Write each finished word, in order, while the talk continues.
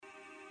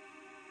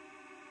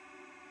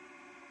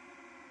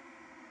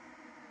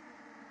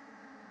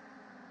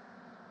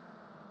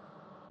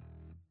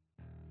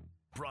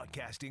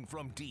Broadcasting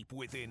from deep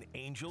within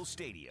Angel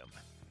Stadium,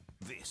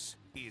 this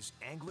is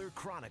Angler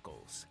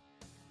Chronicles.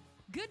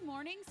 Good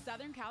morning,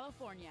 Southern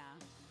California.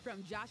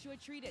 From Joshua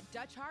Tree to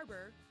Dutch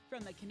Harbor,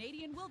 from the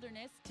Canadian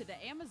wilderness to the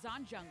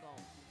Amazon jungle.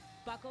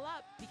 Buckle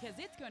up because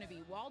it's going to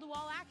be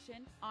wall-to-wall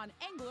action on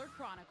Angler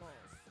Chronicles.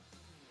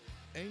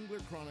 Angler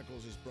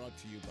Chronicles is brought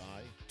to you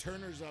by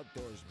Turner's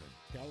Outdoorsman,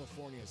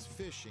 California's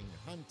fishing,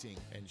 hunting,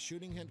 and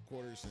shooting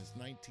headquarters since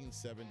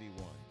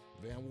 1971.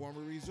 Van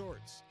Warmer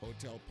Resorts,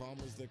 Hotel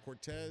Palmas de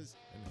Cortez,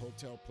 and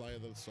Hotel Playa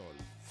del Sol.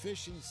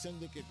 Fishing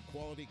Syndicate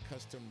quality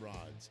custom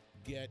rods.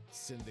 Get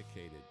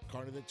syndicated.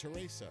 Carne de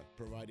Teresa,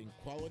 providing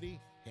quality,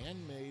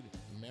 handmade,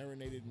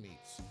 marinated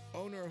meats.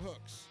 Owner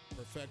Hooks,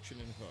 perfection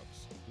in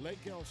hooks.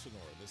 Lake Elsinore,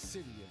 the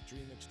city of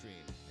Dream Extreme.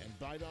 And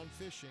Bite On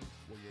Fishing,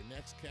 where your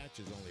next catch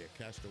is only a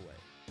cast away.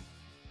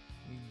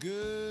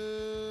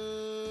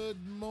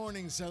 Good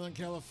morning, Southern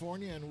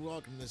California, and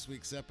welcome to this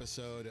week's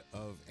episode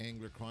of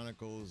Angler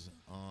Chronicles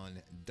on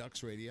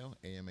Ducks Radio,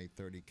 AM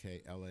 830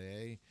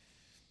 KLAA.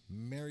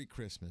 Merry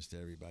Christmas to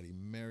everybody.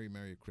 Merry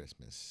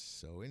Christmas.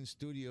 So in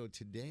studio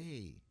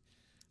today,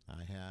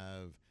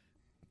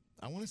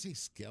 I want to say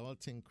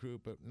skeleton crew,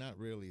 but not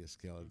really a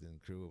skeleton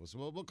crew.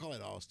 We'll call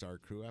it all-star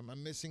crew.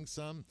 I'm missing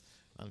some.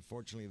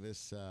 Unfortunately,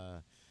 this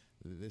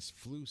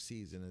flu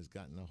season has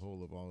gotten a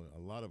hold of a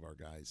lot of our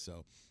guys.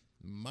 So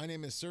my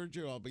name is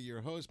Sergio. I'll be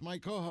your host. My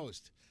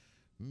co-host,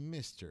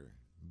 Mr.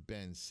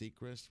 Ben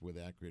Sechrist with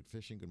Accurate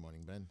Fishing. Good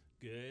morning, Ben.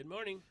 Good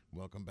morning.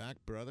 Welcome back,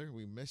 brother.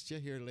 We missed you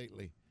here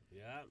lately.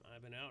 Yeah,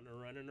 I've been out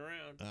and running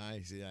around.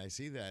 I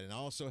see that. And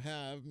also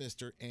have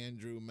Mr.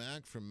 Andrew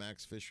Mack from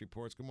Mack's Fish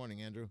Reports. Good morning,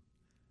 Andrew.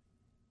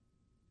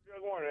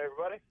 Good morning,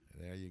 everybody.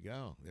 There you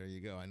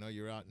go. I know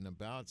you're out and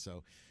about,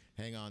 so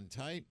hang on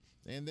tight.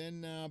 And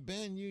then,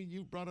 Ben,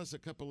 you brought us a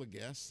couple of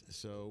guests,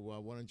 so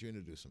why don't you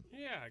introduce them?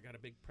 Yeah, I got a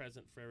big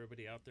present for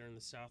everybody out there in the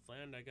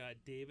Southland. I got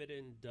David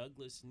and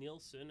Douglas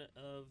Nielsen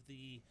of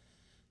the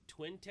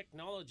Twin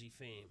Technology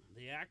fame.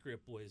 The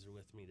Accurate boys are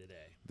with me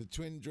today. The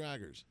Twin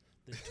Draggers.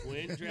 The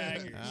Twin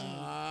Draggers.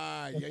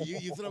 Yeah,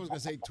 you thought I was going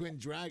to say Twin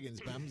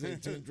Dragons, but I'm saying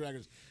Twin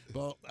Draggers.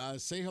 Well,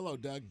 say hello,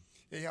 Doug.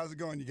 Hey, how's it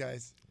going, you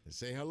guys?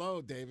 Say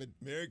hello, David.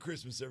 Merry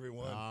Christmas,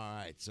 everyone. All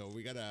right, so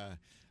we got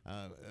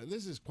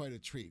this is quite a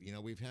treat. You know,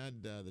 we've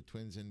had the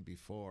Twins in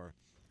before,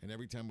 and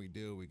every time we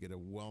do, we get a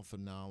wealth of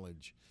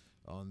knowledge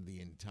on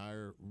the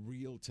entire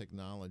reel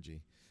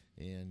technology.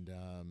 And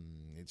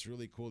it's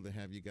really cool to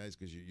have you guys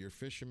because you're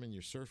fishermen,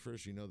 you're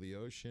surfers, you know the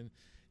ocean,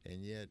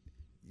 and yet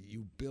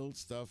you build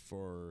stuff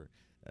for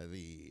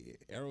the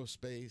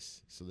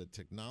aerospace, so the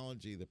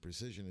technology, the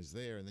precision is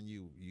there, and then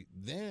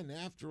then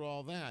after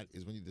all that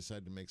is when you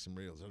decide to make some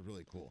reels. That's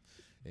really cool.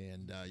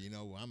 And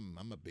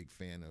I'm a big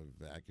fan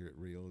of Accurate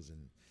reels,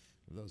 and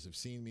those who've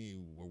seen me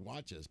or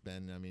watch us,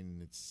 Ben, I mean,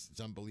 it's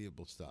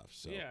unbelievable stuff.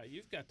 So yeah,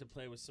 you've got to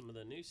play with some of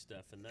the new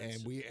stuff, and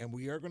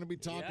we are going to be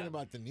talking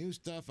about the new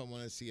stuff. I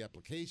want to see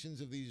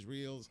applications of these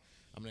reels.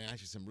 I'm going to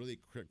ask you some really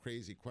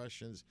crazy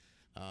questions,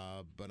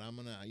 but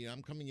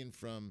I'm coming in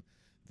from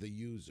the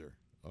user.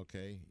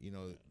 Okay,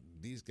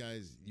 these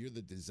guys. You're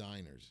the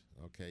designers.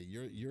 Okay,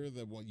 you're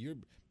the one. You're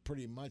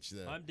pretty much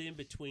the. I'm the in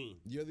between.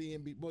 You're the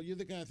well. You're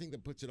the guy I think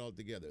that puts it all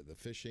together. The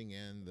fishing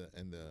and the.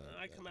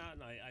 I come out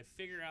and I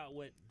figure out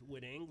what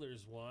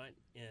anglers want,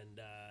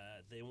 and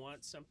they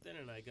want something,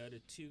 and I go to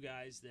two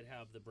guys that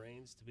have the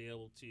brains to be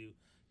able to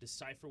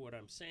decipher what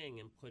I'm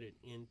saying and put it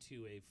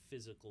into a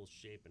physical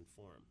shape and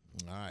form.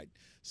 All right.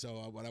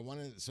 So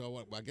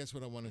I guess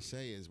what I want to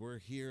say is we're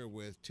here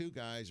with two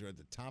guys who are at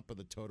the top of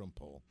the totem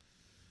pole.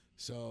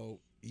 So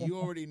you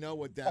already know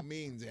what that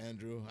means,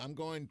 Andrew. I'm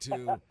going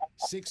to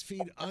 6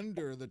 feet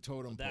under the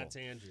totem pole. That's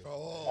Andrew.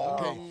 Oh.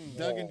 Okay,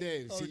 Doug and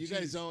Dave. See, you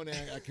guys own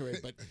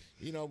Accurate, but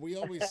we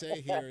always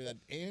say here that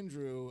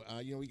Andrew,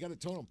 we got a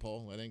totem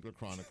pole at Angler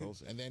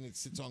Chronicles, and then it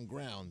sits on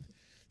ground.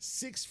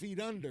 6 feet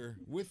under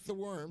with the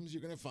worms,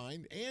 you're going to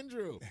find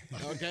Andrew.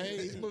 Okay,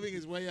 he's moving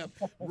his way up.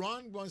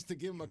 Ron wants to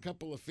give him a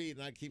couple of feet,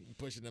 and I keep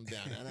pushing him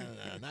down.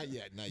 No, not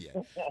yet.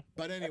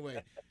 But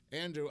anyway,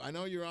 Andrew, I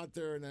know you're out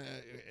there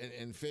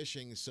and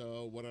fishing.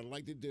 So what I'd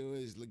like to do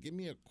is give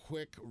me a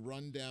quick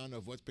rundown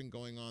of what's been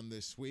going on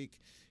this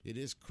week. It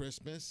is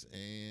Christmas,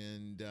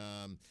 and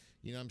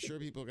I'm sure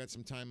people got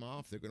some time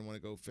off. They're going to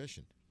want to go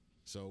fishing.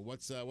 So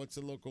what's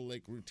the local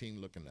lake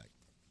routine looking like?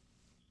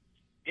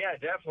 Yeah,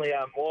 definitely.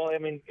 Well, I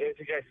mean, as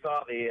you guys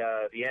saw,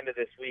 the end of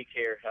this week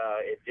here,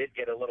 it did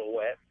get a little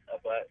wet,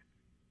 but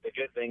the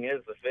good thing is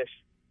the fish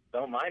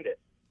don't mind it.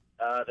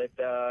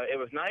 It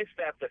was nice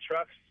that the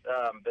trout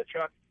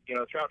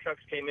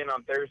trucks came in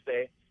on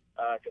Thursday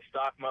to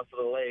stock most of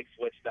the lakes,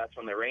 which that's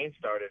when the rain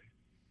started.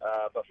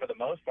 But for the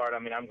most part, I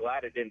mean, I'm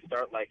glad it didn't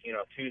start like,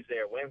 Tuesday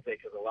or Wednesday,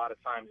 because a lot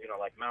of times,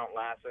 like Mount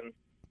Lassen,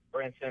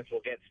 for instance,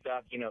 will get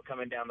stuck,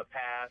 coming down the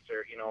pass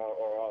or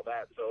all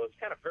that. So it's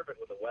kind of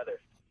perfect with the weather.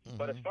 Mm-hmm.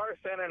 But as far as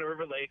Santa Ana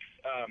River Lakes,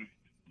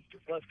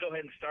 let's go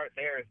ahead and start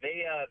there.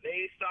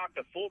 They stocked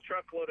a full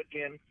truckload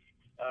again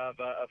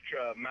of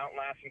Mount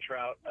Lassen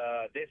trout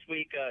this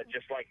week,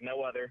 just like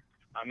no other.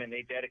 I mean,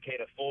 they dedicate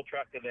a full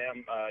truck to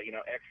them,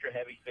 extra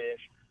heavy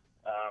fish.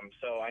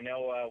 So I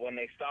know when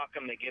they stock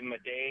them, they give them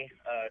a day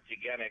to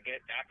kind of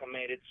get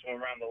acclimated,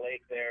 swim around the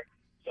lake there.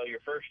 So your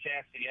first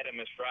chance to get them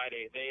is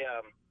Friday.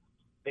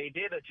 They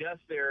did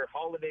adjust their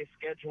holiday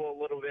schedule a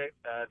little bit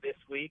this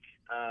week.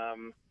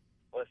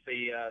 Let's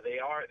see,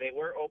 they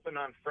were open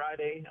on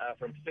Friday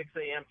from 6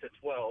 a.m. to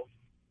 12.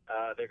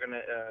 They're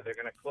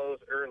gonna close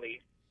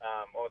early,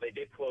 or they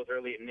did close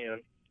early at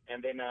noon.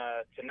 And then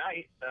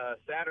tonight,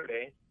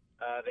 Saturday,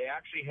 they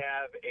actually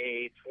have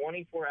a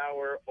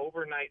 24-hour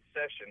overnight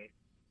session,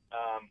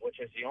 which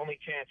is the only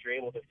chance you're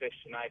able to fish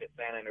tonight at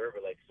Santa Ana River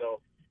Lake.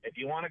 So if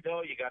you want to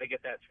go, you got to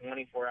get that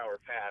 24-hour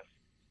pass.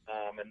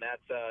 And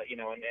that's,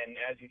 and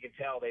as you can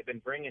tell, they've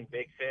been bringing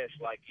big fish.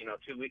 Like,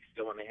 2 weeks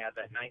ago when they had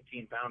that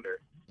 19-pounder.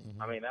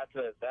 Mm-hmm. I mean, that's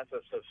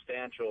a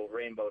substantial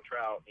rainbow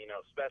trout,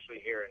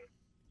 especially here in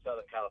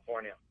Southern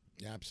California.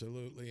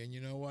 Absolutely. And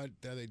you know what?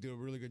 They do a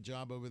really good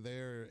job over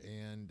there.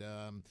 And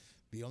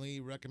the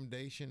only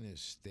recommendation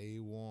is stay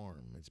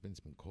warm. It's been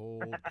some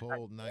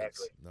cold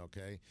nights. Exactly.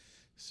 Okay.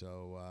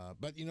 So,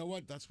 but you know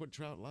what? That's what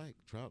trout like.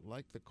 Trout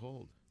like the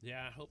cold.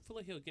 Yeah,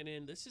 hopefully he'll get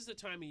in. This is the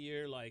time of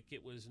year, like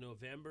it was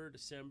November,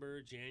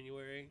 December,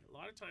 January. A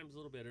lot of times a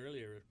little bit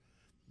earlier,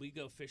 we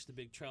go fish the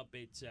big trout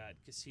baits at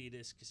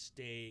Casitas,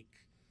 Castaic,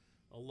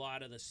 a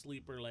lot of the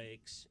sleeper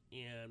lakes.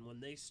 And when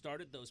they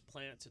started those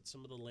plants at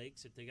some of the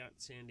lakes that they got in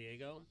San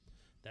Diego,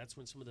 that's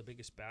when some of the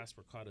biggest bass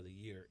were caught of the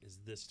year, is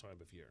this time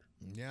of year.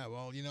 Yeah,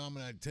 well, I'm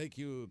going to take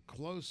you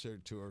closer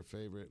to our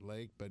favorite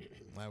lake, but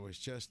I was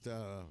just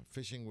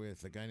fishing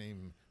with a guy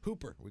named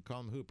Hooper. We call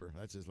him Hooper.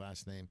 That's his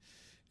last name.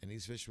 And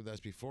he's fished with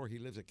us before. He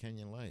lives at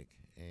Canyon Lake,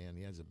 and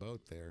he has a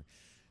boat there.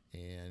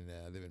 And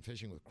they've been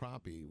fishing with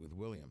crappie with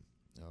William,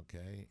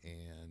 okay?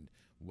 And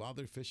while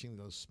they're fishing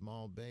those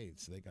small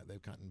baits, they've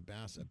gotten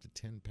bass up to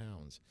 10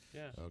 pounds.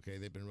 Yeah. Okay,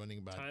 they've been running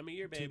about Time of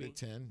year, 2 baby.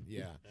 to 10.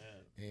 Yeah.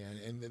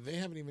 And they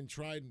haven't even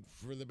tried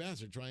for the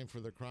bass. They're trying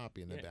for the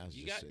crappie, and the bass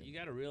you just got sit. you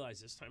got to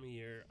realize this time of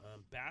year,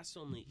 bass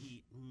only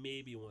eat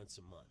maybe once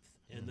a month,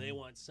 and they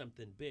want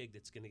something big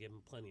that's going to give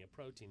them plenty of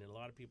protein. And a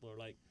lot of people are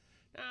like,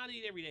 "Nah, they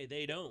eat every day."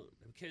 They don't,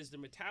 because their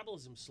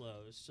metabolism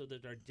slows, so their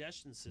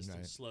digestion system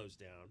Right. slows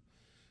down.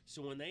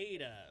 So when they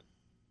eat a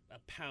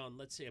pound,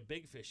 let's say a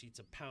big fish eats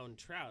a pound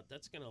trout,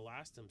 that's going to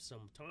last them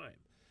some time.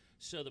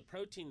 So the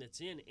protein that's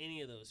in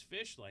any of those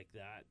fish like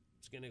that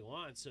is going to go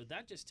on. So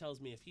that just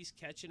tells me if he's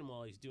catching them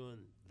while he's doing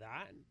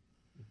that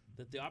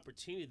the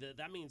opportunity,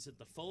 that means that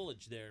the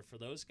foliage there for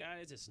those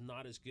guys is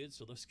not as good.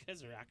 So those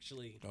guys are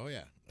actually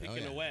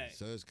picking away.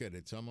 So it's good.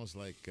 It's almost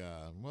like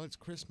it's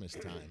Christmas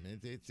time.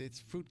 It's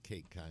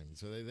fruitcake time.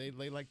 So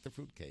they like the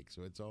fruitcake.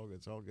 So it's all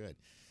good.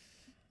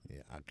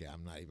 Yeah, okay.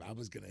 I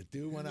was gonna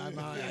do one. I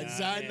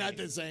decided not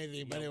to say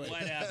anything, but anyway.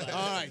 Whatever.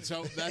 All right.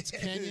 So that's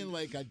Canyon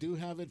Lake. I do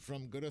have it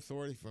from good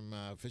authority from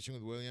Fishing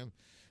with William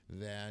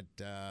that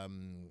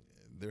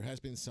there has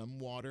been some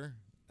water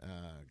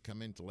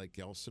come into Lake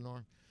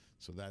Elsinore.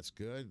 So that's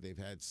good. They've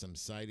had some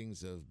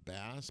sightings of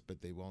bass,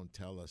 but they won't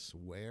tell us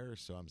where.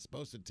 So I'm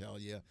supposed to tell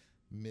you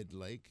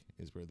mid-lake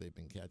is where they've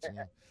been catching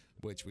them,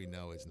 which we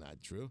know is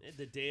not true.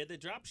 The day of the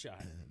drop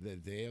shot. The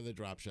day of the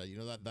drop shot.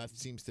 That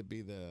seems to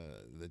be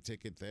the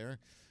ticket there.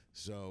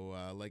 So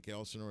Lake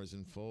Elsinore is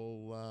in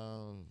full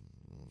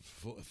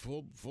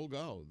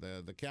go.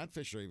 The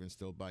catfish are even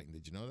still biting.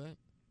 Did you know that,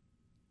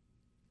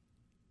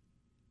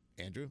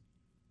 Andrew?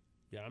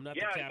 Yeah, I'm not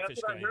Yeah, the catfish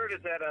that's what guy. I heard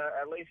is that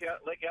at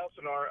Lake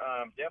Elsinore,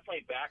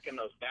 definitely back in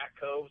those back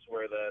coves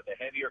where the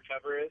heavier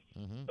cover is,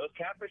 those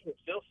catfish are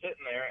still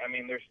sitting there. I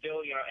mean, they're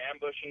still,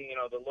 ambushing,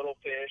 the little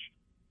fish.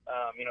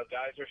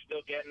 Guys are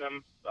still getting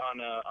them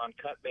on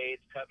cut baits,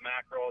 cut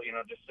mackerel,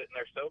 just sitting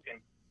there soaking.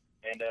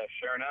 And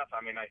sure enough,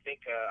 I mean, I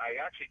think I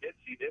actually did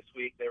see this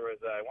week there was,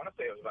 I want to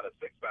say it was about a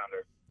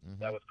 6-pounder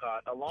that was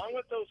caught, along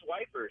with those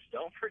wipers.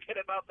 Don't forget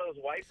about those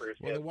wipers.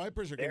 Well, the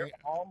wipers are they're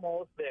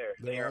almost there.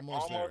 They're They are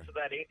almost there. to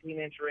that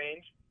 18-inch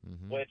range,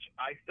 which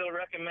I still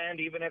recommend,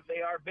 even if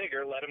they are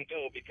bigger, let them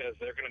go because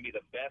they're going to be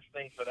the best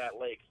thing for that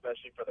lake,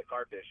 especially for the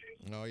carp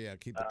issues. Oh, yeah,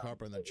 keep the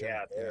carp on the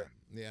yeah, chart.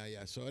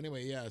 Yeah. So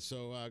anyway,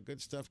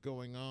 good stuff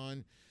going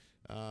on.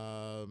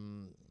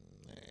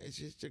 It's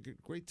just a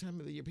great time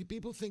of the year.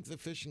 People think the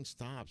fishing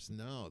stops.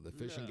 No, the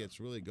fishing gets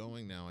really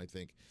going now, I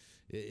think.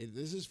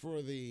 This is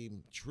for the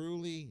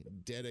truly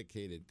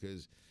dedicated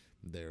because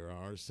there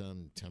are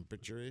some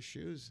temperature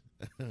issues,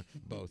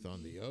 both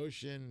on the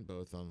ocean,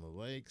 both on the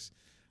lakes.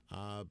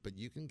 But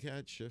you can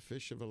catch a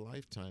fish of a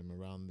lifetime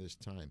around this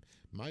time.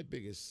 My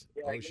biggest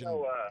ocean...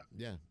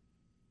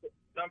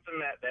 Something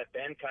that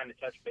Ben kind of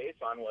touched base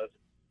on was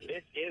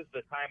this is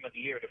the time of the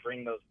year to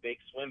bring those big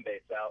swim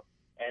baits out.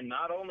 And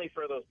not only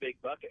for those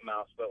big bucket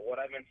mouths, but what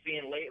I've been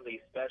seeing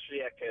lately,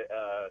 especially at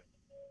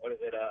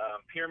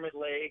Pyramid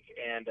Lake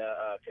and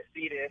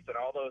Casitas and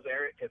all those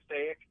areas,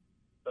 Castaic,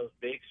 those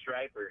big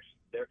stripers,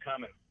 they're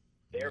coming.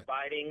 They're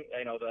biting,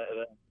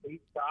 the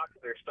fleet stocks.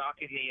 They're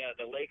stocking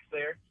the lakes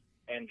there,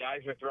 and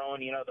guys are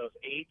throwing, those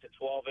 8 to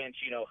 12-inch,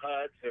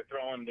 huds. They're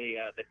throwing the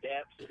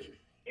depths,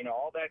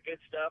 all that good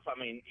stuff. I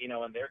mean,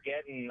 and they're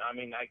getting. I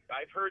mean,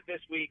 I've heard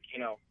this week,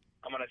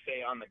 I'm going to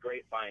say on the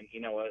grapevine,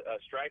 a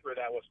striper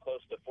that was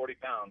close to 40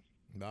 pounds.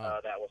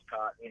 That was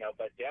caught,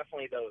 but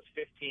definitely those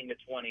 15 to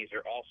 20s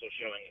are also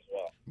showing as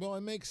well. Well,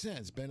 it makes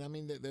sense, Ben. I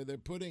mean, they're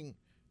putting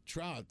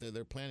trout,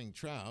 they're planting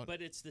trout.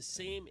 But it's the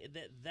same,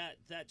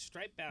 that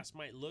striped bass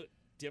might look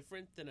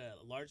different than a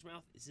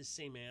largemouth. It's the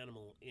same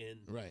animal in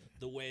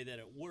the way that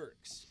it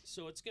works.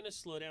 So it's going to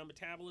slow down.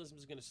 Metabolism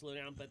is going to slow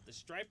down, but the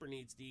striper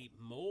needs to eat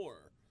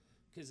more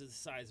because of the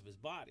size of his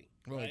body.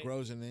 Well, it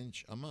grows an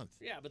inch a month.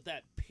 Yeah, but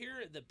the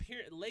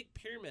Lake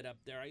Pyramid up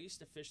there, I used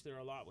to fish there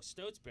a lot with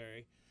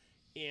Stotesbury,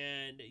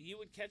 and you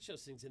would catch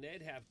those things, and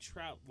they'd have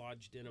trout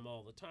lodged in them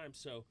all the time.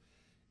 So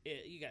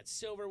you got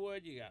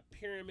Silverwood, you got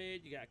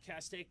Pyramid, you got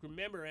Castaic.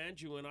 Remember,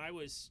 Andrew, when I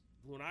was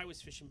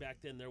fishing back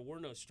then, there were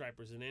no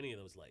stripers in any of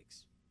those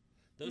lakes.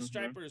 Those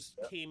stripers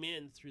came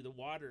in through the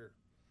water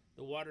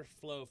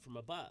flow from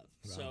above.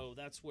 Wow. So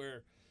that's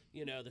where,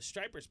 the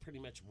stripers pretty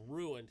much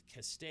ruined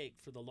Castaic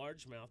for the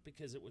largemouth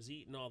because it was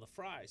eating all the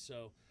fry.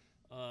 So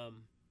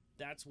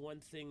that's one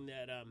thing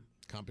that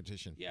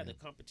competition. Yeah, the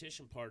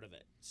competition part of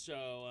it.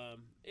 So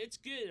it's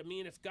good. I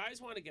mean, if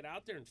guys want to get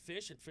out there and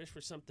fish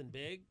for something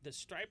big, the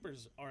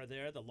stripers are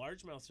there, the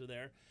largemouths are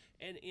there,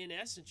 and in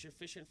essence, you're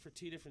fishing for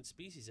two different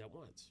species at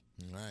once.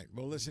 All right.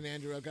 Well, listen,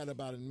 Andrew, I've got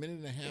about a minute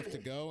and a half to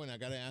go, and I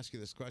got to ask you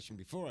this question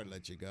before I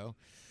let you go.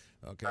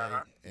 Okay.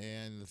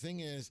 And the thing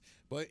is,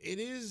 but it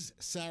is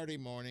Saturday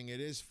morning. It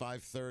is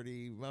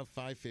 5:30, well,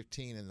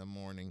 5:15 in the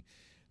morning.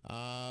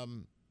 I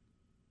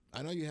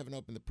know you haven't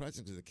opened the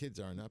presents because the kids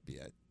aren't up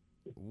yet.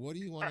 What do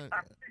you want?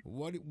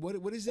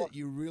 What is it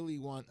you really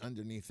want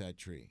underneath that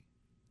tree?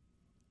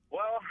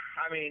 Well,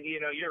 I mean,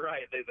 you're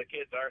right. The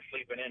kids are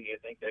sleeping in. You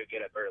think they'd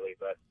get up early,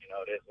 but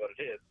it is what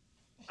it is.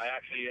 I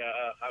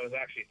was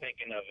actually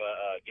thinking of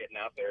getting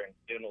out there and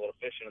doing a little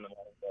fishing in the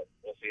morning, but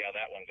we'll see how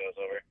that one goes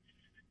over.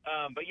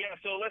 But yeah,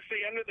 so let's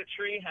say under the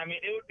tree. I mean,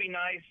 it would be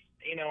nice.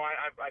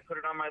 I put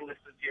it on my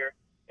list this year.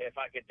 If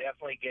I could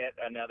definitely get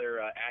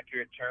another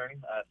accurate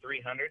turn,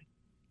 300.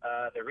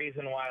 The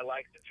reason why I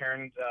like the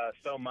turns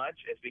so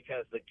much is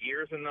because the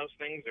gears in those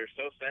things are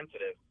so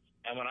sensitive.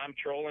 And when I'm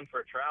trolling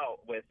for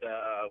trout with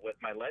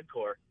my lead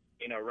core,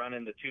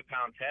 running the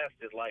 2-pound test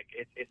is like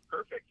it's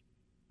perfect.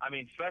 I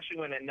mean,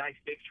 especially when a nice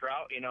big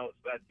trout,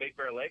 at Big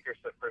Bear Lake or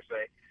per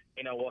se,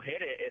 will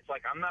hit it. It's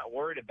like I'm not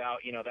worried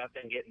about that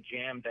thing getting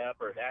jammed up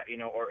or that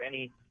or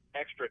any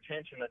extra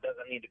tension that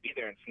doesn't need to be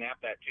there and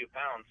snap that 2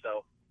 pounds.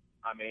 So,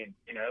 I mean,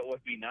 it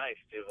would be nice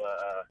to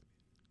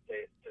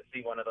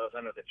see one of those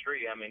under the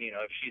tree. I mean,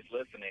 if she's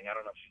listening, I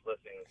don't know if she's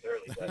listening this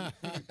early, but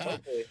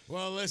hopefully.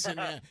 Well, listen,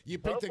 you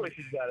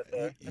she's got it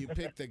there. You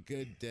picked a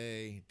good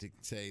day to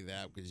say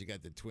that because you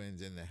got the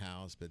twins in the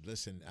house. But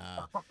listen,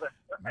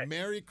 Right.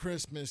 Merry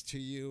Christmas to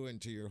you and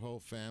to your whole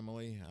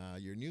family,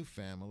 your new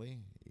family.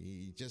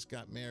 You just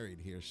got married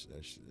here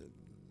just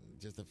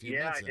a few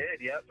months ago. Yeah, I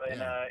did, yep,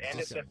 in end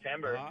of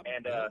September. Bob?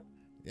 And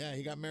yeah,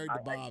 he got married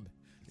to Bob.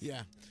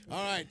 Yeah.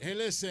 All right. Hey,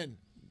 listen.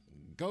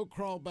 Go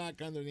crawl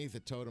back underneath the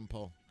totem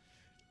pole.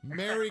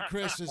 Merry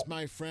Christmas,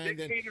 my friend.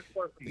 And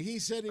he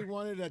said he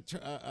wanted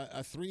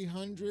a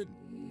 300.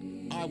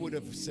 I would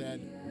have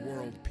said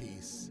world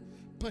peace.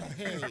 But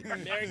hey,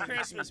 Merry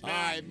Christmas, man. All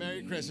right,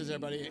 Merry Christmas,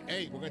 everybody.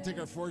 Hey, we're gonna take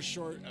our first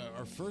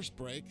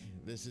break.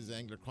 This is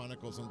Angler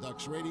Chronicles on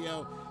Ducks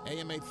Radio,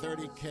 AM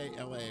 830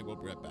 KLA. We'll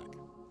be right back.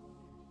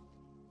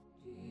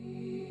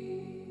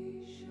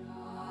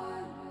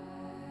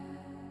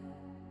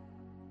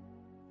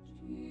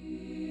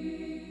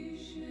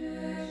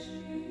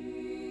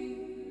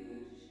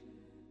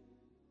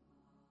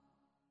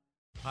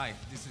 Hi,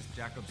 this is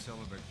Jacob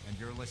Silverberg, and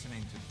you're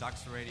listening to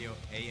Ducks Radio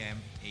AM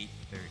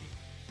 830.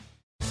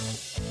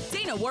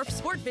 Dana Wharf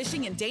Sport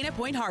Fishing in Dana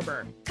Point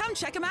Harbor. Come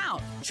check them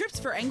out. Trips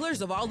for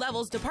anglers of all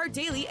levels depart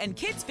daily and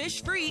kids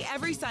fish free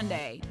every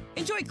Sunday.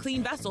 Enjoy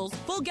clean vessels,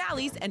 full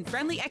galleys, and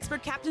friendly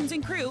expert captains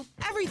and crew.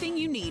 Everything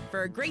you need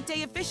for a great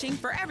day of fishing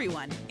for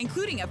everyone,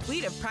 including a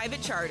fleet of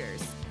private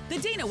charters. The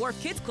Dana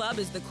Wharf Kids Club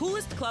is the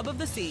coolest club of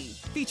the sea,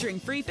 featuring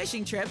free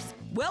fishing trips,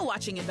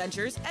 whale-watching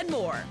adventures, and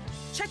more.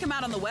 Check them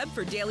out on the web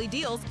for daily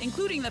deals,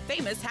 including the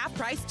famous Half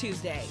Price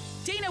Tuesday.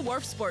 Dana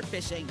Wharf Sport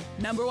Fishing,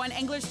 #1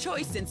 angler's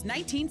choice since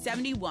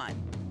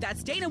 1971.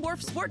 That's Dana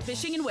Wharf Sport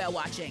Fishing and Whale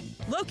Watching,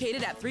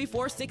 located at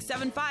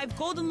 34675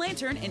 Golden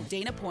Lantern in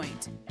Dana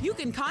Point. You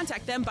can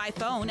contact them by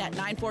phone at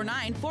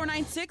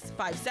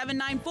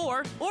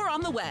 949-496-5794 or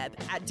on the web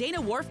at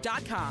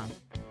danawharf.com.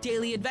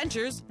 Daily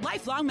adventures,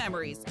 lifelong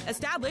memories,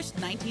 established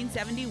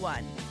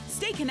 1971.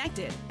 Stay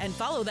connected and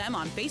follow them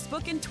on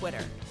Facebook and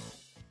Twitter.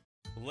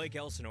 Lake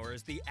Elsinore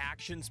is the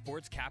action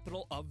sports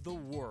capital of the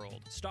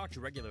world, stocked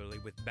regularly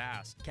with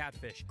bass,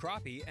 catfish,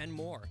 crappie, and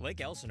more.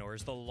 Lake Elsinore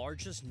is the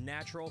largest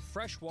natural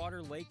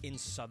freshwater lake in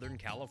Southern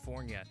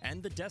California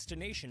and the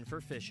destination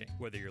for fishing.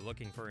 Whether you're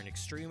looking for an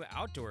extreme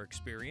outdoor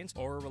experience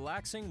or a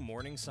relaxing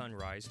morning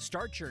sunrise,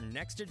 start your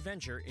next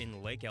adventure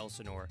in Lake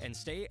Elsinore and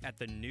stay at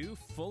the new,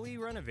 fully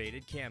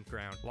renovated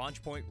campground,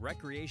 Launch Point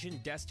Recreation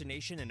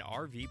Destination and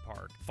RV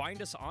Park. Find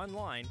us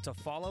online to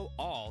follow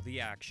all the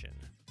action.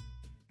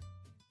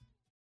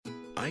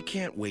 I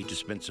can't wait to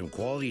spend some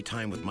quality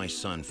time with my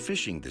son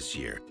fishing this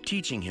year,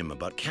 teaching him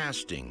about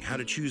casting, how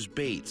to choose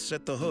baits,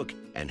 set the hook,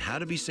 and how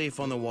to be safe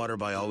on the water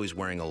by always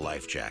wearing a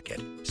life jacket.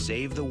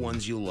 Save the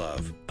ones you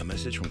love. A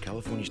message from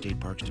California State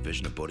Parks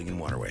Division of Boating and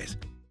Waterways.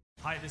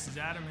 Hi, this is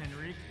Adam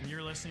Henrique, and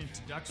you're listening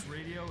to Ducks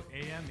Radio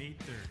AM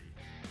 830.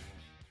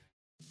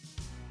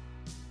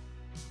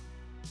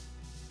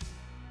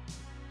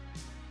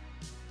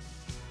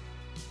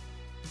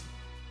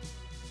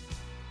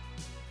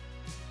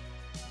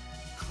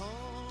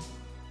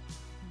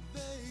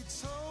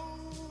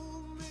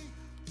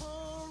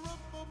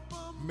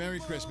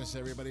 Merry Christmas,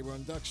 everybody. We're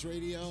on Ducks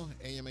Radio,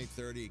 AM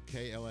 830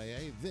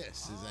 KLAA.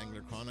 This is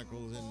Angler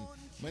Chronicles, and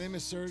my name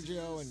is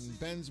Sergio, and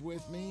Ben's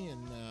with me,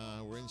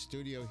 and we're in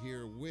studio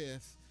here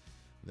with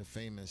the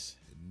famous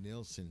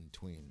Nilsson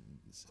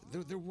twins.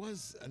 There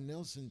was a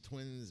Nilsson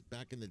twins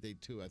back in the day,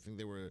 too. I think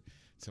there were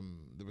some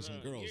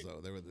girls,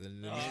 though. There were the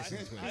Nilsson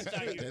twins. I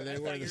thought you they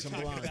were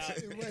some blondes.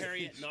 about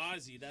Harriet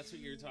Nazi. That's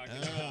what you're talking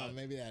about.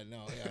 Maybe that.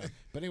 No, yeah.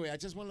 But anyway, I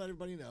just want to let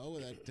everybody know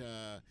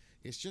that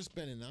it's just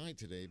Ben and I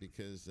today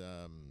because,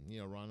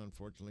 Ron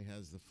unfortunately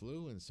has the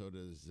flu, and so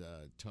does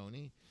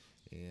Tony,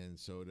 and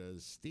so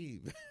does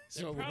Steve.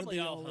 So They're probably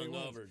we're the all only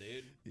hungover, ones.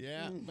 dude.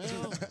 Yeah,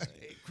 well,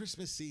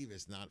 Christmas Eve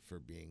is not for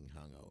being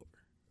hungover.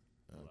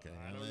 Okay,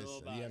 I don't know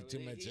about you have too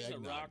much He's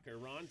eggnog. a rocker.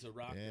 Ron's a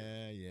rocker.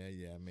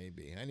 Yeah,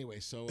 maybe. Anyway,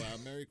 so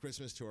Merry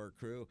Christmas to our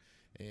crew,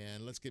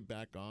 and let's get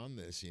back on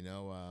this.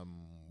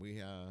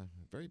 We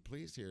very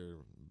pleased here,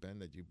 Ben,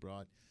 that you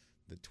brought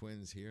the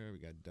twins here. We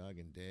got Doug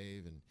and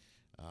Dave, and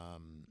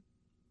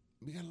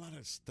we got a lot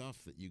of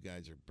stuff that you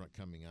guys are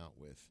coming out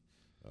with.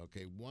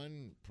 Okay,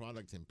 one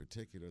product in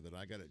particular that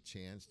I got a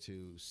chance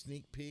to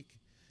sneak peek.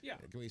 Yeah.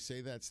 Can we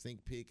say that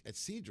sneak peek at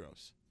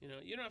Cedros?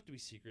 You don't have to be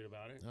secret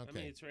about it. Okay. I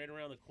mean, it's right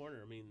around the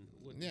corner. I mean,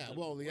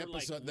 the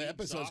episode, the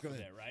episode's going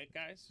gonna, it, right,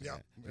 guys? Yeah.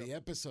 The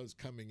episode's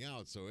coming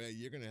out, so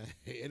you're gonna,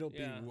 it'll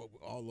be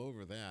all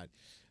over that,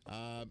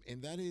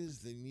 and that is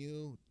the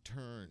new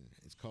Turn.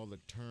 It's called the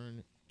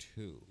Turn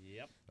 2.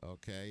 Yep.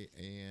 Okay,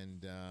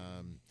 and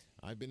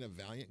I've been a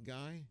Valiant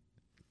guy.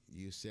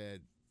 You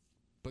said,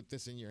 put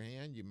this in your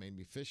hand. You made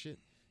me fish it.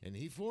 And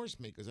he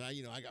forced me because I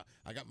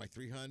got my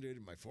 300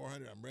 and my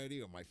 400. I'm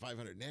ready, or my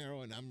 500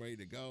 narrow, and I'm ready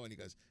to go. And he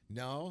goes,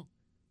 "No,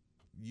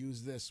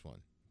 use this one."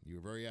 You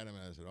were very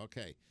adamant. I said,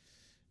 "Okay,"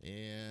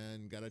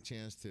 and got a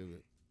chance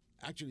to.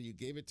 Actually, you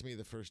gave it to me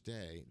the first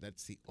day.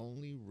 That's the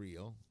only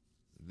reel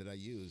that I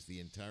used the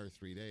entire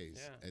 3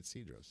 days at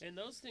Cedros. And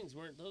those things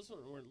weren't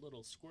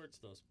little squirts.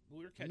 Those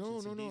we were catching.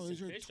 No. Some decent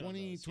Those are fish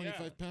 20,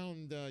 25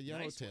 pound yellowtail.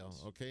 Nice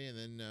ones. Okay, and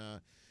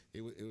then.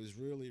 It was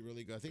really,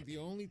 really good. I think the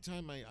only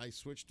time I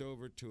switched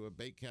over to a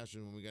bait caster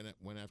when we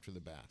went after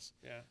the bass.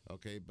 Yeah.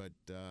 Okay, but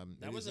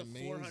that was a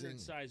 400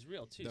 size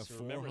reel too. The so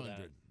remember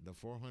that. The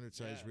 400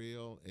 size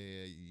reel.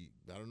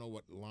 I don't know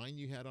what line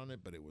you had on it,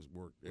 but it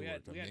worked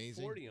amazing. We had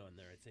 40 on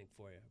there, I think,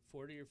 for you.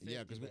 40 or 50.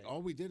 Yeah, because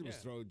all we did was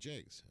throw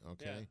jigs.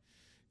 Okay.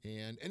 Yeah.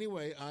 And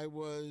anyway, I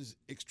was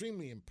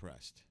extremely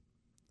impressed.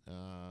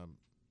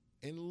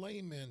 In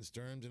layman's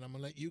terms, and I'm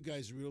gonna let you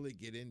guys really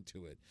get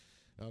into it.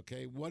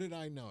 Okay, what did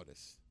I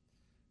notice?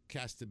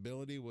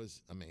 Castability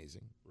was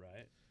amazing.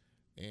 Right.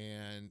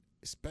 And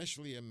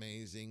especially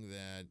amazing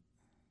that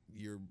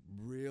you're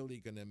really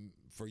going to,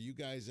 for you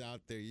guys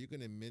out there, you're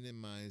going to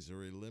minimize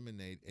or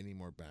eliminate any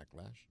more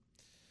backlash.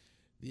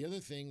 The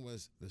other thing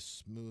was the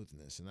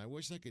smoothness. And I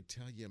wish I could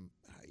tell you,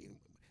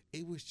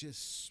 it was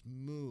just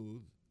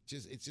smooth.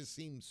 It just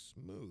seemed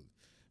smooth.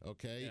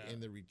 Okay. Yeah.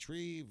 And the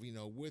retrieve,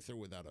 with or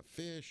without a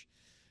fish.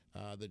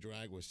 The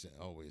drag was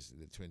always,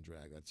 the twin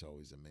drag, that's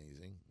always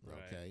amazing.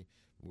 Okay. Right.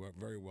 We're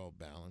very well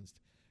balanced,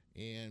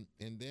 and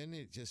then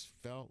it just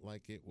felt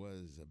like it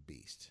was a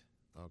beast.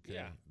 Okay,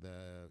 yeah.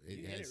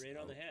 You hit it right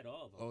on the head,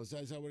 all of them. Oh, is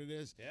that what it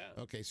is?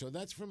 Yeah. Okay, so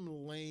that's from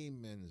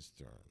layman's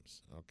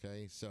terms.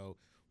 Okay, so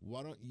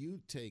why don't you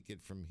take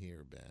it from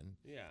here, Ben?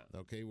 Yeah.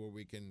 Okay, where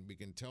we can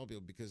tell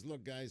people, because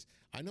look, guys,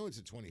 I know it's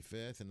the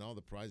 25th and all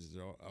the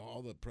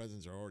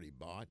presents are already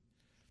bought.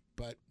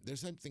 But there's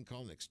something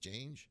called an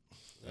exchange,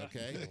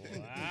 okay?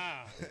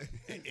 Wow.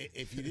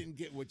 If you didn't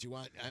get what you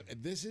want,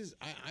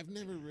 I've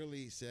never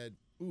really said,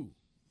 ooh,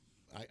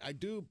 I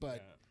do,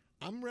 but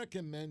I'm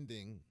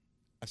recommending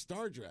a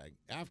star drag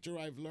after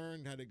I've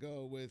learned how to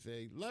go with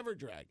a lever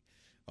drag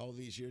all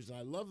these years. And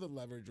I love the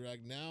lever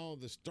drag. Now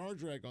the star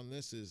drag on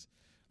this is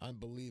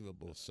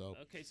unbelievable. So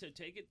okay, so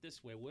take it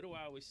this way. What do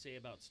I always say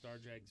about star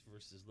drags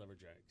versus lever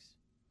drags?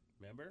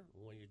 Remember,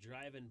 when you're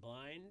driving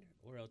blind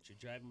or else you're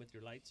driving with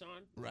your lights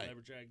on, right.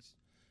 Lever drags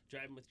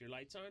driving with your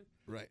lights on,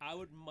 right. I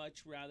would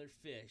much rather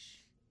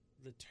fish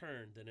the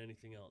Turn than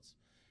anything else.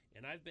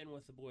 And I've been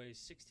with the boys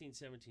 16,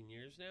 17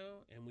 years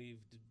now, and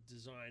we've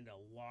designed a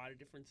lot of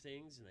different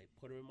things, and they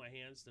put them in my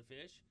hands to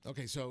fish.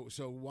 Okay, so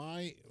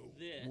why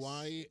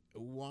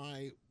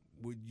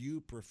would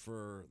you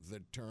prefer the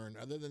Turn,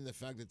 other than the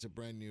fact that it's a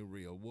brand new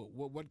reel?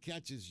 What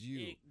catches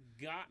you?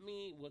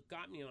 What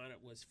got me on it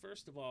was,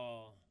 first of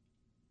all,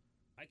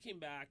 I came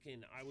back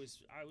and I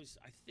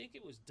think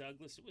it was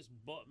Douglas. It was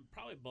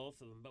probably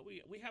both of them. But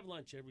we have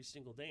lunch every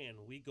single day and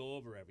we go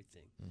over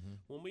everything.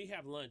 When we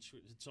have lunch,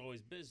 it's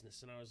always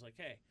business. And I was like,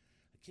 hey,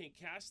 I can't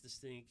cast this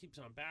thing. It keeps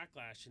on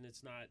backlash, and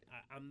it's not.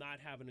 I'm not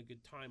having a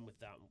good time with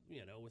that.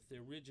 With the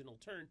original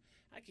turn,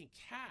 I can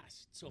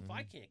cast. So if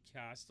I can't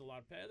cast, a lot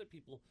of other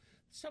people.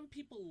 Some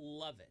people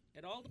love it.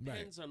 It all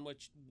depends on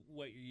what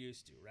you're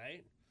used to,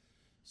 right?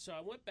 So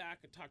I went back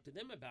and talked to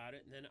them about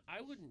it, and then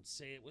I wouldn't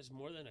say it was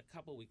more than a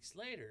couple weeks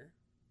later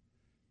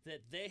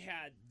that they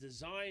had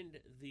designed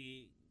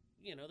the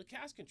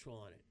cast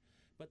control on it.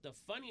 But the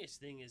funniest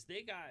thing is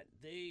they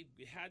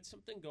had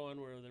something going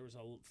where there was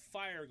a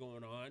fire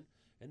going on,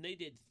 and they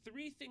did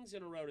 3 things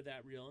in a row to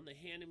that reel, and they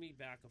handed me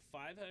back a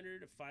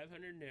 500, a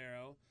 500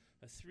 narrow,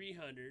 a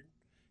 300,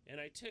 and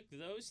I took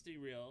those 3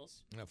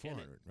 reels.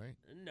 400, right?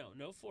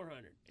 No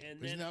 400.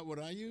 And Isn't that what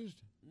I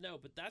used? No,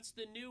 but that's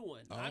the new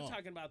one. I'm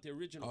talking about the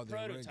original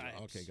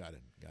prototypes. Okay, got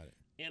it.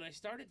 And I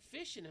started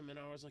fishing them, and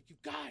I was like, you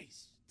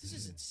guys, this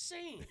is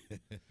insane.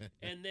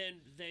 And then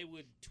they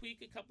would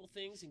tweak a couple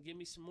things and give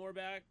me some more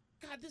back.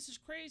 God, this is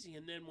crazy.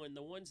 And then when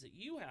the ones that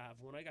you have,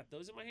 when I got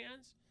those in my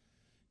hands,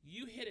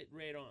 you hit it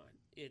right on.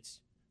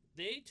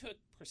 They took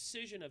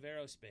precision of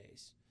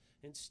aerospace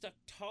and stuck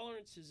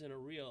tolerances in a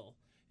reel,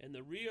 and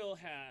the reel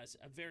has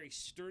a very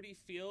sturdy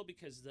feel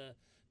because the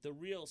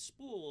reel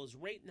spool is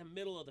right in the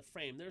middle of the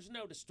frame. There's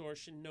no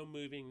distortion, no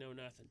moving, no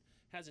nothing.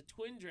 Has a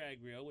twin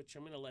drag reel, which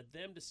I'm going to let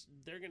them,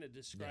 they're going to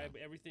describe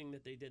everything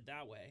that they did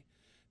that way.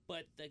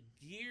 But the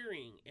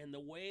gearing and the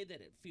way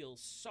that it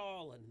feels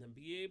solid, and then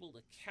be able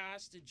to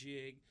cast a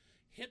jig,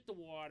 hit the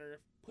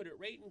water, put it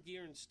right in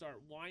gear and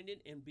start winding,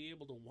 and be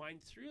able to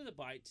wind through the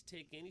bite to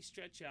take any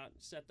stretch out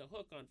and set the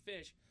hook on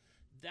fish.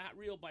 That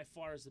reel by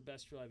far is the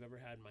best reel I've ever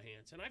had in my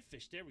hands. And I've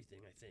fished everything,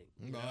 I think.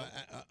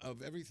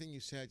 Of everything you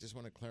said, I just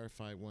want to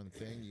clarify one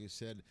thing. You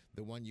said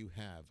the one you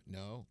have.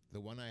 No, the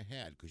one I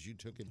had, because you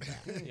took it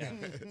back.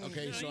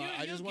 Okay, no, so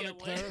I just want to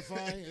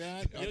clarify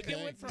that. You'll get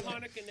one for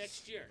Hanukkah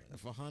next year.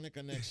 For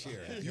Hanukkah next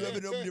year. You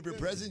haven't opened up your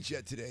presents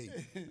yet today.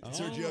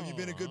 Sergio, have you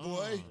been a good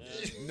boy?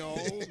 No.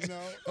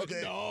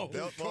 Okay. No.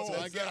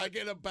 I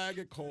get a bag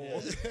of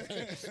coal.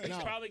 He's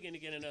probably going to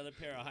get another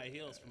pair of high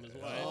heels from his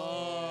wife.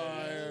 Oh,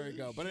 there we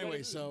go. But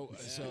anyway, so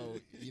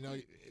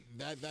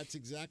that's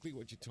exactly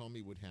what you told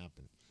me would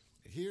happen.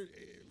 Here,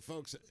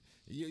 folks,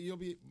 you'll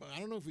be. I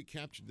don't know if we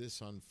captured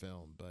this on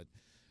film, but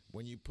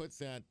when you put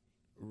that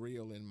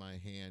reel in my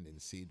hand in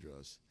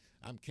Cedros,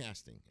 I'm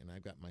casting, and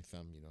I've got my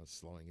thumb,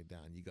 slowing it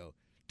down. You go,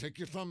 take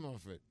your thumb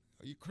off it.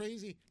 Are you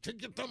crazy?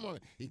 Take your thumb off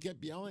it. He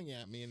kept yelling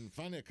at me, and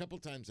finally a couple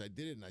times I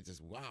did it, and I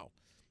just, wow.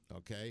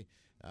 Okay,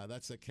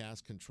 that's the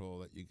cast control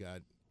that you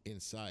got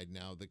inside.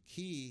 Now, the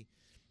key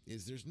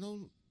is there's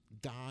no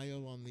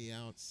dial on the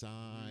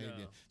outside.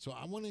 No. So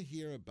I want to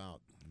hear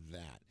about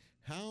that.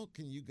 How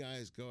can you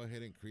guys go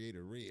ahead and create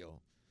a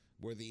reel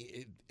where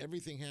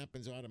everything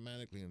happens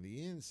automatically on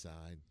the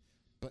inside,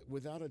 but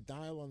without a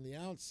dial on the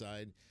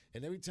outside?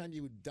 And every time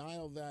you would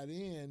dial that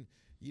in,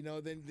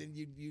 then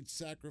you'd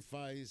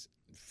sacrifice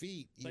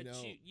feet. But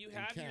you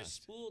have your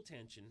spool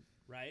tension,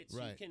 right?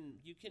 So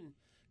you can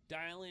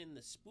dial in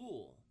the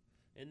spool.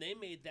 And they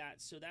made that,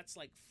 so that's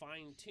like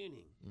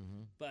fine-tuning.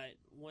 But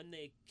when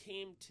they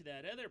came to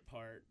that other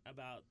part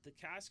about the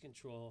cast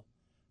control,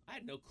 I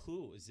had no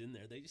clue it was in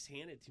there. They just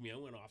handed it to me. I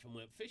went off and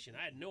went fishing.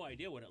 I had no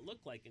idea what it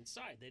looked like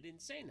inside. They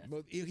didn't say nothing.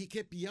 Well, he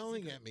kept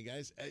yelling at me,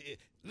 guys.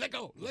 Let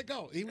go, let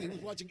go. He was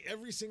watching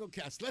every single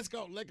cast. Let's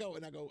go, let go.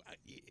 And I go,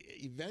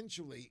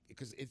 eventually,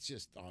 because it's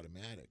just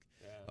automatic.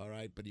 All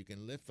right, but you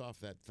can lift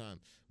off that thumb.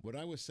 What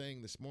I was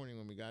saying this morning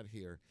when we got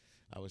here,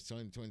 I was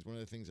telling the twins one of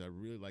the things I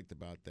really liked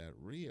about that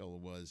reel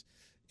was,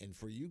 and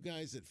for you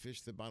guys that fish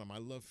the bottom, I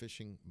love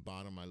fishing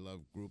bottom. I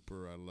love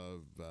grouper. I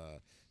love,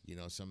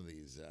 some of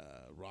these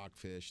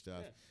rockfish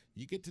stuff. Yeah.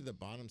 You get to the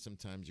bottom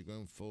sometimes, you're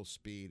going full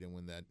speed, and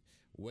when that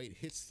weight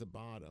hits the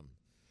bottom,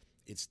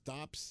 it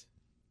stops,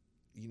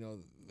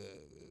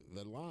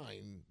 the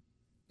line.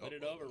 But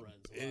it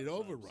overruns. It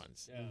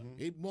overruns.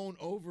 Yeah. It won't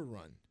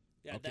overrun.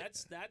 Yeah, okay.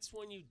 That's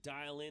when you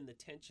dial in the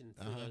tension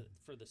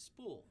for the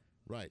spool.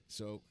 Right.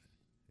 So,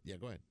 yeah,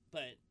 go ahead.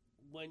 But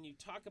when you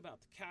talk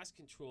about the cast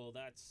control,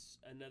 that's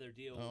another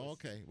deal. Oh,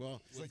 okay.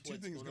 Well, it's like two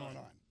things going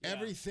on.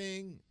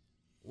 Everything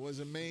was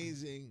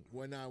amazing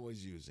when I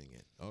was using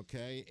it.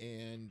 Okay,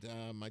 and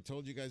I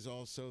told you guys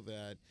also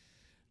that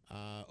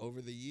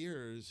over the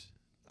years,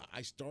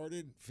 I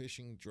started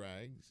fishing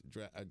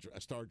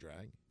a star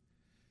drag.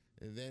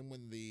 And then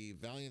when the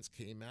Valiants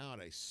came out,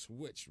 I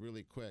switched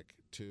really quick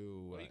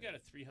to... Well, you got a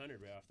 300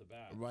 right off the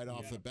bat. Right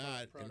off the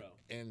bat.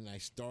 And I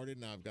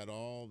started, now I've got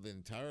the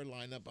entire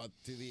lineup up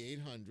to the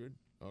 800,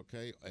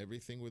 okay?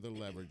 Everything with a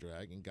lever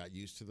drag, and got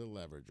used to the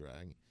lever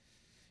drag.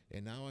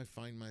 And now I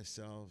find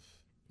myself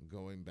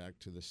going back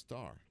to the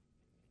star,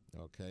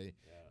 okay?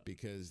 Yeah.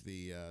 Because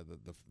the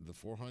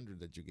 400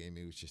 that you gave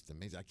me was just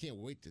amazing. I can't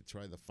wait to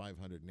try the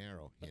 500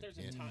 narrow. But there's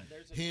a time.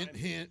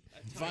 Hint.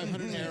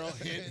 500 narrow.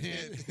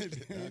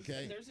 Hint.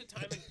 Okay. There's a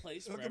time and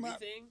place for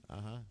everything.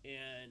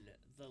 And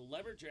the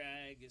lever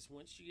drag is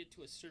once you get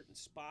to a certain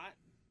spot,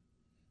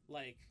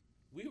 Like,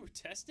 we were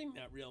testing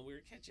that reel, and we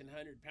were catching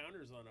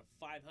 100-pounders on a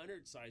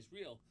 500 size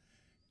reel.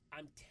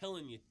 I'm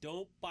telling you,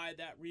 don't buy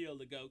that reel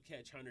to go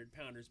catch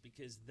 100-pounders,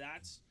 because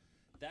that's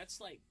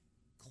like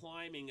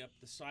climbing up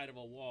the side of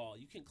a wall.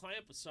 You can climb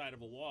up the side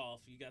of a wall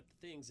if you got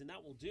the things, and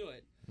that will do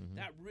it.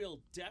 That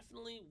reel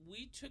definitely,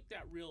 we took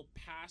that reel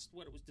past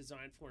what it was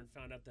designed for and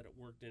found out that it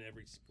worked in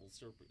every single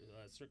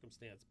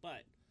circumstance.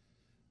 But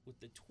with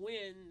the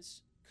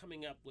twins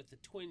coming up with the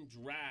twin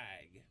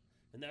drag,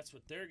 and that's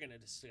what they're going to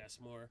discuss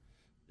more,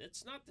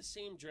 it's not the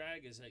same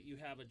drag as that you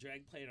have a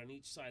drag plate on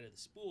each side of the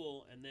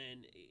spool and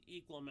then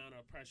equal amount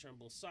of pressure on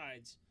both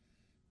sides.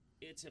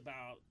 It's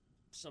about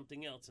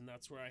something else, and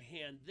that's where I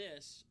hand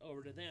this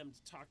over to them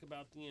to talk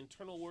about the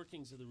internal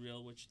workings of the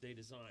reel, which they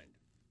designed.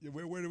 Yeah,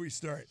 where do we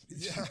start?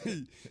 Yeah.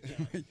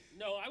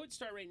 No, I would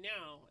start right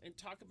now and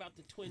talk about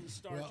the twin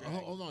star drag.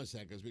 Hold on a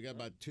second, because we got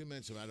about 2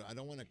 minutes. I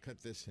don't want to cut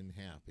this in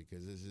half,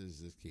 because this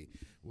is key.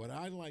 What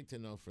I'd like to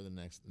know for the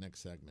next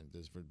segment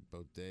is for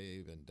both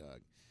Dave and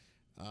Doug.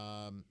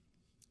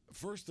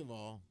 First of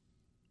all,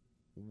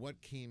 what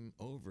came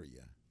over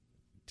you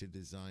to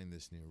design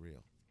this new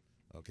reel?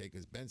 Okay,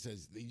 because Ben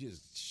says he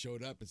just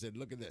showed up and said,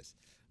 "Look at this."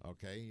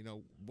 Okay, you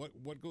know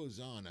what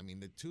goes on. I mean,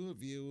 the two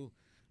of you,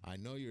 I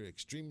know you're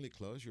extremely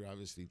close. You're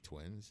obviously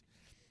twins,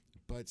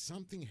 but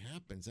something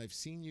happens. I've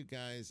seen you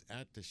guys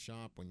at the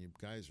shop when you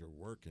guys are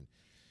working.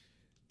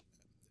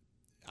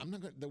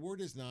 The word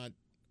is not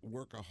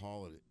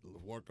workaholic.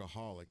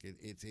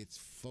 It's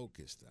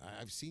focused.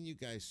 I've seen you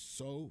guys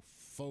so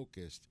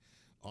focused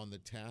on the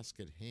task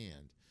at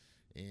hand.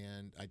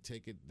 And I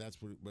take it that's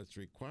what's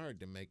required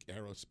to make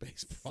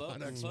aerospace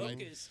products.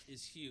 Focus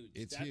is huge.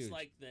 That's huge.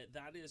 Like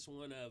that is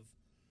one of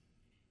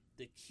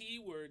the key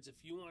words.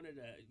 If you want to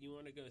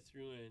go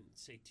through and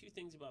say two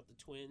things about the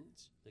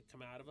twins that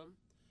come out of them,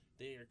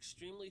 they are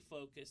extremely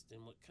focused,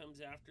 and what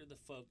comes after the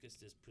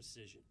focus is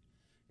precision.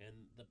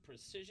 And the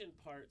precision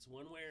parts,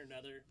 one way or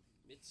another,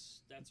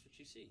 that's what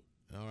you see.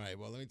 All right.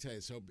 Well, let me tell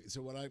you. So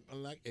what I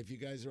like, if you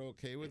guys are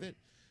okay with it.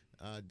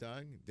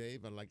 Doug,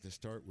 Dave, I'd like to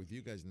start with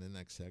you guys in the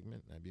next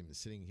segment. I've been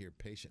sitting here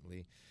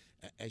patiently.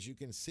 As you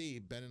can see,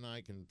 Ben and I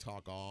can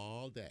talk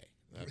all day.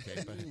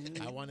 Okay, but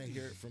I want to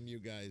hear it from you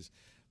guys.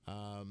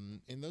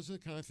 And those are the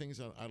kind of things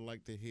I'd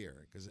like to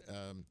hear, because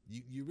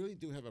you really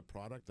do have a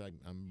product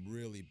I'm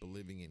really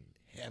believing in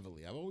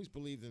heavily. I've always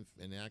believed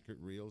in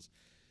accurate reels.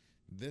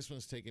 This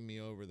one's taken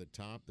me over the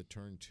top, the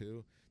Turn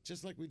 2,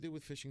 just like we do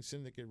with Fishing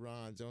Syndicate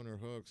rods, owner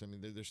hooks. I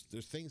mean,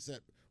 there's things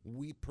that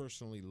we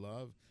personally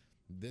love.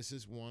 This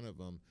is one of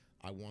them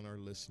I want our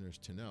listeners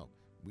to know.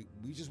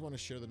 We just want to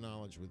share the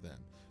knowledge with them.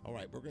 All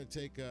right, we're going to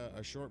take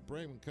a short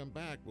break. When we come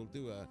back, we'll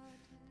do a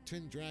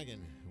Twin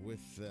Dragon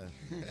with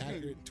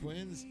Accurate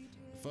Twins.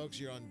 Folks,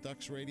 you're on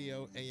Ducks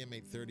Radio, AM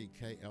 830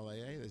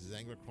 KLAA. This is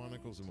Angler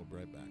Chronicles, and we'll be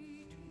right back.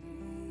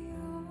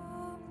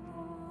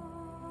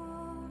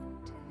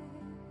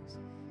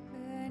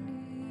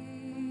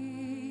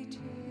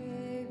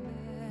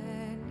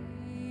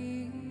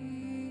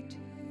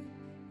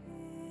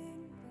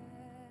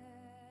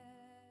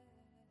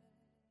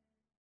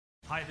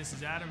 Hi, this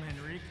is Adam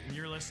Henrique, and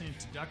you're listening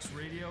to Ducks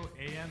Radio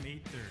AM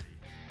 830.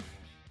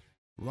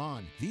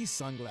 Ron, these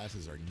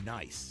sunglasses are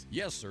nice.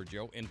 Yes,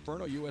 Sergio.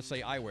 Inferno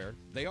USA Eyewear,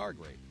 they are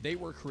great. They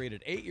were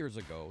created 8 years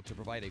ago to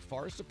provide a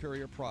far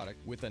superior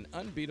product with an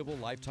unbeatable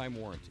lifetime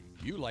warranty.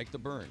 You like the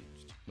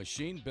burns.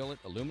 Machine billet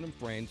aluminum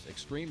frames,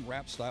 extreme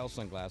wrap style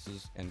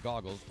sunglasses, and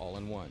goggles all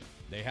in one.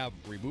 They have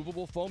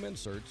removable foam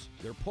inserts,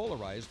 they're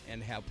polarized,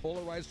 and have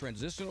polarized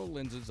transitional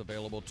lenses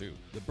available too.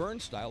 The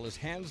Burn style is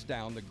hands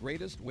down the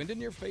greatest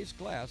wind-in-your-face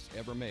glass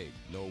ever made.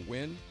 No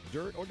wind,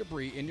 dirt, or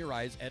debris in your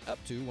eyes at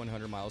up to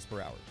 100 miles per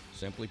hour.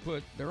 Simply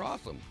put, they're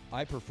awesome.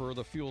 I prefer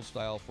the Fuel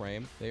style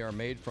frame. They are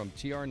made from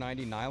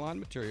TR90 nylon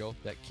material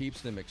that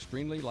keeps them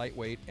extremely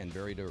lightweight and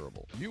very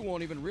durable. You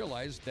won't even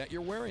realize that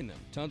you're wearing them.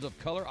 Tons of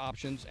color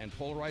options and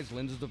polarized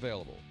lenses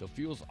available. The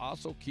Fuels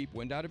also keep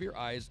wind out of your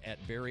eyes at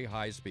very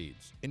high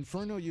speeds.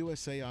 Inferno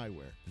USA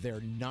Eyewear.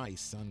 They're nice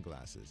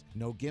sunglasses.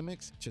 No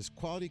gimmicks, just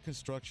quality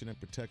construction and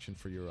protection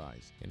for your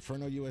eyes.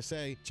 Inferno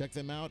USA. Check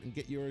them out and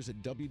get yours at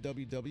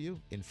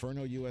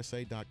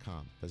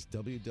www.infernousa.com. That's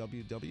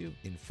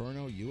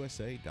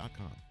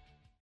www.infernousa.com.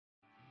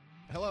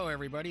 Hello,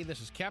 everybody.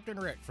 This is Captain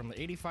Rick from the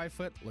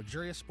 85-foot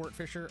luxurious sport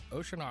fisher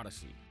Ocean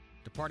Odyssey.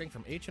 Departing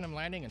from H&M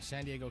Landing in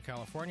San Diego,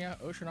 California,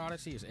 Ocean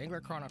Odyssey is Angler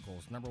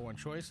Chronicles' #1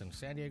 choice in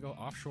San Diego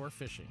offshore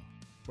fishing.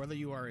 Whether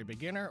you are a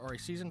beginner or a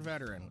seasoned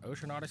veteran,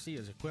 Ocean Odyssey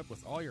is equipped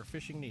with all your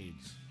fishing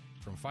needs.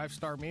 From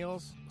 5-star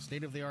meals,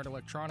 state-of-the-art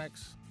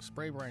electronics,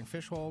 spray brine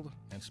fish hold,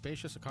 and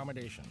spacious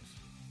accommodations.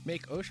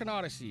 Make Ocean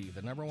Odyssey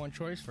the #1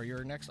 choice for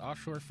your next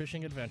offshore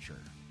fishing adventure.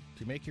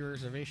 To make your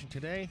reservation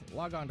today,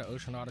 log on to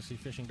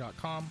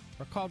oceanodysseysfishing.com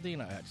or call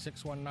Dina at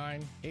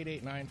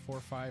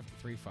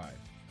 619-889-4535.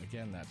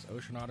 Again, that's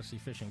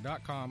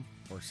oceanodysseysfishing.com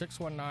or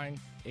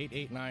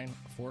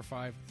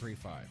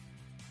 619-889-4535.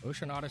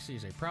 Ocean Odyssey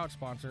is a proud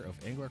sponsor of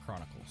Angler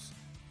Chronicles.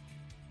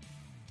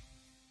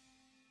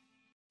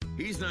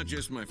 He's not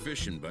just my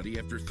fishing buddy.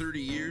 After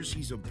 30 years,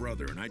 he's a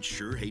brother, and I'd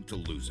sure hate to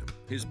lose him.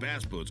 His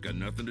bass boat's got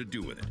nothing to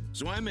do with it.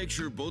 So I make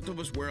sure both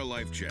of us wear a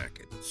life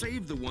jacket.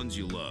 Save the ones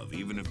you love,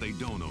 even if they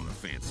don't own a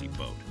fancy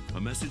boat.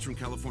 A message from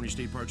California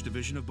State Parks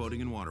Division of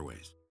Boating and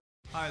Waterways.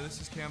 Hi,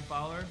 this is Cam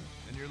Fowler,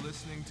 and you're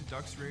listening to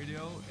Ducks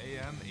Radio,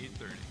 AM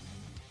 830.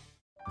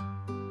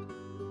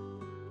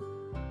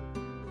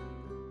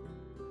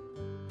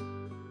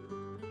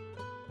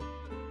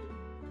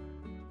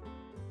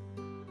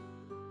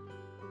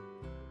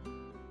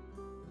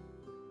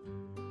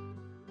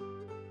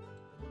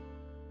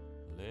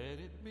 Let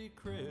it be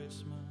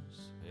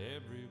Christmas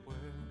everywhere,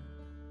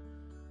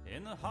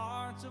 in the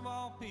hearts of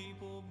all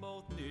people,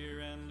 both near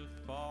and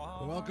far.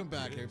 Well, welcome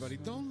back, everybody.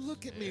 Don't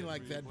look at me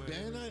like that,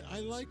 Ben. I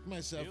like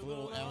myself a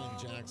little Alan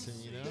Jackson,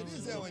 you know? That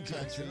is Alan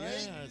Jackson,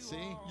 right? Yeah, see?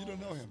 You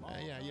don't know him.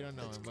 Yeah, you don't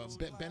know him.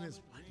 But Ben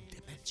is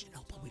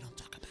one-dimensional, but we don't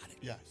talk about it.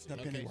 Yeah, it's not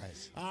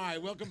Pennywise. All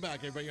right, welcome back,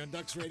 everybody. On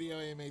Ducks Radio,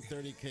 AM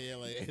 830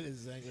 KLA. It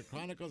is Angler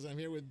Chronicles. I'm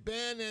here with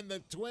Ben and the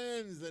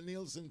twins, the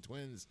Nielsen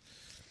twins.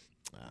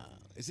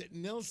 Is it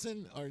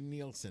Nilsson or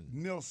Nielsen?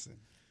 Nilsson.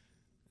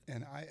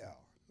 N-I-L.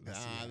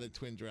 The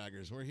Twin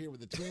Draggers. We're here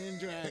with the Twin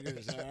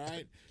Draggers, all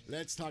right?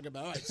 Let's talk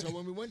about it. All right, so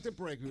when we went to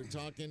break, we were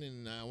talking,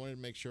 and I wanted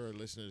to make sure our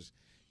listeners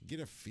get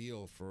a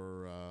feel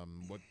for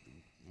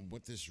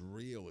what this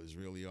reel is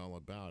really all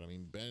about. I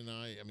mean, Ben and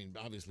I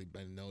obviously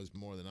Ben knows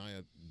more than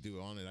I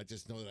do on it. I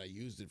just know that I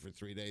used it for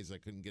 3 days. I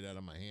couldn't get it out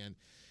of my hand.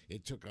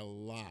 It took a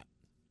lot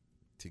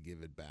to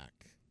give it back.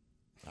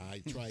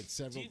 I tried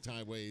several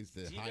ways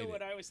to hide it. Do you know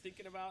what I was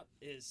thinking about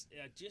is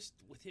just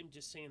with him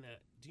just saying that.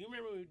 Do you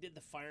remember when we did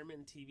the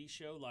Fireman TV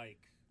show like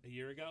a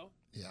year ago?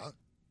 Yeah.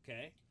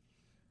 Okay.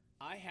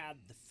 I had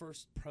the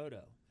first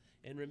proto.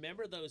 And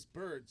remember those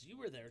birds? You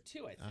were there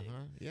too, I think.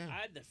 Yeah.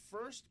 I had the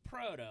first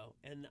proto,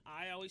 and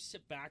I always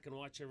sit back and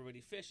watch everybody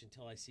fish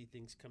until I see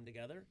things come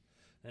together.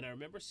 And I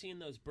remember seeing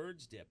those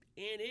birds dip,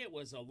 and it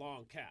was a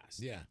long cast.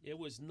 Yeah. It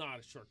was not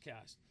a short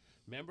cast.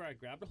 Remember, I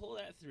grabbed a hold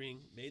of that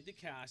string, made the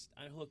cast.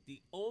 I hooked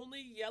the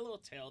only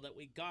yellowtail that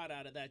we got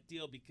out of that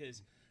deal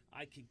because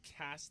I could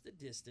cast the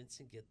distance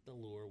and get the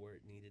lure where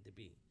it needed to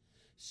be.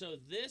 So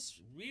this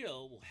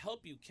reel will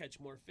help you catch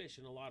more fish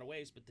in a lot of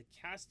ways, but the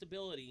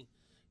castability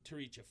to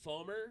reach a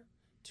foamer,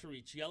 to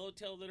reach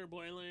yellowtail that are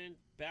boiling,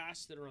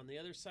 bass that are on the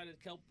other side of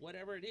the kelp,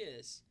 whatever it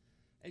is,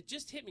 it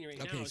just hit me right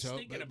now. I was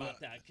thinking about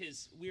that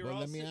because we were all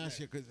let me ask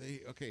you, because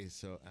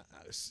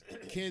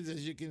kids,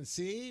 as you can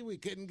see, we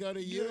couldn't go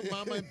to you.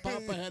 Mama and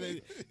Papa had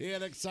a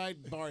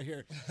sidebar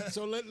here.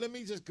 So let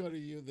me just go to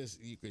you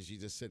because you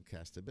just said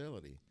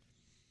castability.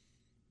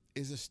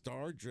 Is a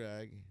star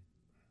drag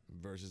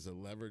versus a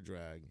lever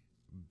drag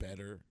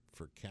better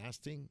for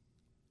casting?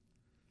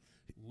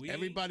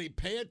 Everybody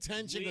pay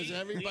attention because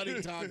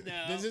everybody talks.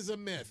 No, this is a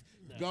myth.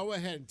 No. Go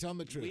ahead and tell them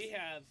the truth.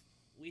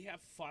 We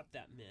have fought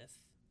that myth.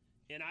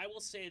 And I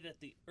will say that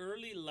the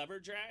early lever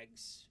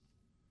drags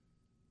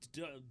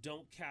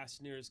don't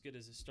cast near as good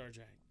as a star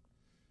drag.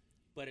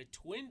 But a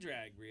twin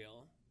drag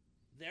reel,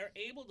 they're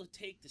able to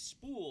take the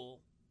spool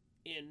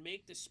and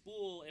make the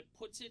spool, it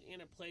puts it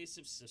in a place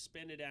of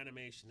suspended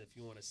animation, if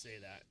you want to say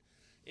that.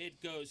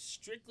 It goes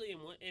strictly,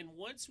 and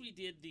once we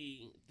did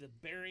the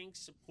bearing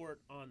support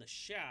on the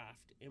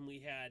shaft and we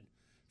had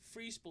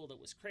free spool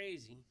that was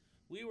crazy,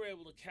 we were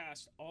able to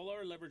cast all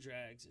our lever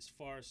drags as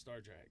far as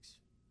star drags.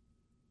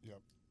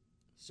 Yep.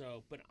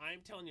 So, but I'm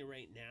telling you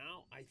right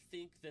now, I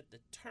think that the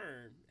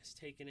turn has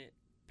taken it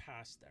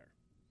past there.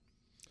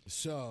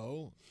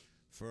 So,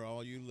 for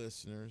all you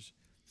listeners,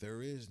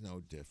 there is no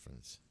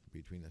difference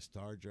between a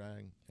star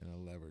drag and a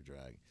lever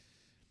drag.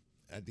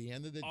 At the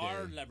end of the day,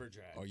 our lever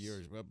drags. Or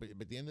yours. Well, but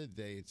at the end of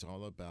the day, it's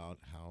all about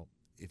how,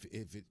 if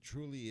it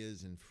truly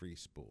is in free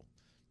spool.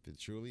 If it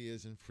truly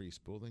is in free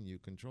spool, then you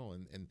control.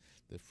 And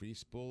the free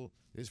spool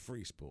is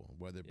free spool,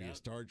 whether it be a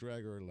star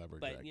drag or a lever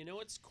drag. But you know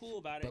what's cool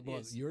about it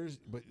is...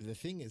 But the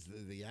thing is,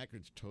 the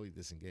anchorage totally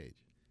disengaged.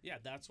 Yeah,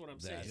 that's what I'm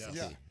saying.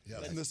 Yeah.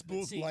 And the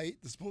spool's light.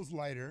 The spool's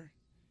lighter,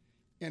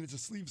 and it's a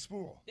sleeve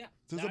spool. Yeah.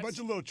 So there's a bunch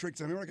of little tricks.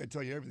 I mean, I'm not going to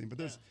tell you everything, but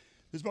there's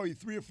probably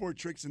 3 or 4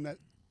 tricks in that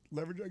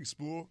lever drag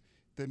spool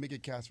that make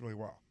it cast really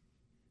well.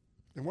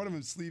 And one of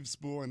them is sleeve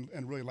spool and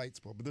really light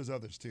spool, but there's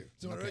others too.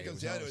 So what it really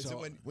comes down to is that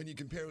when you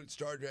compare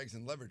star drags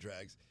and lever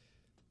drags,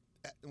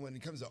 when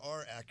it comes to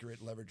our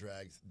accurate lever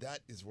drags,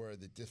 that is where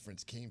the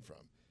difference came from.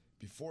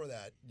 Before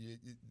that,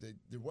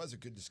 there was a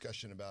good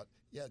discussion about,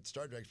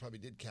 star drags probably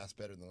did cast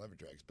better than lever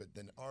drags, but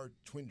then our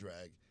twin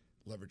drag,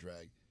 lever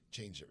drag,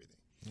 changed everything.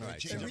 Right. It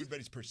changed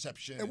everybody's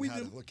perception and how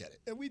to look at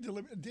it.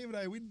 And Dave and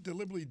I, we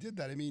deliberately did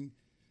that. I mean,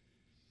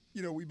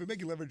 we've been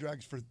making lever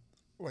drags for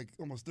like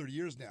almost 30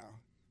 years now.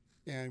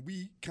 And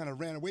we kind of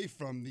ran away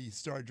from the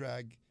star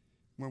drag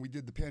when we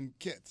did the Penn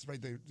kits,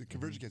 right? The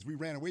conversion kits. We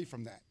ran away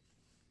from that.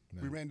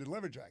 No. We ran to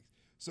lever drags.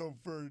 So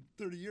for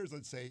 30 years,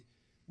 let's say,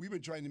 we've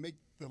been trying to make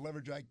the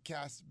lever drag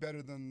cast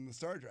better than the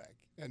star drag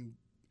and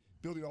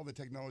building all the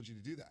technology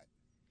to do that.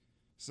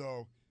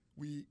 So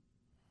we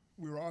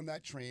were on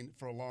that train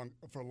for a long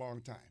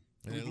time.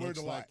 And we've learned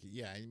a lot.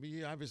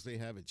 You obviously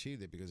have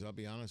achieved it because I'll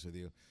be honest with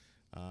you,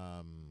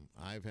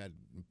 I've had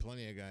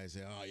plenty of guys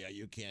say, "Oh yeah,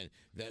 you can't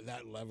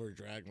that lever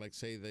drag, like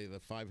say the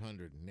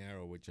 500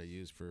 narrow, which I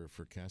use for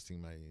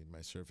casting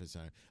my surface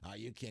iron.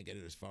 You can't get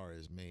it as far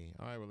as me.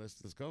 All right, well let's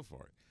go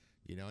for it."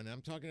 You know, and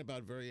I'm talking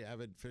about very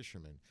avid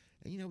fishermen.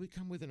 And, you know, we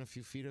come within a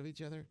few feet of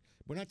each other.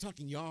 We're not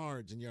talking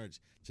yards and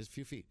yards, just a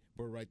few feet.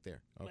 We're right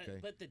there, okay?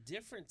 But the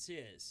difference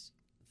is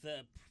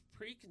the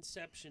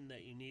preconception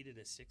that you needed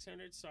a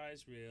 600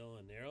 size reel,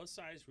 a narrow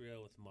size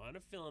reel with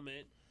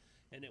monofilament,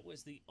 and it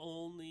was the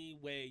only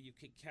way you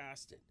could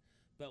cast it.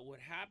 But what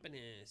happened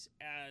is,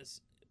 as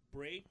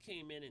braid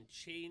came in and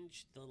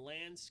changed the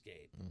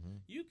landscape,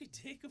 you could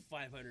take a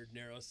 500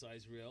 narrow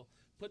size reel,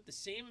 put the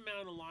same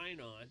amount of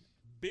line on,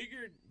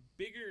 bigger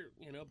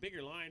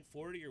line,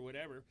 40 or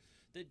whatever.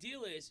 The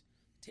deal is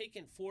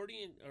taking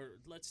 40 or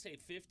let's say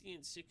 50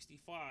 and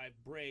 65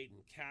 braid and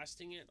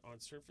casting it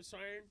on surface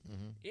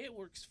iron. It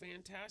works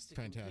fantastic.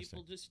 Fantastic.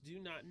 People just do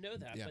not know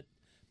that. Yeah.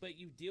 But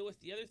you deal with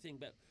the other thing.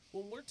 But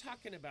when we're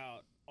talking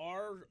about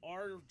our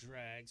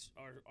drags,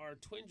 our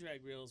twin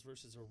drag reels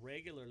versus a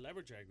regular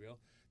lever drag reel,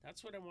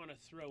 that's what I want to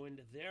throw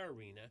into their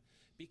arena,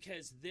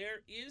 because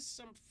there is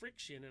some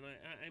friction, and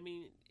I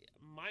mean,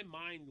 my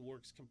mind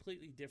works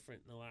completely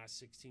different in the last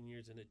 16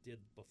 years than it did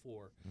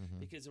before,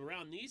 because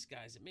around these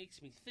guys, it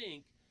makes me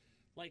think,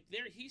 like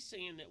he's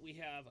saying that we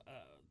have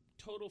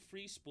a total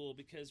free spool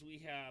because we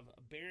have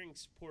a bearing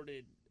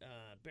supported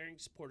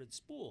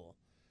spool.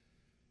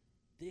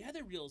 The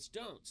other reels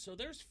don't, so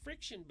there's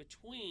friction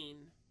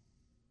between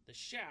the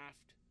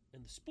shaft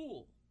and the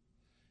spool.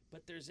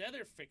 But there's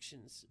other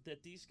frictions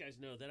that these guys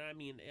know that, I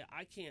mean,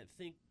 I can't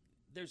think.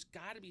 There's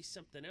got to be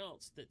something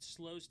else that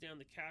slows down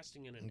the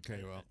casting in an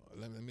Okay, well,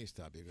 let me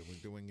stop you. We're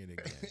doing it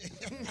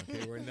again.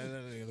 Okay, we're none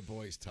of the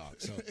boys talk.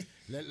 So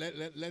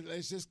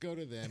let's just go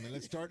to them, and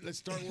let's start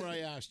where I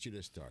asked you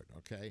to start.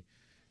 Okay,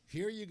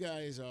 here you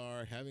guys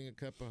are having a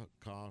cup of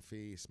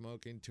coffee,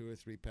 smoking 2 or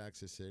 3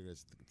 packs of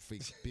cigarettes.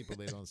 People,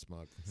 they don't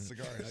smoke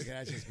cigars. Okay,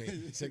 that's just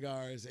me.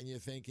 Cigars, and you're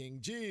thinking,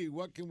 "Gee,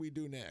 what can we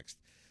do next?"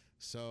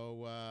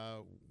 So,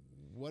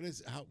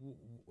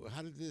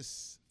 how did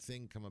this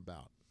thing come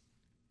about?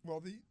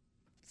 Well,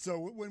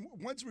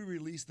 once we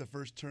released the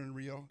first turn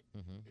reel,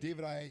 Dave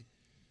and I,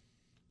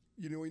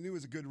 we knew it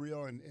was a good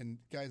reel, and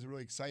guys were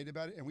really excited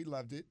about it, and we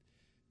loved it.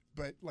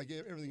 But like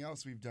everything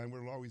else we've done,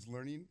 we're always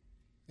learning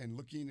and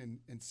looking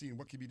and seeing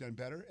what can be done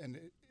better.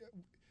 And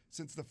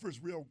since the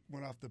first reel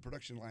went off the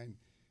production line,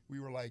 we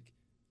were like,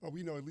 oh,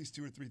 we know at least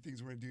 2 or 3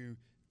 things we're going to do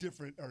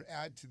different or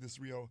add to this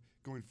reel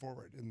going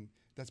forward. And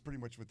that's pretty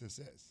much what this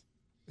is.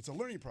 It's a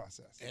learning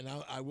process. And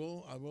I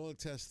will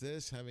attest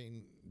this,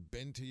 having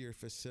been to your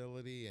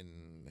facility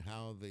and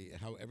how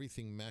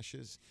everything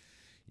meshes.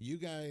 You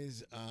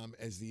guys,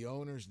 as the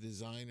owners,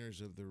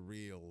 designers of the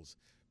reels,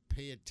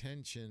 pay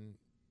attention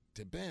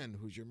to Ben,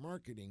 who's your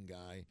marketing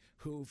guy,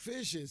 who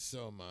fishes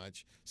so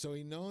much, so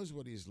he knows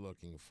what he's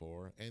looking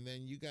for. And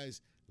then you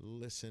guys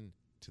listen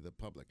to the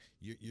public.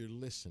 You're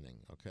listening,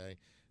 okay?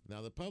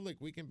 Now, the public,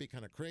 we can be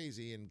kind of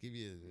crazy and give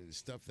you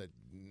stuff that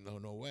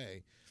no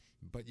way.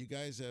 But you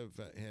guys have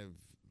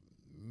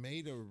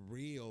made a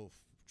reel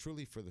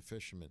truly for the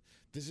fishermen.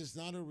 This is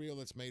not a reel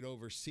that's made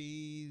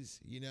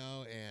overseas,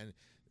 and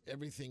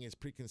everything is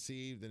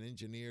preconceived and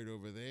engineered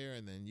over there,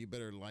 and then you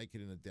better like it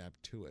and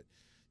adapt to it.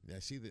 I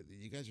see that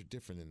you guys are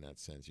different in that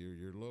sense.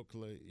 You're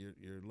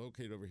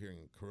located over here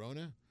in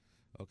Corona.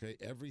 Okay,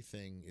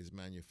 everything is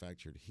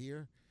manufactured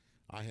here.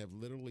 I have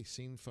literally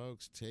seen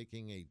folks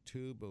taking a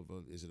tube of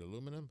is it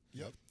aluminum?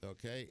 Yep.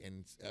 Okay,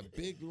 and a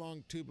big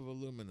long tube of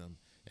aluminum,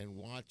 and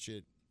watch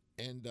it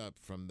end up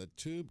from the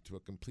tube to a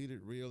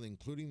completed reel,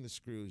 including the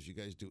screws. You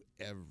guys do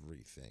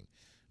everything.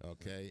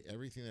 Okay,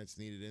 everything that's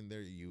needed in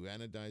there. You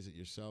anodize it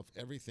yourself.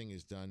 Everything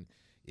is done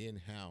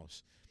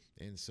in-house.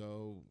 And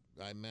so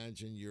I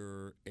imagine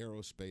your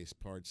aerospace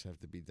parts have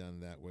to be done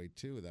that way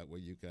too. That way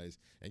you guys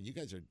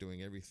are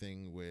doing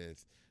everything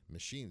with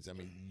machines. I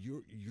mean,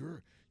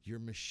 your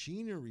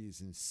machinery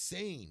is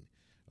insane.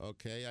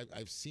 Okay,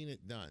 I've seen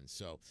it done.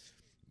 So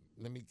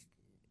let me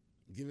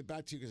give it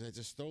back to you because I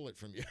just stole it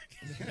from you.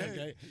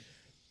 Okay,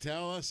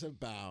 tell us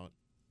about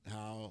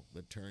how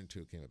the Turn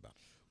 2 came about.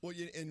 Well,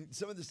 and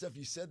some of the stuff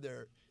you said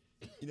there,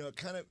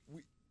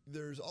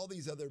 there's all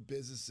these other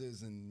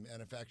businesses and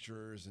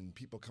manufacturers and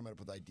people coming up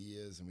with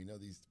ideas, and we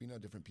know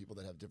different people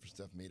that have different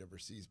stuff made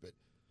overseas, but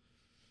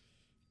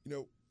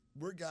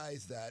we're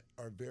guys that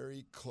are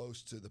very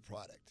close to the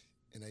product.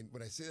 And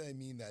when I say that, I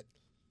mean that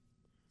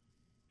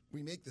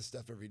we make this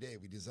stuff every day.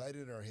 We design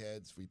it in our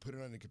heads, we put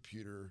it on a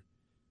computer,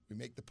 we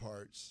make the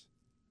parts,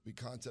 we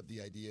concept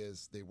the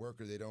ideas, they work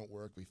or they don't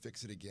work, we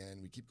fix it again,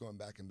 we keep going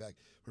back and back.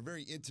 We're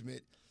very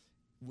intimate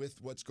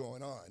with what's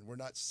going on. We're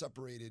not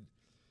separated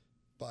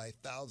by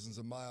thousands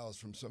of miles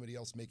from somebody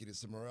else making it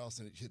somewhere else,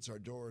 and it hits our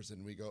doors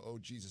and we go, oh,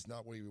 geez, it's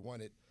not where we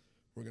want it.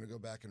 We're going to go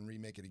back and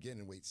remake it again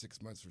and wait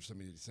 6 months for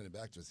somebody to send it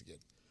back to us again.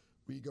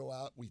 We go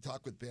out, we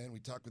talk with Ben, we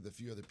talk with a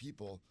few other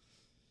people,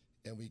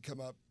 and we come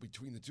up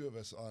between the two of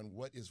us on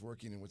what is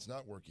working and what's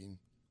not working.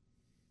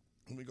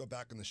 And we go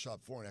back on the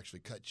shop floor and actually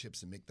cut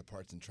chips and make the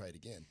parts and try it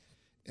again.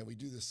 And we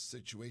do this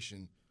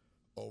situation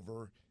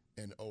over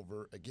and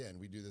over again.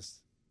 We do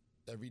this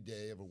every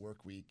day of a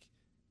work week,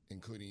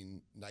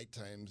 including night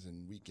times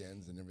and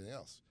weekends and everything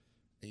else.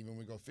 Even when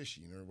we go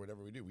fishing or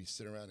whatever we do, we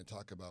sit around and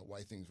talk about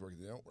why things work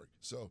and they don't work.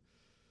 So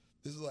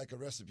this is like a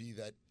recipe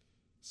that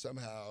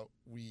somehow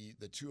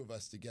the two of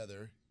us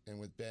together and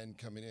with Ben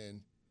coming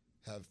in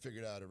have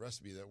figured out a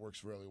recipe that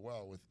works really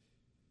well with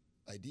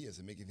ideas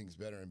and making things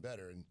better and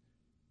better. And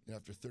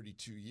after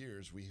 32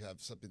 years, we have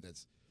something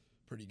that's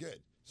pretty good.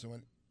 So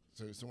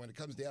when it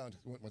comes down to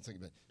one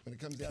second, Ben. When it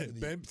comes down to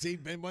the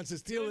Ben wants to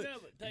steal it.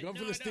 Go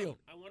for the steal.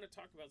 I want to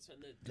talk about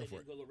something that Go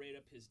for it. go right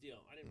up his deal.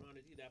 I didn't want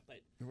to do that,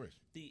 but No worries.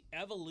 the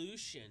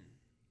evolution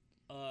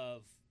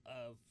of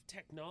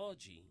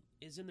technology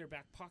is in their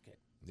back pocket.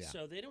 Yeah.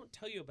 So they don't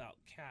tell you about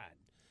CAD,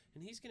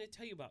 and he's going to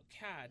tell you about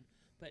CAD.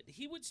 But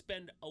he would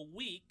spend a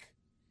week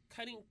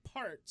cutting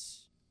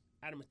parts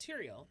out of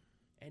material,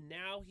 and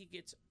now he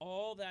gets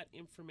all that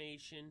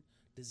information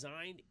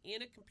designed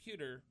in a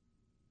computer.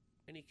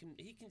 And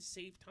he can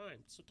save time.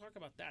 So talk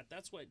about that.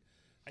 That's what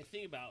I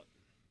think about.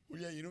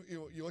 Well, yeah,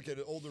 you look at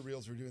older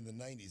reels we were doing in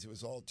the 90s. It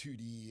was all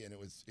 2D, and it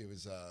was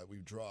we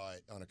draw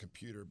it on a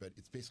computer, but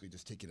it's basically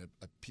just taking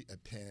a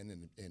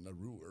pen and a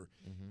ruler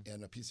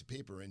and a piece of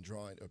paper and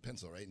drawing a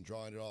pencil, right, and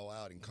drawing it all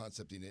out and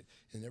concepting it,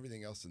 and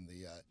everything else in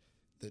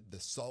the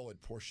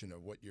solid portion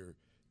of what you're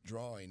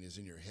drawing is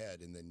in your head,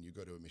 and then you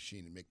go to a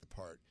machine and make the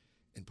part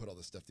and put all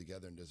the stuff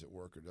together, and does it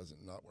work or does it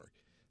not work?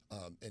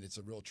 And it's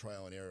a real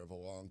trial and error of a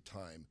long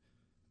time.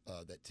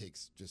 That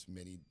takes just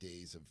many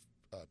days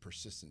of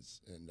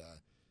persistence, and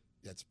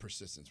that's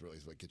persistence really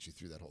is what gets you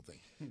through that whole thing.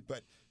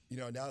 But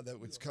now that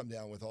it's come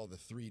down with all the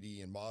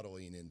 3D and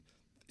modeling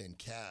and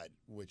CAD,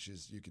 which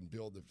is you can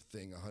build the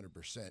thing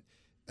 100%,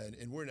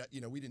 and we're not,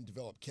 we didn't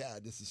develop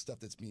CAD. This is stuff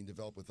that's being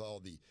developed with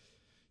all the,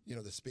 the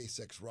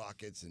SpaceX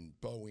rockets and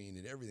Boeing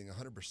and everything.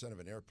 100%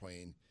 of an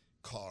airplane,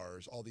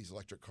 cars, all these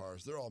electric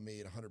cars, they're all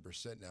made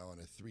 100% now on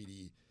a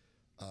 3D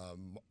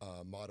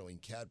modeling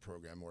CAD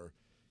program where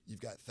you've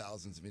got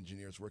thousands of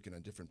engineers working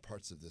on different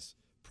parts of this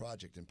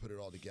project and put it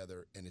all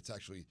together, and it's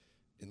actually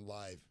in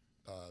live,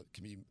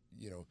 can be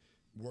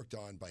worked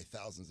on by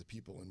thousands of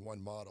people in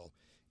one model,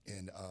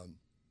 and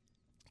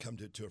come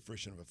to a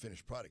fruition of a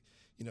finished product.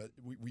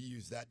 We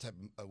use that type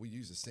of, we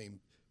use the same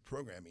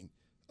programming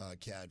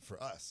CAD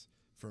for us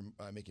for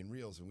making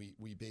reels, and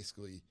we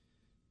basically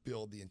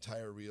build the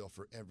entire reel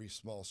for every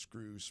small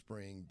screw,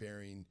 spring,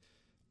 bearing,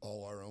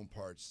 all our own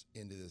parts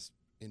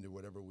into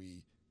whatever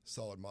we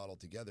solid model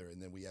together,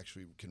 and then we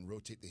actually can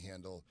rotate the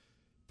handle,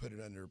 put it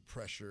under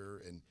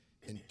pressure,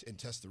 and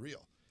test the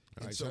reel.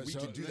 And right, so we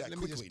can do that let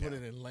quickly. me just put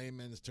it in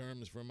layman's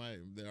terms for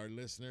our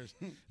listeners,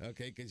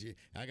 okay? Because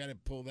I got to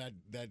pull that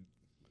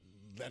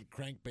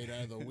crankbait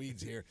out of the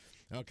weeds here,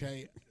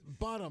 okay?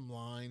 Bottom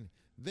line,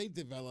 they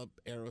develop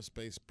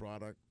aerospace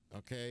product,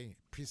 okay?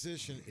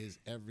 Precision is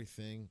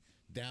everything.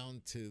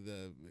 Down to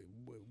the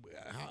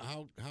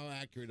how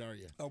accurate are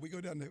you? Oh, we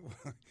go down to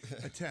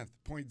a tenth,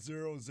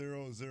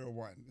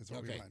 0.0001 is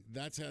what we want.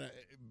 That's how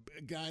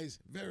guys,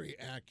 very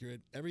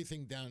accurate.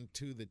 Everything down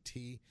to the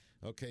T.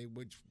 Okay,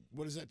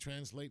 what does that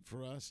translate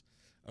for us?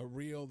 A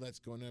reel that's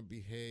going to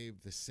behave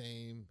the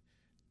same,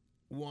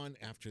 one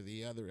after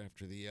the other,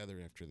 after the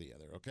other, after the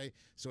other. Okay,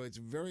 so it's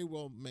very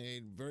well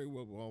made, very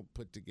well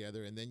put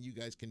together, and then you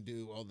guys can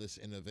do all this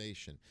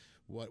innovation.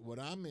 What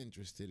I'm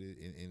interested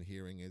in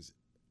hearing is.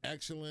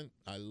 Excellent.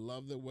 I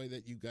love the way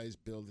that you guys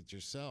build it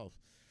yourself.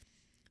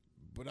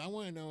 But I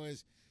want to know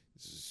is,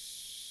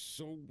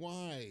 so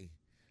why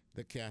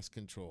the cast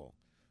control?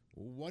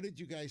 What did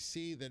you guys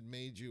see that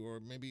made you, or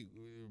maybe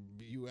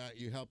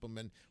you help them,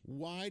 and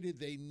why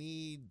did they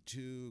need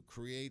to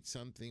create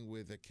something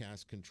with a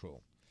cast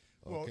control?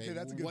 Well, okay,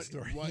 that's a good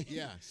story.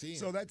 See.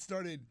 So that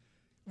started,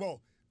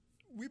 well,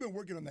 we've been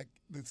working on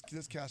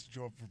this cast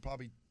control for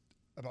probably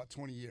about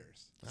 20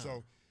 years.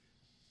 So.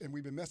 And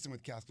we've been messing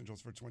with cast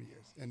controls for 20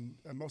 years, and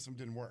most of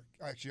them didn't work.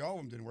 Actually, all of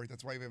them didn't work.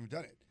 That's why we haven't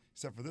done it,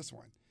 except for this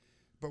one.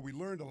 But we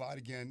learned a lot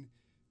again.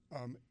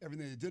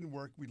 Everything that didn't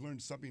work, we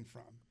learned something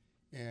from.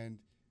 And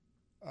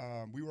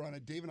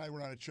Dave and I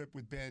were on a trip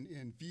with Ben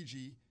in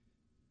Fiji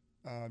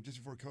just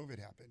before COVID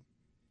happened.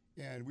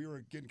 And we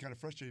were getting kind of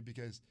frustrated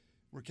because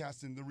we're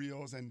casting the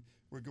reels and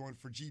we're going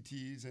for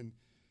GTs. And,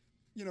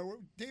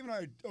 Dave and I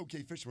are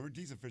okay fishermen. We're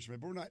decent fishermen,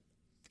 but we're not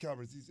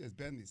calibers as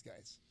Ben, these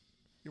guys.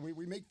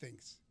 We make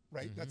things.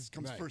 Right, that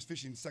comes first.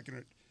 Fishing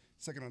second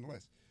on the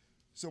list.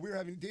 So we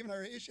were Dave and I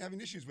were having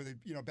issues with it,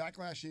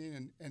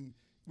 backlashing, and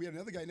we had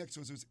another guy next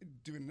to us who was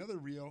doing another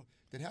reel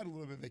that had a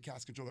little bit of a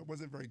cast control that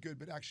wasn't very good,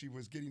 but actually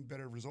was getting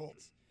better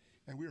results,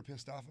 and we were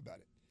pissed off about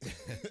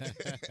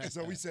it.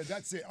 So we said,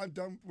 "That's it. I'm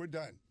done. We're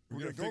done.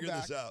 We're gonna go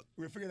back. This out.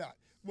 We're gonna figure it out."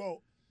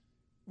 Well,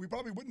 we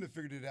probably wouldn't have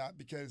figured it out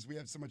because we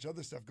had so much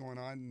other stuff going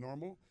on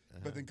normal,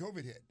 but then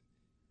COVID hit,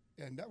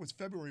 and that was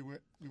February.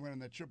 We went on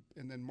that trip,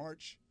 and then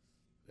March.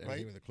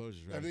 Everything with the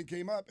closures, right? Everything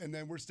came up, and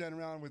then we're standing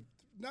around with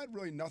not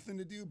really nothing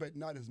to do, but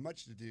not as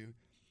much to do,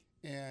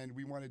 and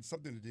we wanted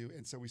something to do,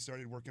 and so we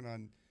started working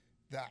on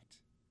that,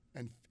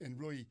 and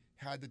really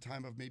had the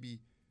time of maybe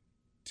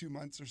 2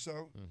 months or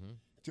so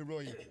to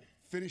really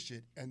finish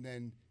it, and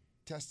then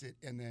test it,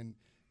 and then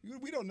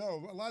we don't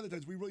know. A lot of the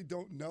times we really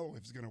don't know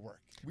if it's going to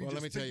work. Well,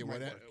 let me tell you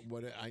what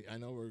I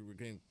know we're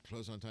getting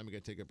close on time. We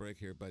got to take a break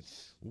here, but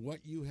what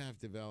you have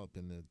developed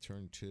in the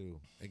turn 2,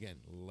 again,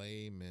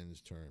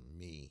 layman's term,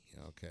 me,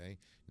 okay,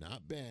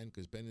 not Ben,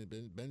 because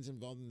Ben's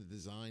involved in the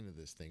design of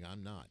this thing.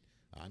 I'm not.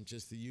 I'm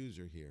just the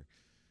user here.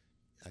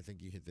 I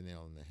think you hit the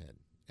nail on the head.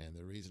 And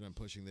the reason I'm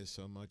pushing this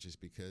so much is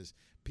because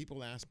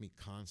people ask me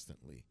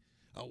constantly,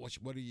 oh,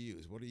 what do you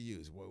use? What do you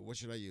use? What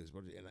should I use?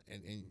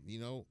 And you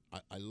know,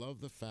 I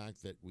love the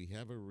fact that we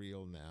have a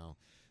reel now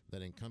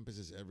that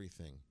encompasses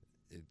everything.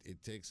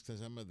 It takes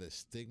some of the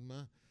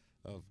stigma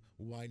of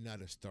why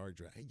not a star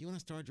drag. Hey, you want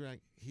a star drag?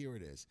 Here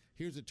it is.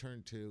 Here's a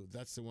turn 2.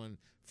 That's the one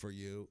for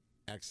you.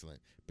 Excellent.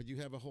 But you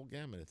have a whole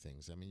gamut of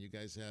things. I mean, you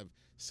guys have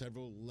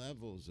several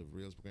levels of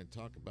reels. We're going to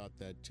talk about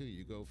that too.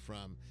 You go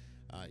from,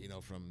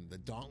 from the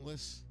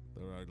Dauntless,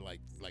 there are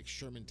like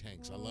Sherman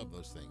tanks. I love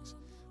those things.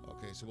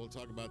 Okay, so we'll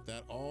talk about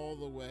that all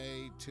the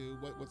way to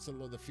what's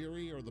the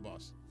Fury or the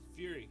Boss?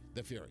 Fury.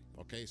 The Fury.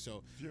 Okay,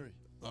 so Fury.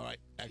 All right,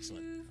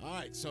 excellent. All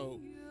right, so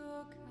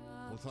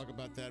we'll talk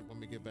about that when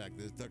we get back.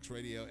 This is Ducks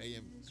Radio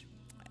AM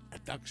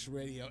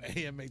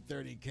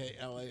 830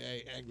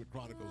 KLAA Angler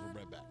Chronicles. We'll be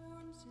right back.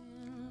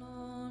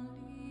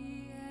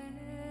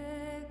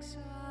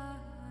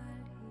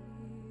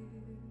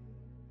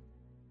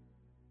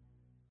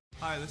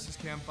 Hi, this is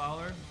Cam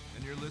Fowler,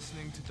 and you're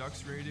listening to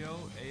Ducks Radio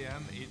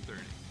AM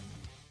 830.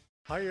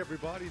 Hi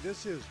everybody,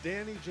 this is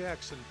Danny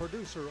Jackson,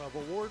 producer of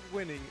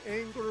award-winning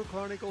Angler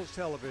Chronicles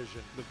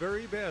Television. The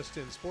very best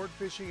in sport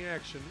fishing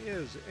action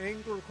is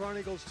Angler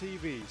Chronicles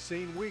TV,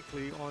 seen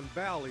weekly on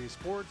Valley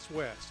Sports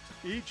West.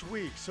 Each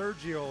week,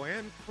 Sergio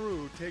and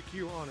crew take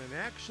you on an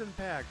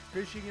action-packed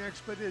fishing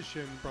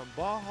expedition from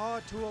Baja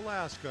to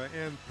Alaska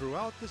and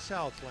throughout the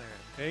Southland.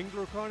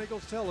 Angler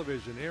Chronicles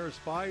Television airs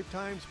 5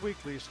 times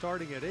weekly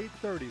starting at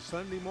 8:30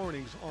 Sunday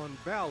mornings on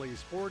Valley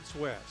Sports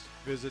West.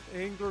 Visit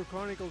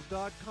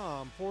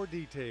anglerchronicles.com for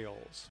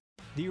details.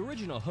 The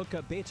original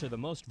hookup baits are the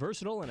most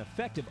versatile and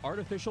effective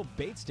artificial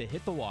baits to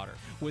hit the water.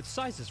 With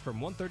sizes from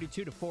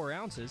 132 to 4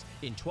 ounces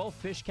in 12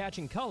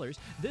 fish-catching colors,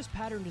 this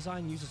pattern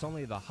design uses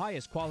only the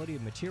highest quality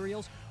of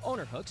materials,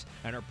 owner hooks,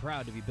 and are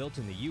proud to be built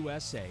in the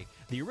USA.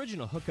 The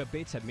original hookup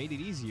baits have made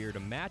it easier to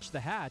match the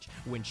hatch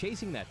when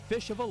chasing that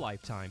fish of a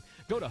lifetime.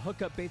 Go to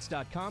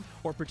hookupbaits.com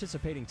or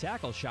participating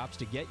tackle shops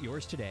to get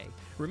yours today.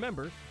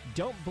 Remember,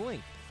 don't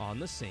blink on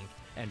the sink,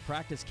 and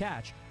practice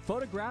catch,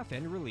 photograph,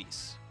 and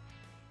release.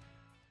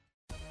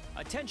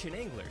 Attention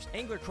anglers,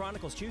 Angler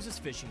Chronicles chooses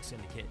Fishing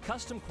Syndicate,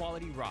 custom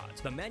quality rods,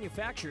 the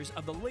manufacturers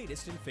of the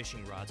latest in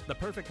fishing rods, the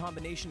perfect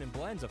combination and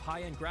blends of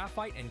high-end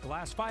graphite and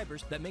glass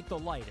fibers that make the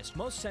lightest,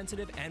 most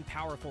sensitive, and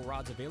powerful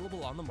rods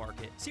available on the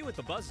market. See what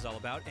the buzz is all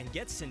about and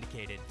get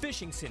syndicated.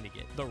 Fishing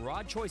Syndicate, the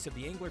rod choice of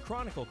the Angler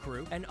Chronicle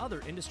crew and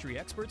other industry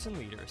experts and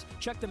leaders.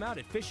 Check them out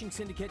at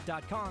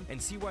fishingsyndicate.com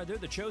and see why they're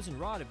the chosen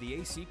rod of the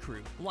AC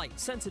crew. Light,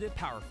 sensitive,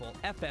 powerful,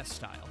 FS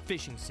style.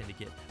 Fishing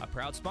Syndicate, a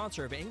proud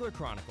sponsor of Angler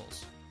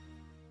Chronicles.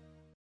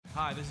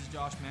 Hi, this is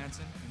Josh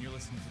Manson, and you're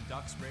listening to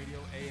Ducks Radio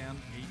AM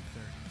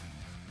 830.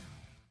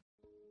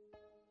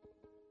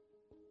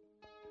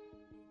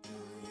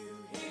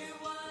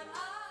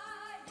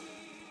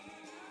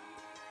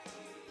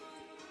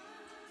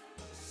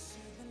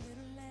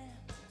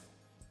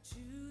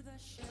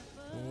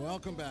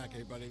 Welcome back,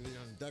 everybody.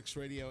 On Ducks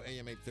Radio,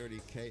 AM 830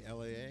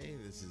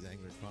 KLAA. This is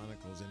Angler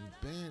Chronicles. And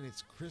Ben,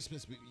 it's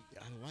Christmas.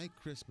 I like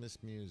Christmas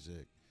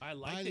music. I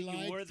like that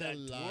you wore that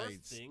dwarf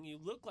thing. You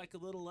look like a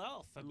little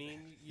elf. I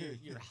mean,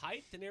 your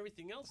height and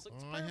everything else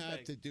looks perfect. I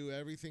have to do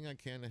everything I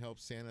can to help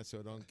Santa so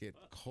I don't get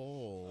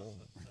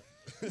cold.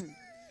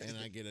 And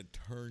I get a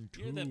turn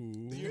 2.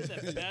 You're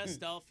the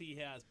best elf he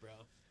has, bro.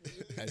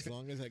 As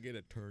long as I get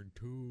a turn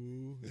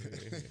 2,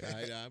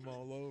 I'm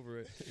all over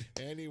it.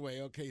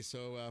 Anyway, okay,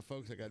 so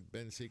folks, I got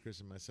Ben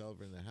Sechrist and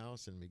myself in the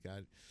house, and we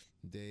got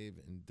Dave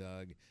and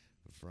Doug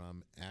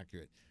from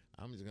Accurate.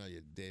 I'm just going to tell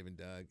you, Dave and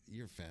Doug,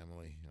 you're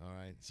family, all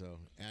right? So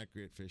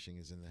Accurate Fishing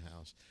is in the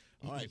house.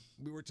 All right,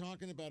 we were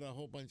talking about a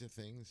whole bunch of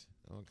things,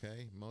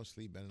 okay?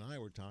 Mostly Ben and I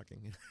were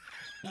talking.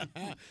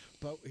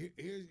 But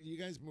here, you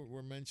guys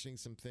were mentioning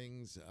some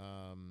things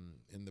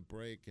in the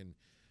break, and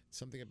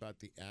something about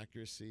the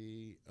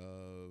accuracy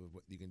of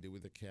what you can do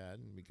with a CAD.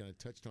 We kind of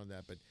touched on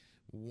that, but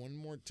one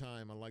more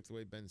time, I like the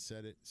way Ben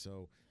said it,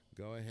 so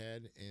go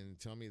ahead and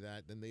tell me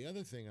that. Then the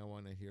other thing I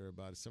want to hear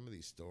about is some of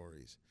these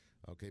stories,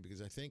 okay?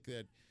 Because I think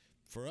that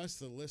for us,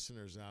 the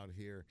listeners out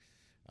here,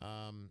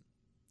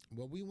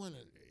 well, we want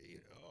to,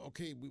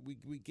 okay,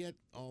 we get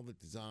all the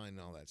design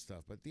and all that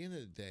stuff, but at the end of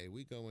the day,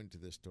 we go into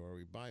the store,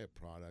 we buy a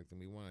product, and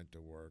we want it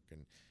to work,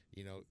 and,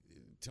 you know,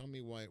 tell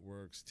me why it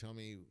works, tell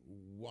me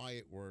why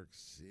it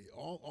works,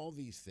 all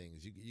these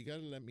things. You got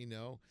to let me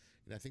know,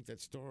 and I think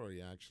that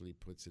story actually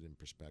puts it in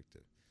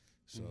perspective.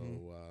 So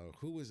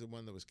who was the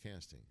one that was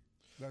casting?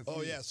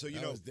 So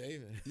that was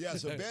David. Yeah,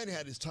 so Ben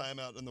had his time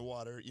out in the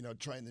water, you know,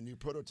 trying the new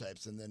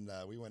prototypes, and then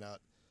we went out,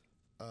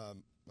 I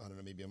don't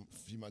know, maybe a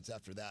few months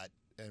after that,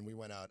 and we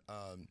went out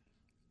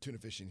tuna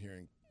fishing here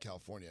in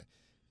California,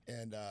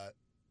 and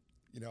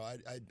I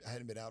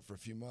hadn't been out for a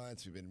few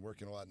months. We've been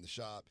working a lot in the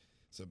shop.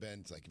 So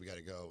Ben's like, we got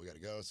to go.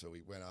 So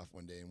we went off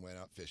one day and went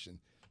out fishing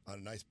on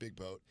a nice big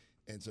boat.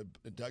 And so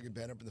Doug and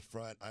Ben up in the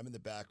front. I'm in the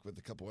back with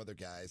a couple other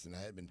guys. And I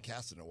had been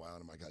casting a while.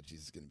 And I'm like, oh, geez,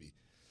 it's going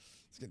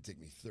to take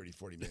me 30,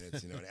 40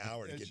 minutes, an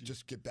hour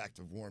to get back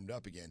to warmed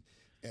up again.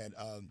 And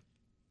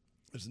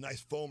there's a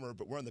nice foamer,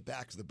 but we're on the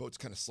back, so the boat's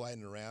kind of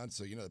sliding around.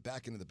 So, the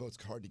back end of the boat's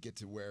hard to get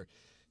to where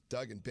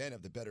Doug and Ben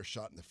have the better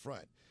shot in the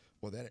front.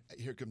 Well, then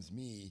here comes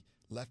me,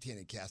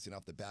 left-handed casting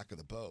off the back of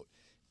the boat,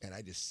 and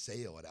I just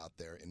sail it out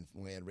there and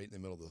land right in the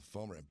middle of the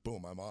foamer, and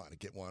boom, I'm on. I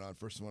get one on.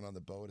 First one on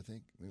the boat, I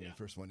think. Maybe the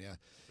first one, yeah.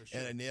 For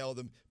sure. And I nailed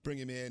him, bring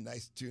him in,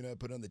 nice tuna,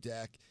 put on the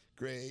deck,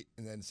 great.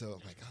 And then so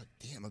I'm like, oh,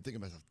 damn, I'm thinking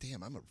to myself,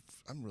 damn,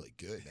 I'm really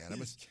good, man.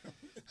 I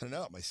don't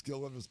know, my skill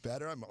level's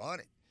better. I'm on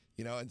it.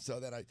 And so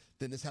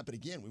then this happened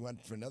again. We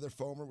went for another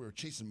foamer. We were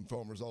chasing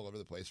foamers all over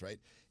the place, right?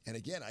 And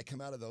again, I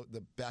come out of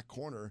the back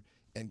corner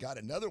and got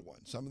another one.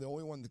 So I'm the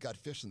only one that got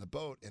fish in the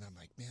boat. And I'm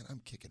like, man, I'm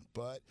kicking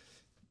butt.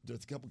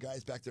 There's a couple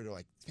guys back there. They're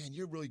like, man,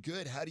 you're really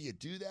good. How do you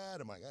do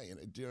that? I'm like,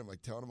 I'm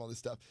like telling them all this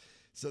stuff.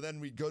 So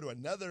then we're going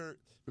another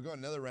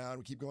round.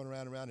 We keep going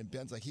around and around. And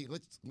Ben's like, hey,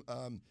 let's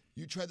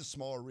you try the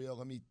smaller reel.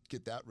 Let me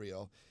get that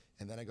reel.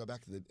 And then I go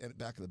back to the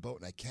back of the boat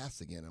and I cast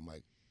again. I'm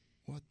like,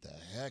 what the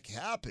heck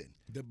happened?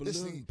 The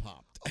balloon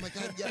popped. Oh my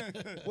God! Yeah,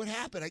 what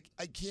happened?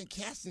 I can't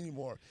cast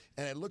anymore.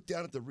 And I look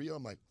down at the reel.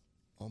 I'm like,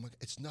 oh my God!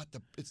 It's not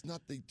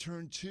the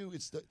turn 2.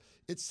 It's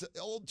the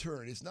old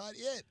turn. It's not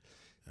it.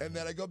 And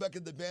then I go back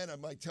in the band.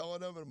 I'm like telling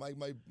them, and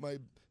my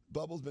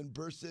bubble's been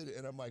bursted.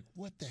 And I'm like,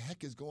 what the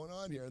heck is going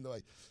on here? And they're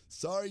like,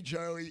 sorry,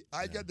 Charlie,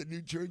 I got the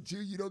new turn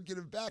 2. You don't get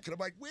it back. And I'm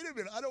like, wait a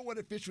minute. I don't want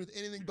to fish with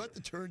anything but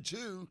the turn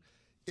 2.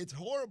 It's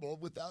horrible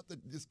without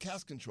this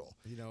cast control.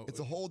 It's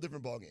a whole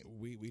different ballgame.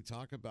 We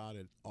talk about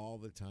it all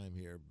the time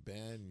here.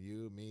 Ben,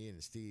 you, me,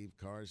 and Steve,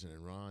 Carson,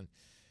 and Ron.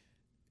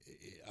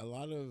 A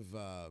lot of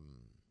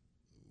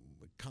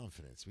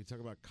confidence. We talk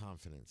about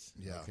confidence.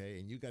 Yeah. Okay.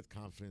 And you got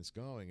confidence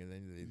going, and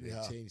then they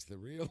changed the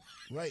reel.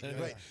 Right.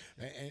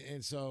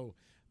 And so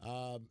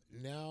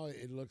now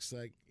it looks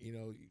like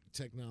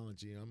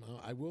technology.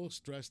 I will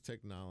stress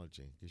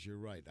technology because you're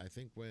right. I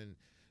think when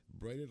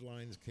braided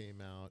lines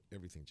came out,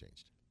 everything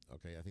changed.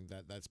 Okay, I think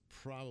that's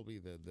probably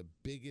the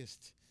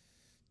biggest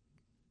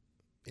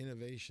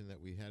innovation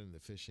that we had in the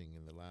fishing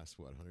in the last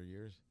 100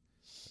 years.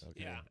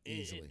 Okay, yeah,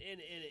 easily.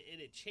 And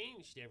it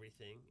changed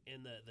everything.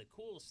 And the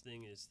coolest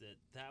thing is that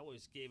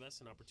gave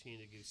us an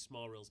opportunity to do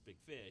small reels, big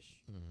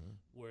fish,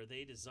 where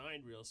they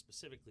designed reels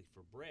specifically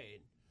for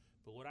braid.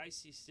 But what I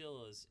see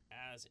still is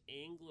as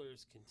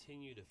anglers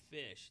continue to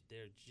fish,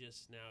 they're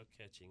just now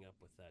catching up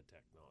with that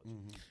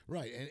technology.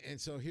 Right, and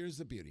so here's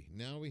the beauty.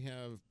 Now we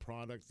have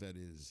product that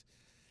is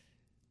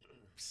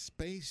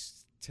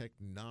space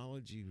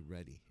technology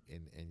ready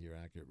in your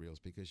accurate reels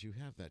because you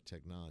have that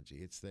technology.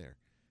 It's there.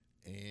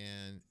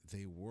 And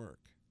they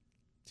work.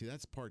 See,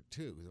 that's part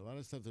 2. There's a lot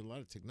of stuff, there's a lot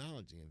of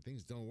technology and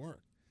things don't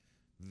work.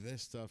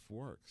 This stuff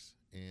works.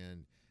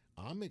 And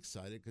I'm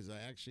excited because I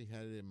actually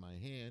had it in my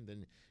hand.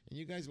 And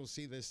you guys will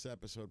see this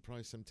episode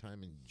probably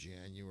sometime in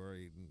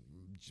January,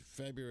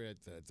 February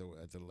at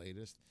the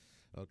latest.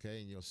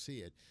 Okay, and you'll see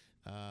it.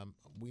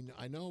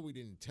 I know we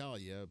didn't tell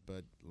you,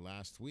 but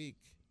last week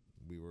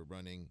we were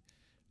running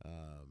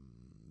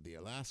the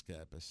Alaska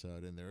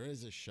episode, and there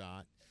is a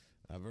shot,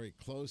 a very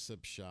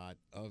close-up shot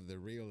of the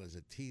reel as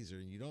a teaser,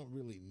 and you don't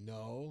really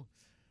know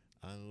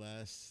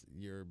unless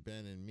you're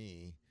Ben and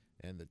me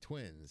and the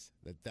twins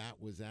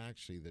that was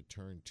actually the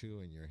turn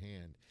 2 in your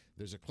hand.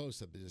 There's a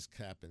close-up that just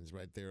happens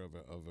right there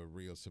of a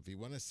reel. So if you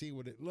want to see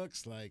what it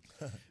looks like,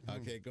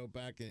 okay, go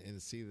back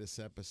and see this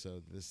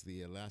episode. This is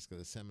the Alaska,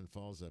 the Salmon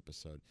Falls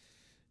episode.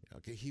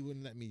 Okay, he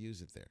wouldn't let me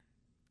use it there.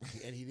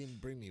 And he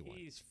didn't bring me one.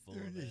 He's full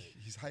of it.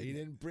 He's hiding. He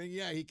didn't bring.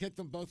 Yeah, he kept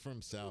them both for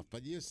himself.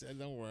 But you said,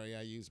 don't worry.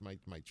 I used my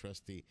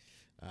trusty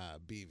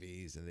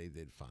BVs, and they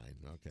did fine.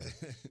 Okay.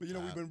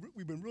 But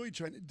we've been really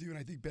trying to do, and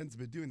I think Ben's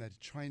been doing that,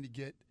 trying to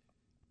get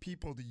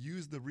people to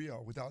use the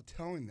reel without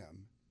telling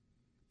them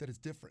that it's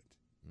different,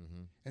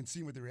 and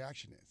seeing what the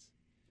reaction is.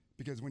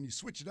 Because when you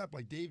switch it up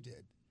like Dave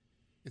did,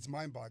 it's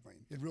mind-boggling.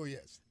 It really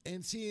is.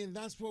 And see, and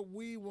that's what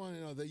we want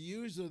to know. The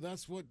user.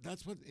 That's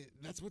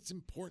what's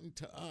important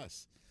to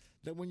us.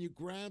 That when you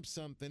grab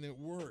something, it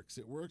works.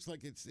 It works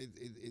like it's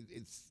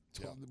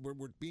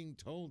we're being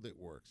told it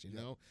works. You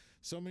know,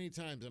 so many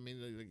times. I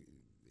mean,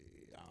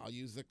 I'll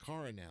use the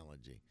car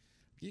analogy.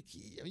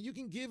 You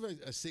can give a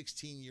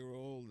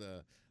 16-year-old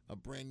a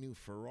brand new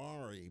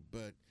Ferrari,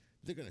 but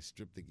they're going to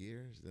strip the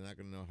gears. They're not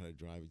going to know how to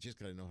drive it. You just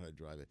got to know how to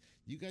drive it.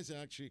 You guys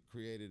actually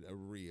created a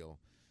reel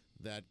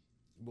that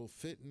will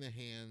fit in the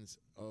hands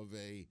of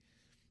a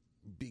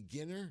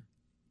beginner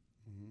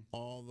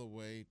all the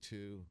way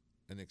to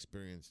an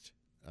experienced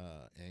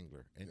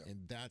angler, and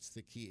that's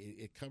the key.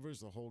 It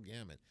covers the whole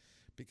gamut,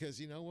 because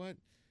you know what,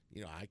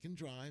 I can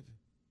drive,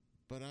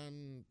 but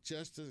I'm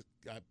just as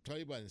I tell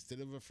you what. Instead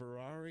of a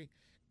Ferrari,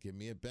 give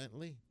me a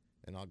Bentley,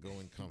 and I'll go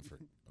in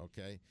comfort.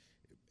 Okay,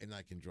 and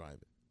I can drive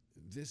it.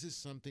 This is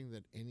something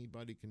that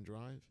anybody can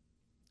drive.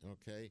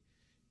 Okay,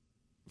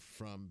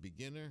 from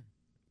beginner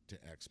to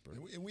expert.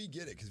 And we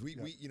get it because we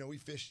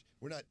fish.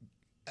 We're not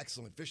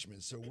excellent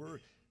fishermen, so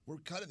we're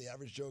kind of the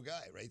average Joe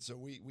guy, right? So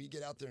we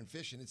get out there and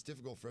fish, and it's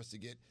difficult for us to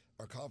get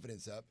our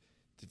confidence up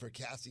for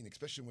casting,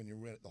 especially when you're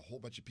with a whole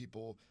bunch of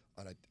people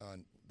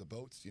on the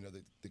boats,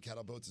 the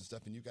cattle boats and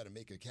stuff, and you got to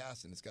make a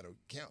cast and it's got to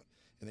count.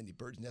 And then you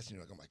bird's nest and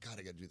you're like, oh my God,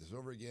 I got to do this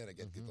over again. I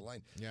got to get the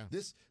line. Yeah.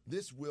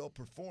 This will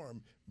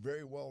perform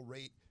very well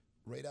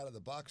right out of the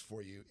box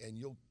for you, and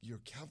your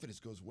confidence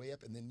goes way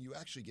up, and then you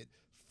actually get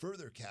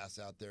further casts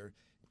out there,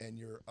 and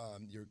your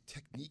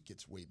technique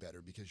gets way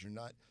better because you're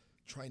not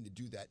trying to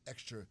do that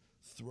extra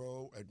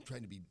throw and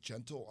trying to be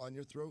gentle on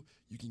your throw.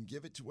 You can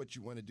give it to what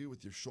you want to do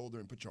with your shoulder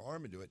and put your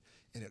arm into it,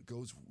 and it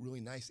goes really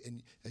nice.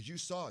 And as you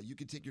saw, you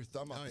can take your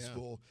thumb off the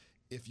spool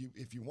if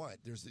you want.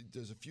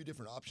 There's a few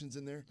different options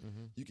in there.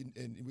 You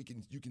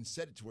can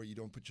set it to where you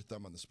don't put your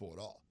thumb on the spool at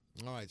all.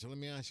 All right, so let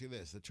me ask you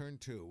this: the turn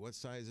 2, what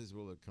sizes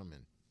will it come in?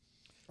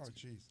 Oh,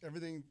 geez.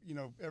 Everything,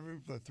 everything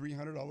from the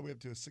 300 all the way up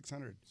to a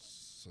 600.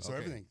 So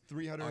everything,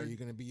 300. Are you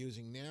going to be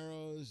using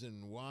narrows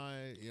and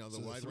wide, the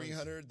wide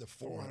 300, the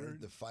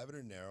 400, the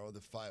 500 narrow,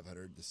 the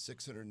 500, the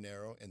 600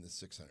 narrow, and the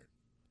 600.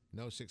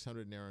 No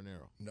 600 narrow.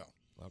 No.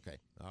 Okay.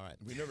 All right.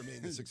 We never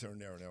made the 600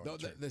 narrow. No,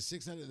 the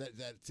 600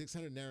 that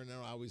 600 narrow.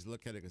 I always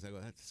look at it because I go,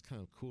 that's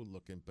kind of cool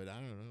looking, but I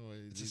don't know.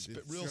 It's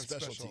real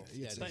specialty.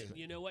 Yeah. But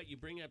you know what? You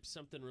bring up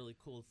something really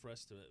cool for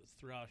us to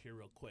throw out here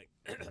real quick.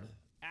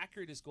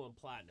 Accurate is going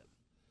platinum.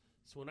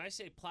 So when I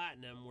say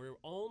platinum, we're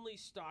only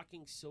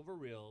stocking silver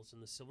reels,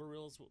 and the silver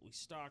reels what we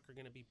stock are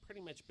going to be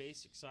pretty much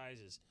basic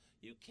sizes.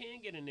 You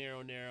can get a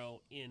narrow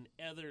in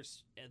the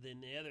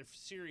other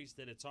series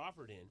that it's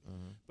offered in,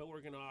 but we're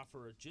going to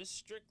offer just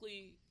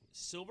strictly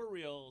silver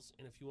reels,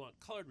 and if you want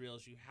colored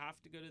reels, you have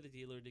to go to the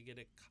dealer to get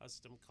a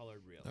custom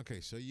colored reel.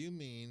 Okay, so you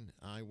mean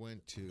I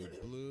went to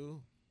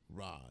Blue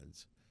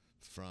Rods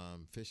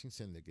from Fishing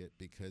Syndicate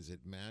because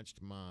it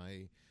matched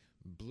my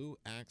Blue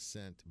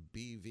Accent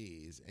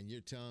BVs, and you're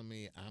telling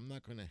me I'm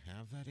not going to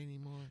have that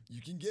anymore? You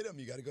can get them.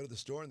 You got to go to the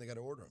store, and they got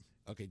to order them.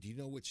 Okay, do you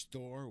know which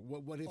store?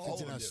 What if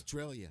it's in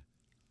Australia?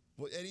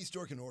 Well, any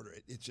store can order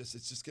it. It's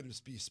just going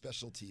to be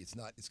specialty. It's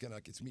going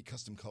to be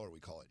custom color, we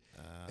call it,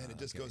 and it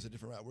just goes a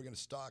different route. We're going to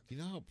stock. You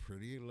know how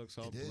pretty it looks,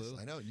 all it blue. Is.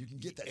 I know you can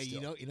get that.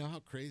 Still. You know how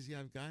crazy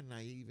I've gotten.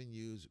 I even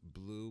use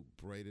blue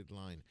braided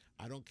line.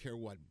 I don't care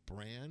what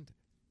brand.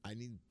 I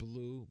need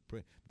blue.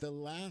 The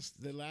last,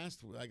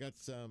 I got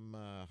some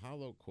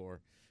hollow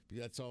core.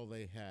 That's all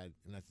they had,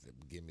 and I said,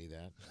 give me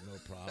that, no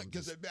problem.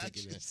 Because it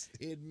matches.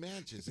 It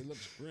matches. It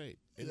looks great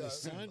in the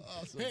sun.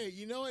 Awesome. Hey,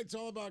 it's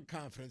all about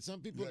confidence.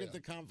 Some people get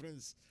the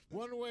confidence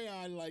one way.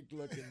 I like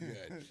looking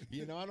good.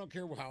 I don't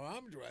care how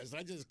I'm dressed.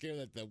 I just care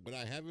that what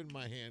I have in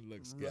my hand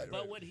looks good.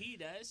 But what he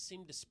does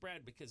seem to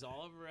spread because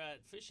Oliver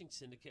at Fishing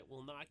Syndicate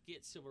will not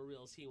get silver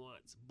reels. He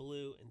wants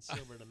blue and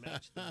silver to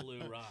match the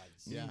blue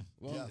rods. Yeah.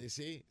 Well, you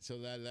see, so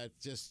that's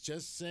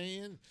just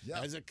saying.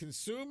 Yeah. As a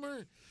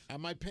consumer,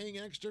 am I paying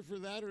extra for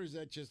that, or is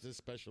that just a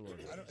special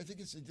order? I think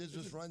it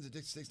just runs. It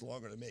takes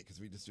longer to make because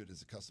we just do it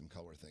as a custom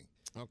color thing.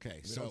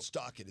 Okay, we don't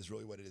stock it. Is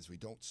really what it is. We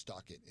don't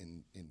stock it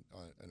in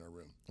our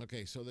room.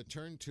 Okay, so the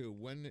turn 2.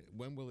 When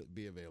will it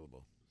be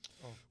available?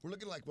 We're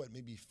looking like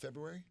maybe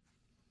February.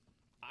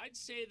 I'd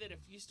say that if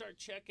you start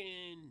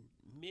checking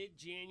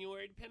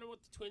mid-January, depending on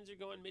what the twins are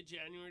going,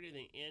 mid-January to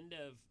the end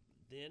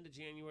of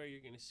January,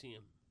 you're going to see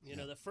them.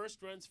 The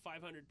first run's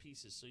 500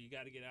 pieces, so you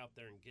got to get out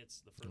there and get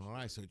the first. All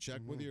right, so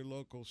check with your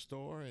local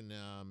store, and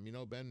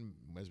Ben,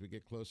 as we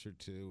get closer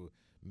to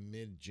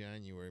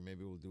mid-January,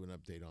 maybe we'll do an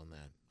update on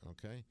that.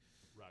 Okay.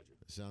 Roger.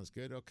 Sounds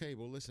good. Okay.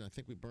 Well, listen, I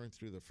think we burned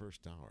through the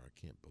first hour. I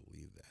can't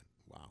believe that.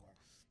 Wow,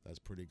 that's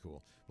pretty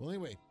cool. Well,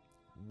 anyway,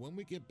 when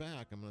we get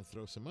back, I'm going to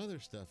throw some other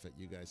stuff at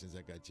you guys since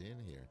I got you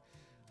in here.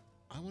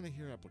 I want to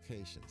hear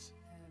applications.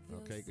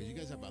 Okay, because you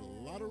guys have a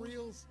lot of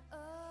reels.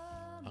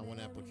 I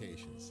want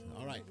applications.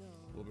 All right.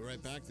 We'll be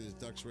right back. This is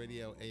Ducks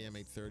Radio, AM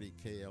 830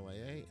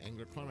 KLAA,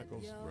 Angler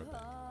Chronicles. Right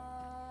back.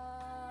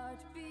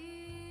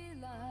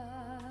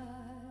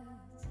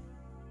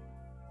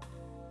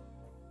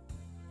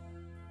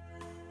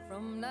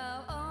 From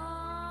now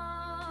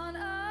on,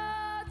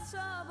 our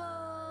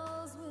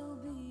troubles will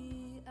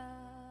be out.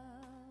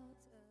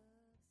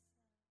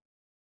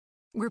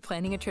 We're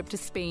planning a trip to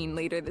Spain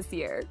later this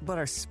year. But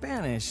our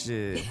Spanish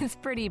is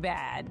pretty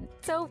bad.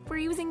 So we're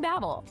using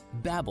Babbel.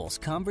 Babbel's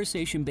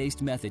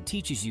conversation-based method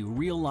teaches you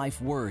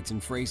real-life words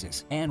and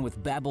phrases. And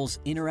with Babbel's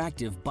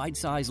interactive,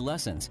 bite-sized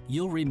lessons,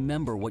 you'll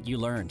remember what you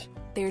learned.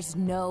 There's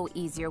no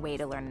easier way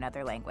to learn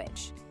another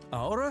language.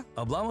 Ahora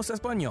hablamos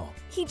español.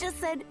 He just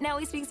said now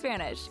we speak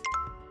Spanish.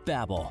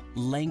 Babbel,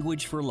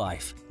 language for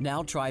life.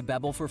 Now try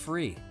Babbel for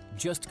free.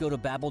 Just go to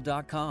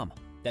Babbel.com.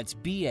 That's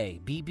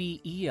Babbel.com.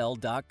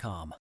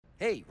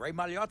 Hey, Ray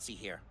Magliozzi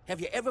here.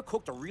 Have you ever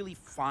cooked a really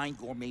fine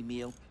gourmet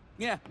meal?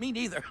 Yeah, me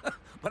neither.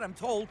 But I'm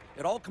told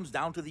it all comes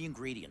down to the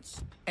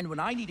ingredients. And when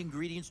I need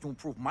ingredients to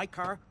improve my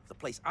car, the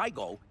place I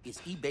go is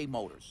eBay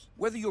Motors.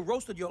 Whether you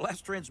roasted your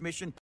last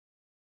transmission,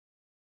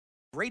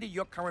 braided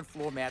your current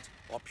floor mats,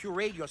 or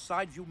pureed your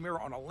side view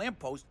mirror on a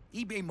lamppost,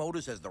 eBay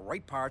Motors has the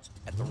right parts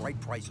at the right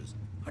prices.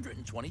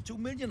 122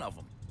 million of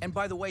them. And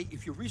by the way,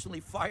 if you recently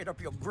fired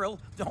up your grill,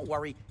 don't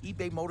worry,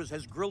 eBay Motors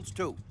has grills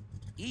too.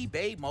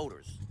 eBay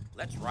Motors.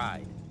 Let's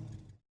ride.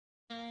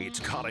 It's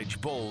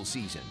College Bowl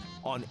season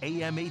on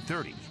AM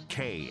 830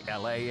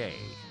 KLAA.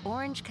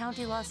 Orange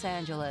County, Los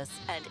Angeles,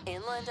 and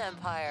Inland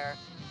Empire.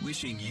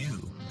 Wishing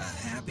you a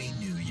happy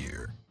new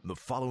year. The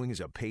following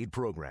is a paid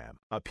program.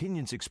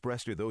 Opinions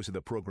expressed are those of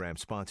the program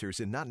sponsors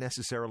and not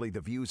necessarily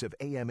the views of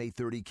AM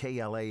 830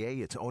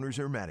 KLAA, its owners,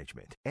 or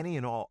management. Any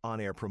and all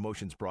on-air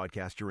promotions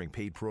broadcast during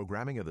paid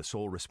programming are the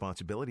sole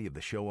responsibility of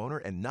the show owner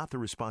and not the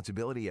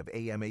responsibility of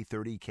AM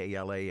 830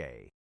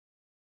 KLAA.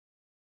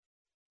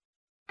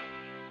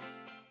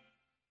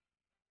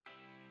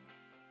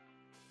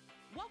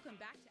 Welcome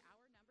back to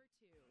hour number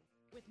 2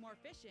 with more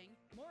fishing,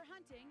 more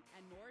hunting,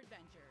 and more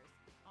adventures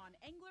on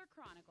Angler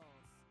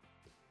Chronicles.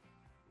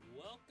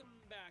 Welcome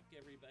back,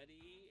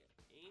 everybody.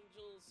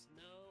 Angels,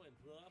 snow, and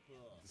blah,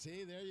 blah.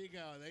 See, there you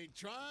go. They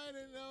tried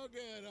and no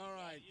good. All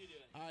right. You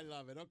do it. I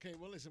love it. Okay,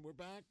 well, listen, we're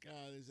back.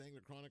 This is Angler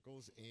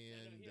Chronicles,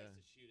 and he has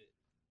to shoot it.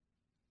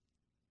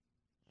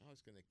 I was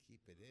going to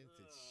keep it in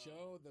to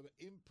show the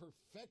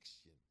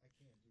imperfection. I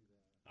can't do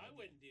that. I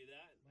wouldn't do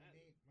that. My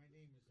name is on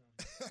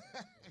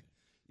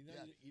You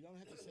know, you don't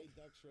have to say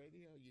Ducks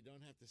Radio. You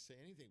don't have to say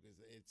anything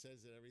because it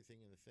says that everything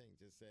in the thing.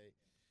 Just say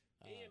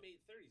AM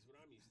 830 is what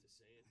I'm used to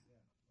saying.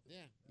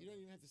 Yeah, you don't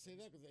even have to say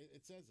that because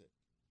it says it.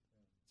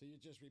 So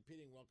you're just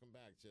repeating "Welcome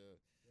back" to.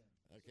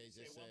 Okay, So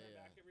just say say. welcome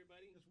back,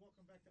 everybody. Just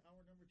welcome back to hour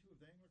number 2 of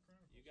the Angler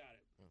Chronicles. You got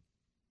it.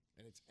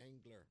 And it's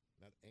Angler,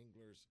 not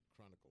Anglers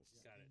Chronicles.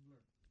 Got it.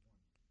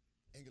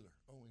 Angler,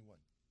 only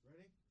one.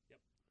 Ready? Yep.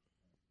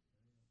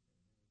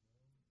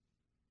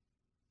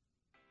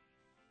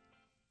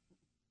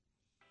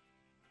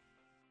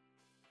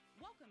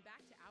 Welcome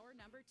back to hour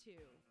number 2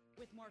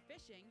 with more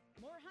fishing,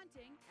 more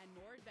hunting, and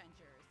more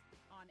adventures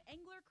on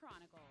Angler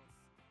Chronicles.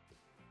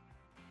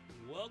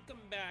 Welcome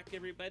back,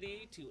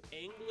 everybody, to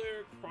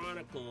Angler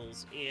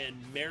Chronicles, and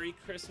Merry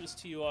Christmas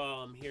to you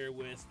all. I'm here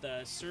with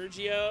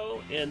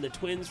Sergio and the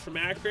twins from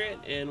Accurate,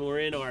 and we're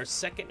in our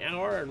second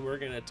hour, and we're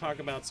going to talk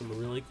about some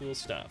really cool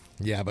stuff.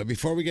 Yeah, but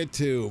before we get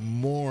to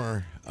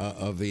more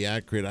of the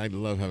Accurate, I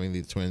love having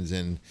the twins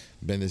in.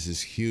 Ben, this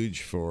is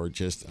huge for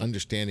just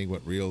understanding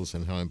what reels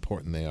and how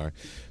important they are.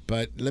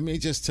 But let me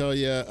just tell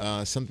you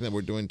something that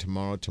we're doing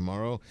tomorrow.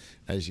 Tomorrow,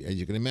 as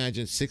you can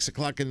imagine, 6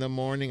 o'clock in the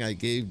morning, I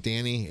gave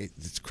Danny,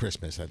 it's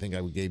Christmas, I think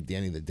I gave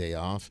Danny the day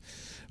off.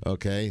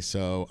 Okay,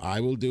 so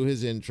I will do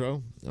his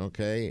intro.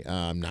 Okay,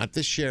 I'm not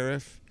the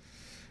sheriff,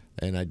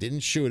 and I didn't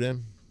shoot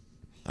him.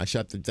 I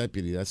shot the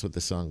deputy. That's what the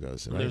song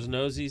goes. Right? There's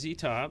no ZZ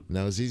Top.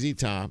 No ZZ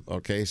Top.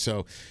 Okay,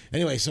 so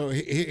anyway, so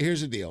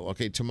here's the deal.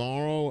 Okay,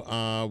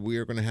 tomorrow we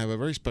are going to have a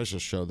very special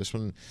show. This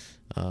one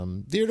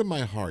dear to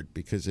my heart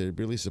because it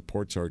really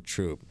supports our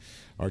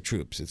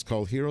troops. It's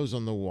called Heroes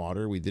on the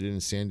Water. We did it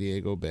in San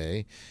Diego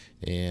Bay,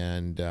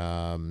 and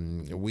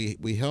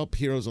we help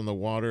Heroes on the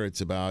Water. It's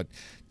about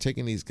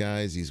taking these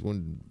guys, these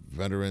wounded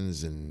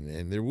veterans,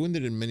 and they're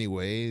wounded in many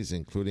ways,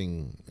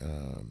 including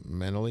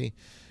mentally.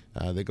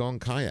 They go on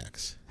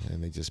kayaks,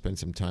 and they just spend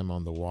some time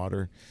on the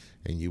water,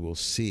 and you will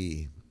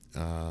see,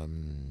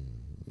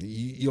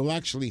 you'll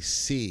actually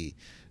see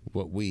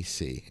what we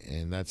see,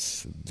 and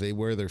they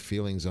wear their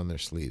feelings on their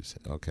sleeves,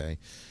 okay?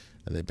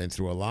 And they've been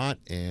through a lot,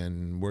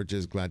 and we're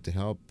just glad to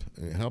help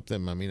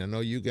them. I mean, I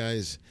know you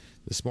guys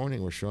this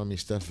morning were showing me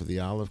stuff of the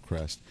Olive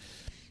Crest.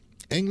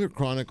 Angler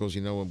Chronicles,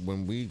 you know,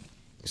 when we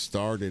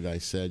started, I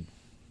said,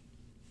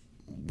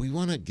 we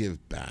want to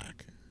give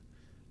back.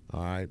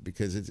 All right,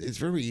 because it's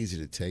very easy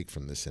to take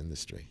from this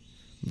industry.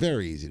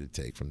 Very easy to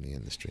take from the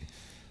industry.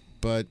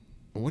 But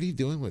what are you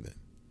doing with it?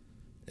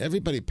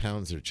 Everybody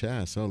pounds their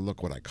chest. Oh,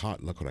 look what I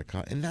caught, look what I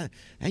caught. And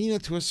you know,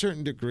 to a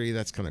certain degree,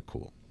 that's kind of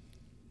cool.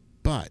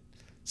 But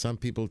some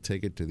people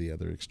take it to the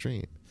other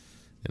extreme.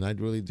 And I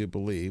really do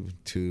believe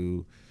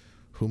to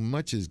whom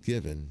much is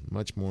given,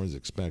 much more is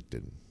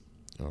expected.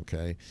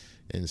 Okay?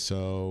 And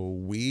so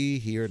we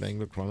here at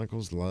Angler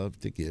Chronicles love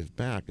to give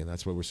back. And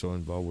that's why we're so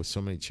involved with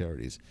so many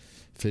charities.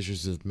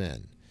 Fishers of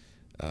Men,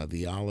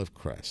 the Olive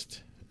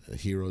Crest,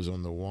 Heroes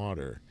on the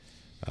Water.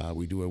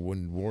 We do a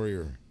Wounded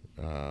Warrior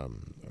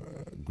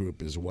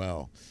group as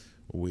well.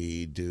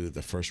 We do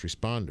the first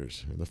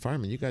responders, the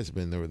firemen. You guys have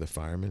been there with the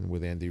firemen,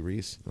 with Andy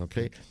Reese.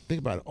 Okay, think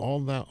about it.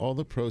 All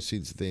the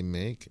proceeds they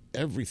make,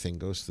 everything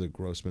goes to the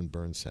Grossman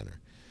Burn Center.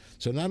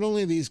 So not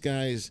only are these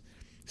guys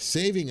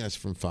saving us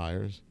from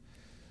fires,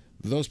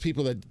 those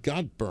people that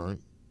got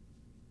burnt,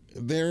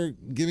 they're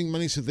giving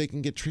money so they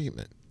can get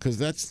treatment, because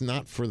that's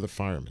not for the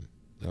firemen.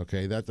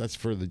 Okay, that's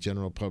for the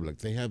general public.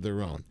 They have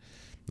their own.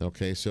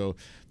 Okay, so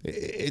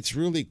it's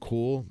really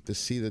cool to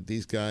see that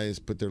these guys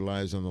put their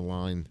lives on the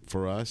line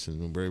for us,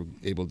 and we're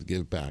able to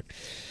give back.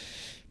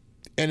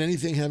 And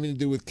anything having to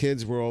do with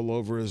kids, we're all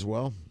over as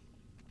well.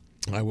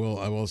 I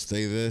will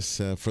say this.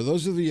 For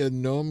those of you that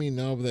know me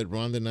know that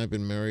Rhonda and I have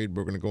been married.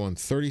 We're going to go on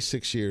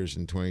 36 years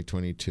in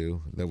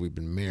 2022 that we've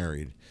been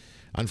married.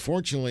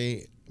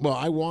 Unfortunately, well,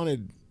 I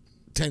wanted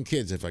 10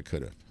 kids if I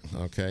could have,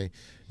 okay?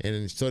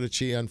 And so did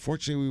she.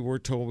 Unfortunately, we were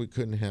told we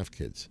couldn't have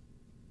kids,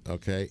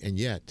 Okay, and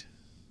yet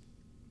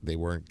they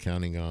weren't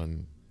counting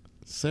on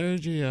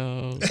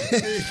Sergio.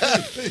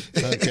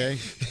 Okay,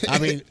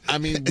 I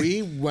mean,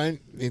 we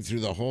went in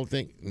through the whole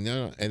thing.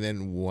 No, and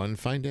then one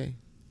fine day,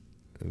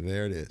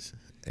 there it is.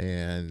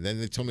 And then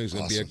they told me it was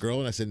going to be a girl,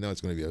 and I said, no,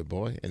 it's going to be a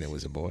boy, and it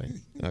was a boy.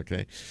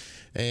 Okay,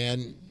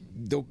 and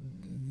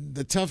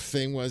the tough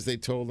thing was they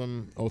told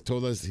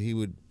us he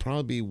would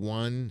probably be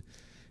 1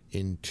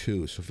 in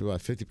 2, so for about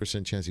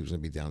 50% chance he was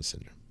going to be Down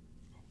syndrome.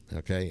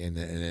 Okay, and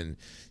then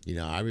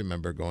I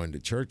remember going to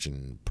church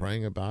and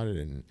praying about it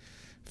and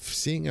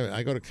seeing.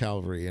 I go to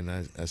Calvary and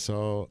I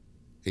saw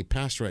a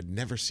pastor I'd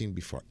never seen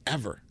before,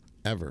 ever.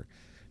 And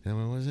I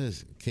went, what is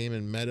this? Came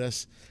and met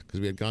us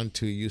because we had gone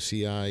to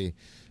UCI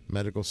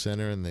Medical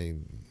Center and they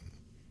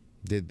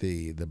did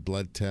the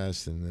blood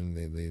test, and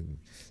then they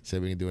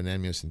said we can do an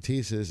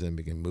amniocentesis and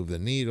we can move the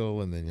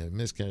needle, and then you have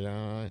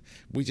miscarriage.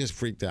 We just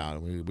freaked out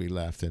and we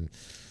left. And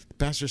the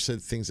pastor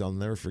said things I'll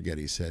never forget.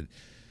 He said,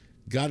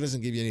 God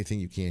doesn't give you anything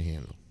you can't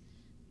handle.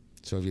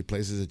 So if he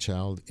places a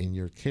child in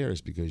your care, it's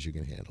because you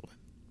can handle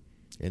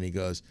it. And he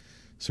goes,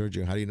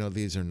 Sergio, how do you know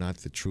these are not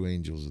the true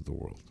angels of the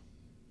world?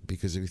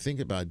 Because if you think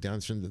about it,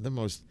 Down syndrome, they're the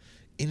most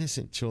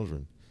innocent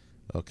children,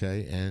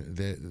 okay? And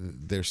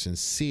they're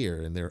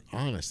sincere and they're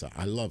honest.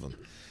 I love them.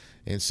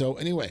 And so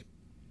anyway,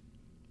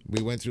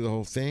 we went through the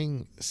whole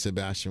thing.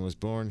 Sebastian was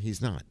born.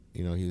 He's not.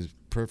 He was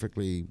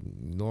perfectly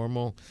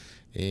normal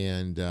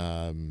and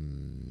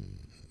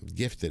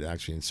gifted,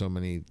 actually, in so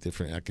many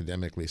different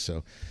academically.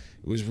 So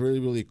it was really,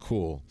 really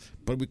cool.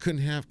 But we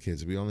couldn't have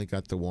kids. We only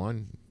got the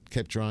one.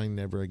 Kept trying,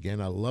 never again.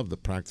 I love the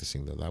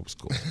practicing, though. That was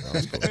cool.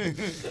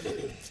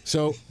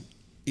 So,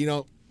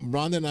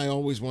 Rhonda and I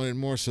always wanted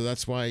more, so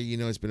that's why,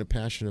 it's been a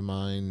passion of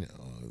mine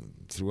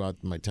throughout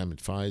my time at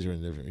Pfizer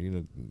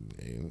and,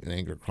 in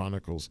Angler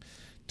Chronicles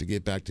to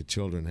get back to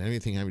children,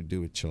 anything having to do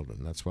with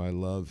children. That's why I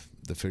love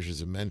the Fishers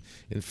of Men.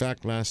 In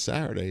fact, last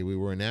Saturday, we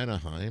were in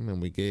Anaheim,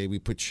 and we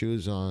put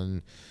shoes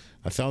on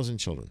 1,000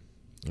 children.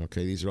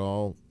 Okay, these are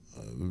all...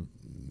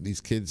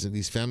 these kids and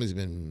these families have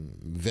been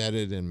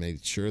vetted and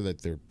made sure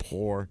that they're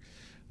poor.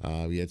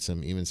 We had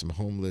even some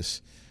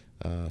homeless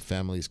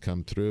families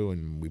come through,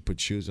 and we put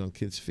shoes on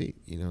kids' feet.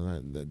 You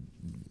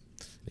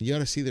got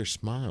to see their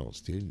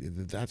smiles,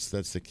 dude. That's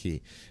the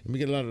key. And we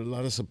get a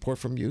lot of support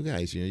from you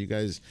guys. You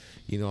guys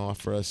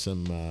offer us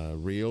some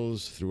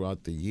reels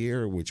throughout the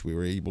year, which we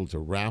were able to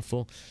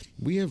raffle.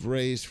 We have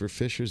raised for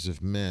Fishers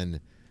of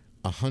Men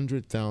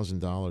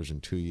 $100,000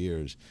 in 2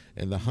 years,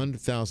 and the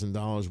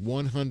 $100,000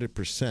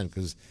 100%,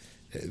 because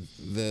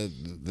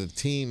the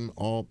team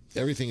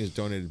everything is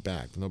donated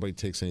back. Nobody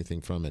takes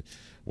anything from it.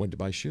 Went to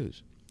buy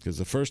shoes, because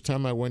the first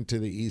time I went to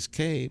the East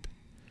Cape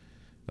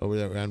over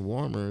there around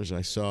Warmers,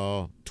 I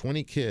saw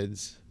 20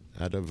 kids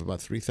out of about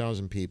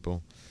 3,000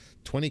 people.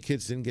 20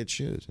 kids didn't get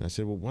shoes, and I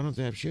said, well, why don't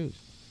they have shoes?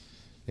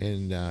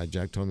 And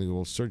Jack told me,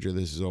 well, Sergio,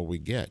 this is all we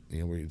get.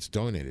 It's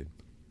donated.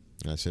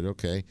 And I said,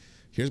 okay.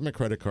 Here's my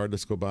credit card.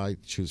 Let's go buy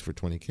shoes for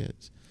 20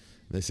 kids.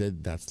 They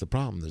said, that's the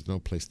problem. There's no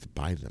place to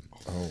buy them.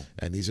 Oh.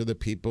 And these are the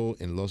people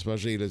in Los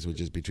Barriles,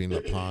 which is between La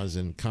Paz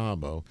and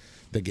Cabo,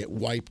 that get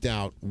wiped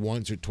out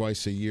once or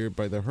twice a year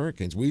by the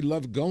hurricanes. We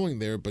love going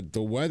there, but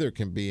the weather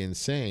can be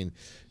insane.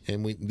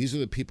 And these are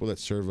the people that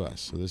serve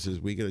us. So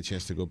we get a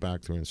chance to go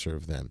back there and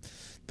serve them.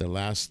 The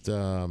last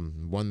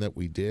one that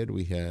we did,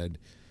 we had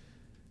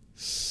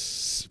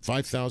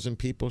 5,000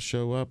 people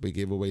show up. We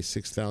gave away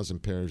 6,000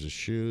 pairs of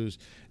shoes.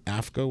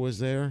 AFCO was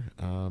there.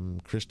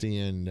 Christy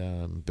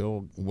and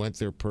Bill went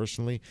there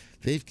personally.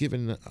 They've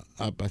given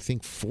up, I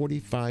think,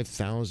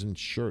 45,000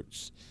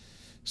 shirts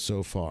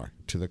so far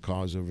to the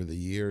cause over the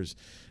years.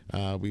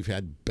 We've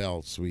had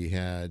belts. We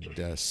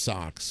had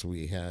socks.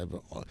 We have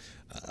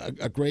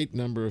a great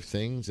number of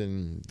things,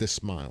 and the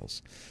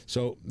smiles.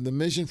 So the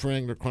mission for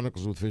Angler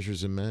Chronicles with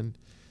Fishers and Men,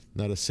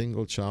 not a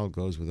single child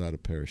goes without a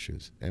pair of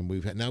shoes. And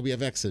now we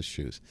have excess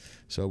shoes.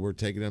 So we're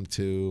taking them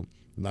to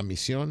La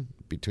Misión,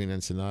 between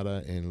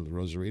Ensenada and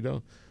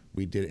Rosarito.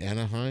 We did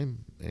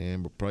Anaheim,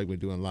 and we're probably going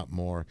to do a lot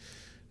more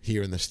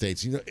here in the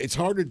States. It's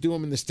harder to do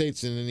them in the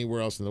States than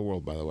anywhere else in the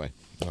world, by the way.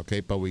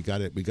 Okay, but we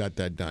got it. We got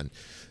that done.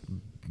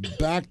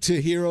 Back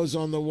to Heroes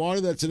on the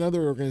Water. That's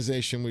another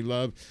organization we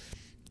love.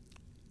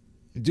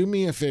 Do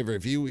me a favor.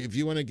 If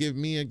you want to give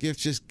me a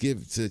gift, just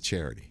give to a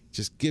charity.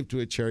 Just give to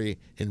a charity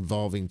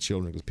involving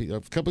children. A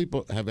couple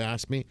people have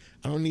asked me.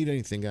 I don't need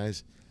anything,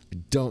 guys. I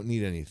don't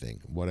need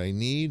anything. What I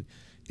need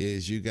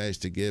is you guys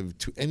to give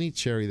to any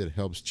charity that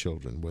helps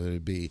children, whether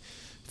it be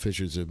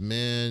Fishers of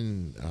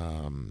Men,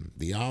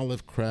 the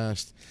Olive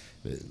Crest,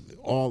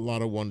 a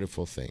lot of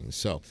wonderful things.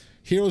 So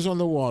Heroes on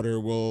the Water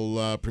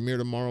will premiere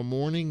tomorrow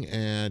morning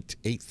at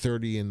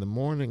 8:30 in the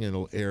morning.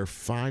 It'll air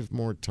 5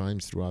 more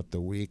times throughout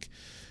the week,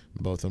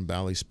 both on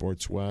Bally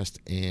Sports West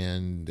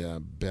and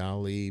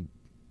Bally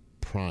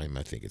Prime,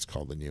 I think it's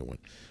called, the new one.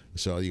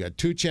 So you got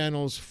 2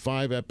 channels,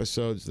 5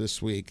 episodes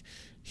this week.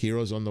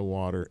 Heroes on the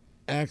Water.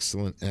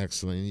 Excellent.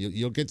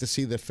 You'll get to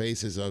see the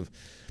faces of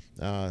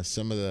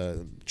some of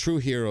the true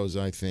heroes,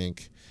 I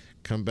think,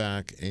 come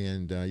back,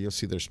 and you'll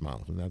see their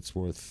smiles, and that's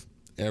worth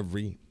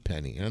every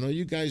penny. And I know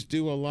you guys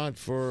do a lot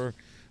for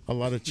a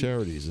lot of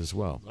charities as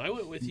well. I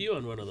went with you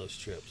on one of those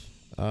trips.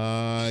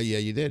 Yeah,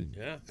 you did.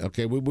 Yeah.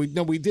 Okay,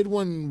 we did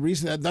one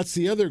recently. That's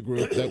the other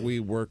group that we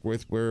work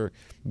with, where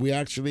we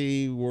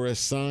actually were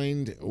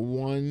assigned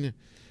one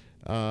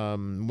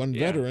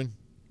veteran.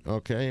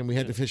 Okay, and we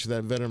had to fish with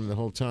that veteran the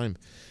whole time.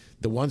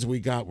 The ones we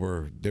got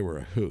were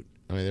a hoot.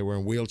 I mean, they were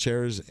in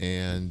wheelchairs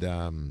and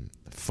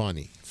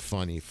funny.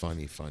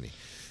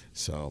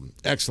 So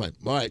excellent.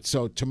 All right,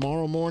 so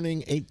tomorrow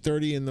morning,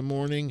 8:30 in the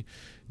morning.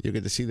 You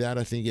get to see that.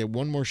 I think you get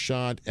one more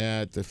shot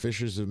at the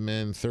Fishers of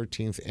Men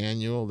 13th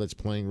annual that's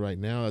playing right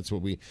now. That's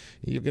what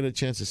you get a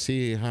chance to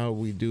see how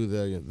we do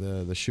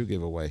the shoe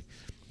giveaway.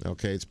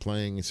 Okay, it's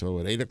playing. So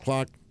at 8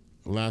 o'clock,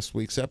 last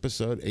week's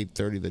episode,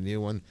 8:30 the new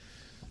one,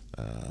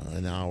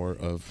 an hour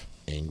of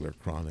Angler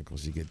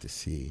Chronicles. You get to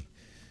see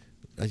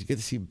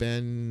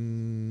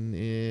Ben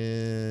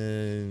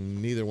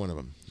in neither one of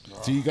them.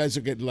 So you guys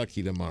will get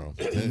lucky tomorrow.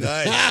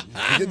 Nice.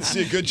 You get to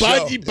see a good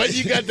show. But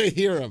you got to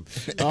hear them.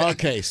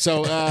 Okay,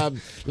 so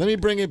let me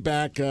bring it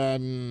back.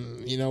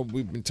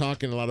 We've been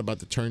talking a lot about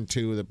the Turn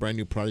 2, the brand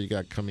new product you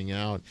got coming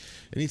out.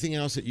 Anything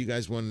else that you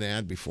guys wanted to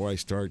add before I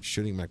start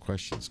shooting my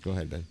questions? Go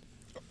ahead, Ben.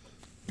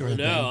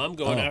 I'm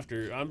going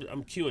after.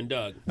 I'm cueing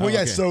Doug. Well,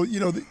 yeah. Okay. So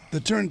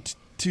the Turn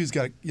 2's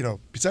got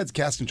besides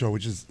cast control,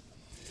 which is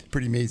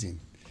pretty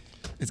amazing,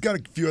 it's got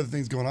a few other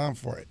things going on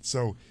for it.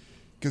 So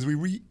because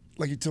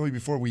like you told me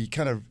before, we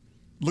kind of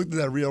looked at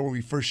that reel when we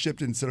first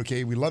shipped it and said,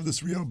 okay, we love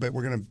this reel, but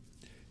we're going to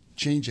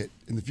change it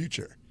in the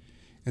future.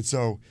 And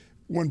so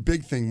one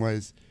big thing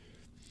was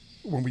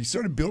when we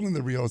started building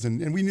the reels,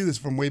 and we knew this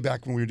from way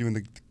back when we were doing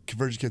the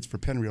conversion kits for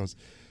pen reels,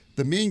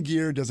 the main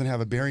gear doesn't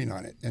have a bearing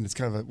on it, and it's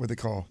kind of what they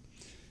call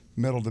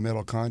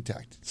metal-to-metal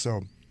contact.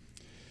 So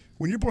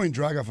when you're pulling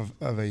drag off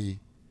of a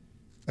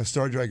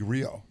Star Drag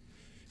reel,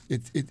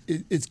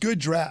 it's good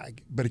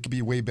drag, but it could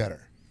be way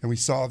better. And we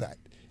saw that.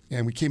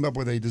 And we came up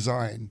with a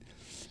design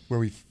where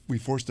we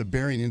forced a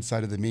bearing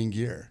inside of the main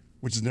gear,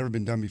 which has never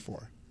been done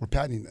before. We're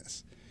patenting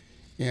this.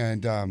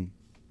 And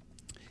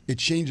it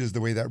changes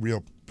the way that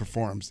reel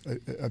performs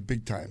a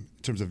big time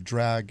in terms of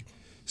drag,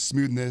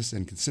 smoothness,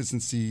 and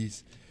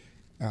consistencies.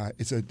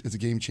 It's a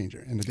game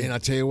changer. And I'll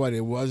tell you what,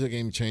 it was a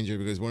game changer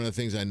because one of the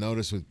things I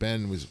noticed with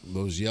Ben was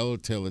those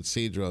yellowtail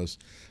Cedros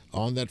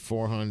on that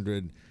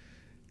 400.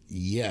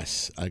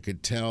 Yes, I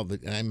could tell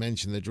that. And I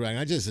mentioned the drag.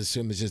 I just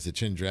assumed it's just a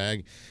chin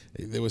drag.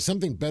 There was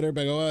something better,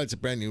 but it's a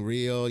brand new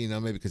reel,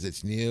 maybe because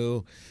it's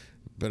new.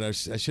 But I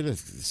should have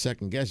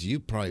second guessed. You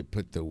probably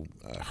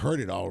heard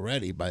it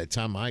already by the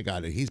time I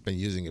got it. He's been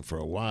using it for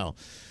a while,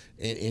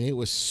 and it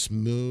was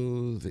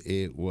smooth.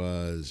 It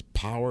was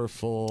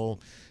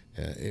powerful.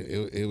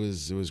 It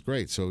was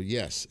great. So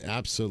yes,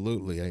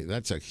 absolutely.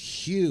 That's a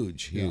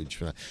huge.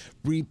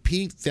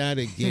 Repeat that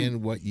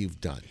again. What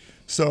you've done.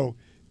 So.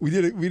 We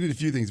did a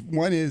few things.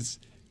 One is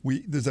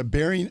there's a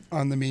bearing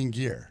on the main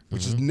gear,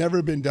 which has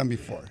never been done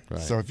before. Right.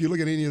 So if you look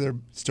at any other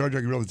Star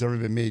Drag reel that's ever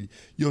been made,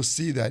 you'll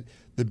see that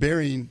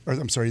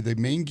the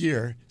main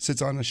gear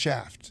sits on a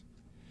shaft,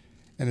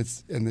 and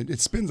it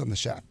spins on the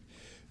shaft.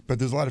 But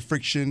there's a lot of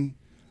friction,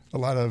 a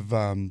lot of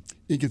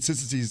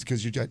inconsistencies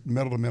because you got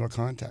metal-to-metal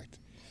contact.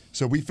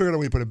 So we figured out a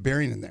way to put a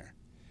bearing in there.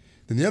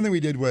 Then the other thing we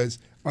did was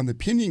on the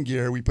pinion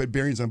gear, we put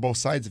bearings on both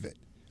sides of it,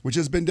 which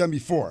has been done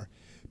before.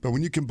 But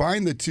when you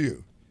combine the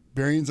two,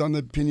 bearings on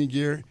the pinion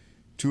gear,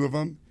 2 of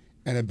them,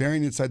 and a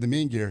bearing inside the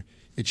main gear,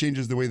 it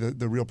changes the way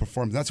the reel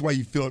performs. That's why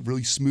you feel it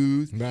really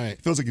smooth. Right.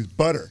 It feels like it's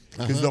butter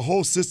because the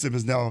whole system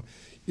is now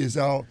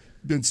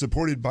been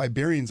supported by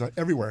bearings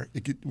everywhere.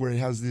 Where it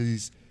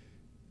has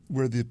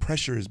where the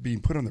pressure is being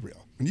put on the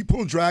reel. When you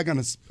pull drag on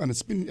a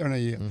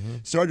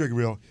Star Drag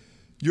reel,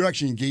 you're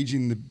actually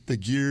engaging the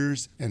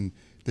gears and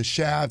the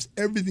shafts.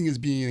 Everything is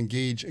being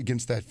engaged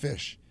against that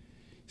fish.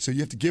 So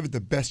you have to give it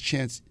the best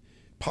chance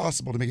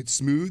possible to make it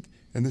smooth,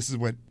 and this is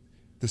what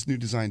this new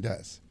design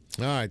does.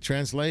 All right,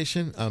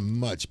 translation, a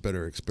much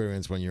better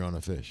experience when you're on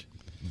a fish.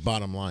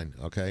 Bottom line,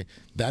 okay?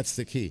 That's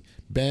the key.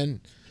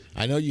 Ben,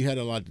 I know you had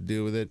a lot to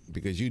do with it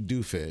because you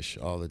do fish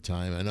all the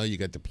time. I know you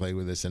got to play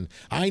with this, and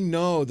I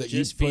know that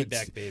just you put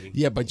feedback, baby.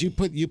 Yeah, but you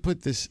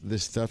put this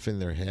stuff in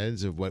their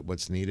heads of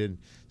what's needed.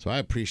 So I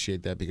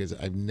appreciate that because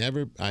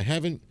I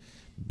haven't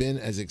been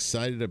as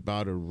excited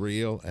about a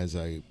reel as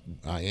I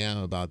am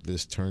about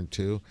this Turn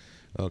 2.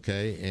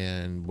 Okay,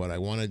 and what I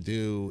want to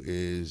do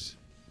is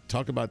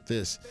talk about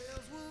this.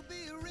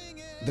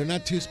 They're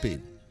not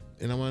 2-speed,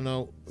 and I want to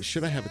know,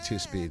 should I have a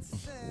 2-speed?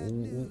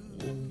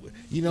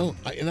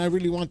 And I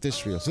really want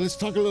this reel. So let's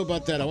talk a little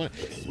about that. I want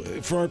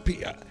for our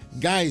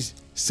guys,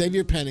 save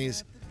your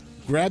pennies,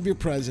 grab your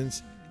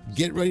presents,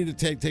 get ready to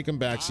take them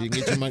back so you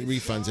can get your money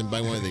refunds and buy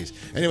one of these.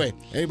 Anyway,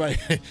 everybody,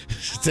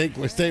 stay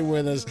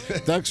with us.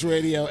 Ducks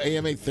Radio,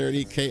 AM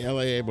 830,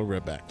 KLAA. We'll be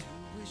right back.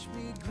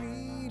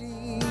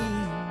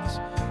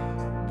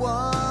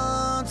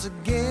 Once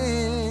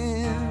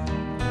again,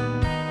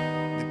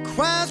 the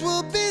choirs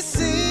will be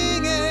singing.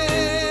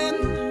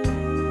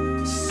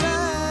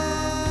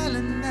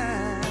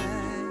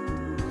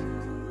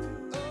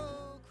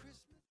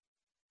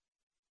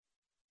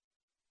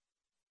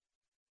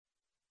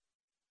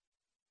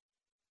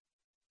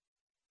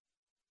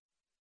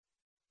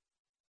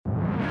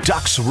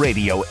 Ducks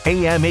Radio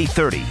AM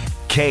 830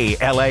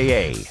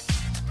 KLAA.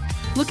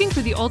 Looking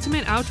for the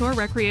ultimate outdoor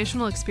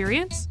recreational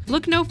experience?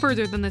 Look no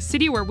further than the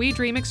city where we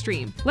dream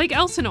extreme, Lake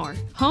Elsinore,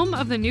 home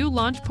of the new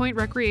Launch Point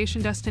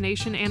Recreation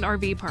Destination and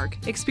RV Park.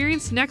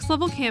 Experience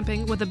next-level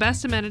camping with the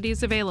best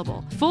amenities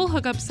available. Full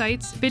hookup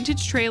sites,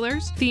 vintage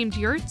trailers, themed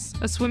yurts,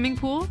 a swimming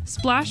pool,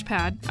 splash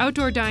pad,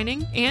 outdoor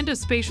dining, and a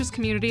spacious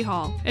community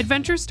hall.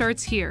 Adventure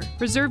starts here.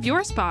 Reserve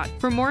your spot.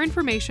 For more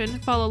information,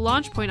 follow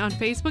Launch Point on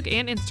Facebook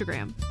and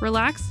Instagram.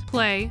 Relax,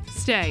 play,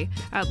 stay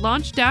at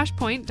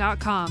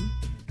launch-point.com.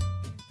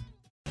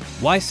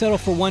 Why settle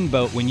for one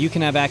boat when you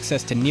can have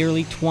access to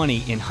nearly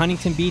 20 in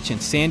Huntington Beach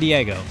and San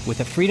Diego? With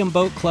a Freedom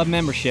Boat Club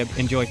membership,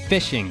 enjoy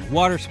fishing,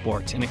 water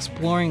sports, and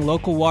exploring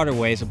local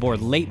waterways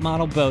aboard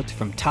late-model boats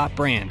from top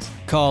brands.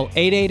 Call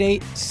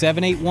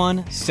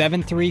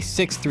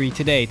 888-781-7363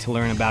 today to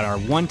learn about our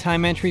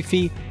one-time entry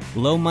fee,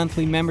 low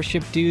monthly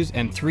membership dues,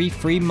 and 3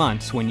 free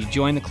months when you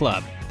join the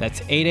club.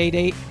 That's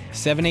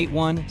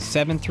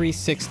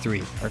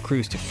 888-781-7363 or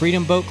cruise to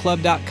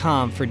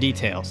freedomboatclub.com for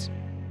details.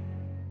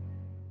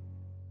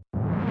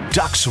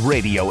 Ducks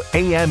Radio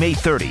AM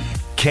 830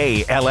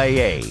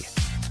 KLAA.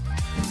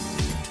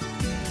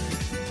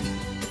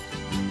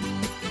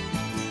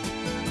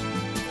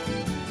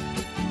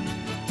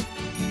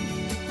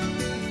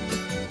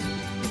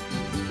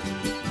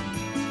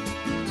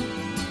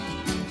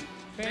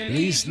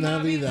 Feliz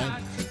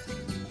Navidad.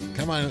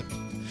 Come on.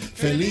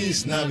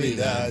 Feliz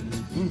Navidad.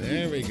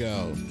 There we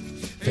go.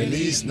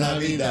 Feliz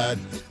Navidad.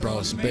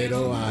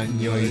 Prospero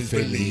año y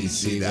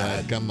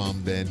felicidad. Come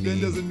on, Benny. Ben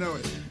doesn't know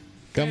it.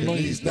 Come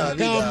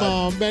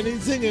on, Benny,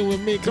 sing it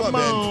with me. Come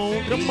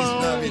on. Come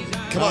on, Ben.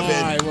 All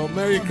right, well,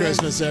 Merry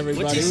Christmas,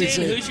 everybody. What's he We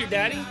saying? say- Who's your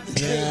daddy?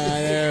 Yeah,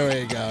 there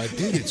we go.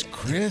 Dude, it's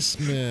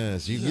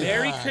Christmas.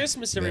 Merry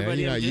Christmas, There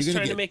everybody. you go. I'm You're just gonna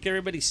trying to get- make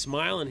everybody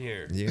smile in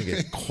here. You're going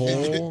to get coal.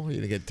 You're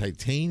going to get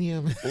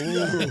titanium.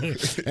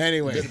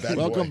 Anyway, You're a bad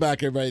welcome boy.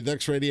 back, everybody.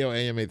 Ducks Radio,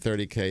 AM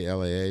 830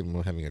 KLAA.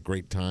 We're having a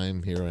great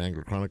time here on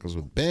Angler Chronicles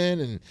with Ben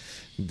and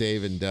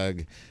Dave and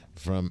Doug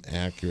from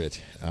Accurate.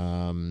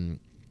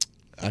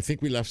 I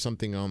think we left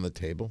something on the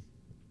table,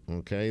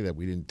 okay, that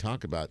we didn't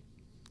talk about.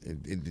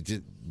 It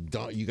just,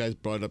 you guys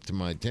brought it up to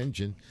my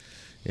attention,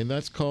 and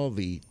that's called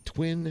the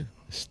Twin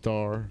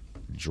Star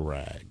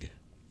Drag,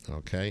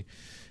 okay?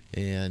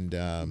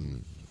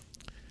 And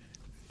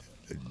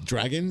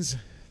dragons,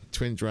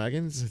 twin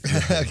dragons?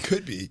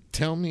 Could be.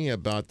 Tell me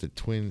about the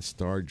Twin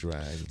Star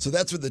Drag. So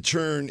that's what the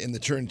Tern and the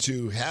Tern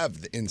 2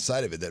 have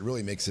inside of it that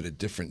really makes it a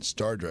different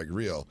Star Drag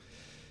reel.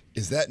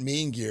 Is that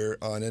main gear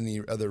on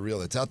any other reel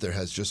that's out there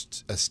has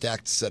just a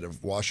stacked set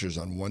of washers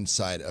on one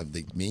side of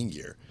the main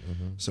gear.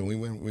 So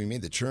when we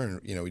made the Tern,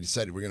 we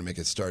decided we're going to make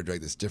a Star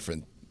Drag that's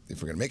different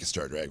if we're going to make a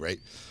Star Drag, right?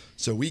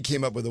 So we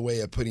came up with a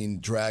way of putting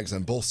drags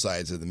on both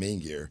sides of the main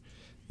gear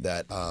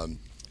that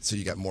so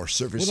you got more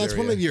surface Well, that's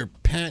area. one of your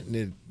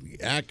patented,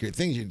 accurate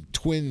things. You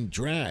twin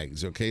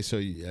drags, okay? So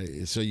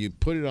you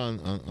put it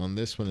on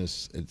this one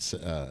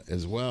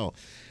as well.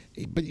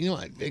 But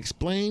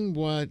explain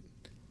what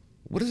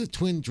does a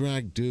twin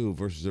drag do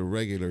versus a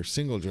regular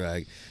single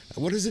drag?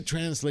 What does it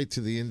translate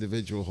to the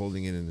individual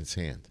holding it in its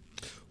hand?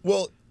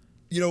 Well,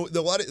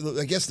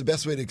 I guess the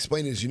best way to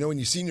explain it is, when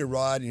you see your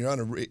rod and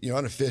you're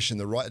on a fish and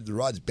the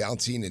rod's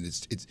bouncing and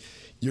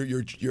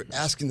you're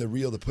asking the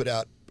reel to put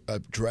out a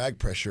drag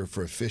pressure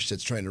for a fish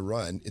that's trying to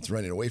run. It's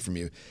running away from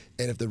you,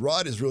 and if the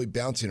rod is really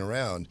bouncing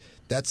around,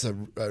 that's a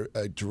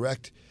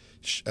direct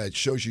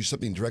shows you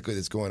something directly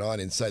that's going on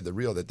inside the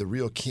reel that the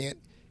reel can't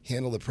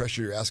handle the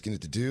pressure you're asking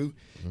it to do,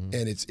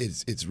 and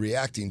it's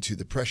reacting to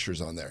the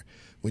pressures on there.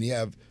 When you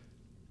have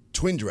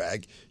twin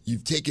drag,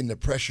 you've taken the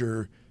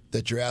pressure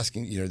that you're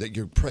asking, that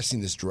you're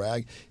pressing this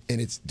drag, and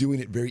it's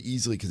doing it very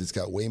easily because it's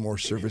got way more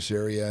surface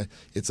area.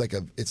 It's like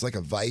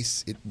a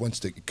vise. It wants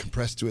to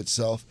compress to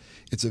itself.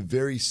 It's a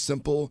very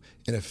simple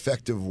and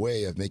effective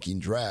way of making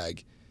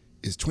drag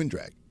is twin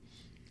drag.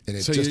 And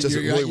it just does it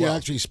really you're well.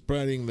 actually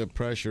spreading the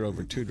pressure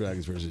over two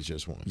drags versus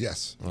just one.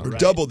 Yes, All or right.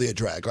 double the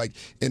drag. Like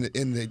in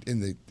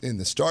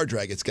the Star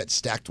Drag, it's got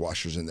stacked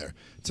washers in there,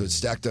 so it's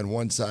stacked on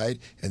one side,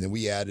 and then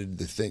we added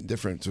the thing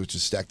different, which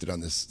is stacked it on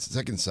the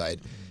second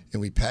side,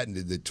 and we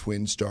patented the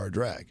Twin Star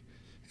Drag,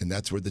 and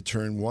that's where the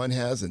Tern 1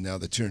 has, and now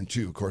the Tern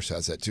 2, of course,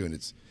 has that too, and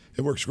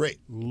it works great.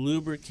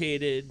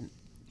 Lubricated.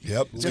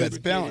 Yep, It's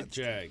balanced.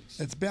 Drags.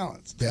 It's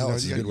balanced.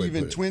 Balance is a good way to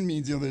even put it. twin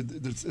means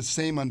it's the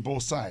same on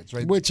both sides,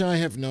 right? Which I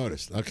have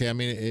noticed. Okay, I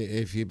mean,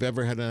 if you've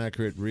ever had an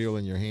accurate reel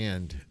in your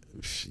hand,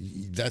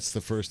 that's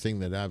the first thing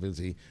that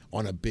obviously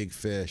on a big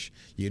fish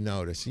you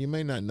notice. You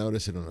may not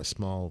notice it on a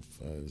small,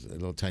 a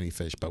little tiny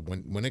fish, but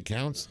when it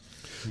counts,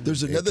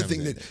 There's it another comes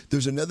thing in.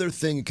 there's another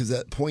thing because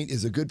that point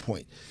is a good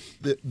point.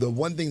 The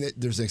one thing that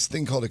there's this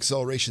thing called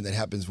acceleration that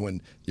happens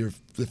when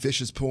the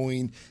fish is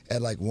pulling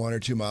at like 1 or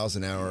 2 miles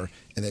an hour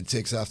and then it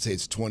takes off, say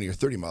it's 20 or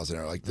 30 miles an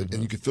hour,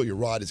 and you can feel your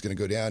rod is going to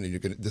go down and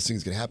this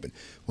thing's going to happen.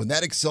 When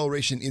that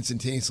acceleration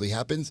instantaneously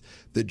happens,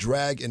 the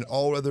drag and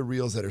all other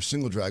reels that are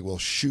single drag will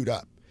shoot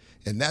up,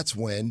 and that's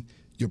when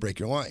you'll break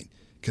your line.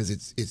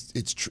 because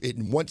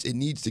once it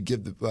needs to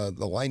give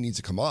the line needs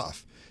to come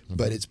off,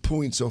 but it's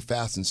pulling so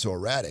fast and so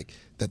erratic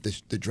that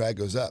the drag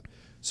goes up.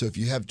 So if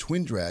you have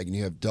twin drag and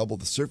you have double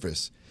the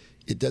surface,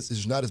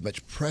 there's not as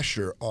much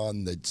pressure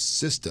on the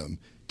system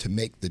to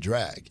make the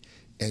drag,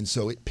 and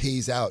so it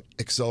pays out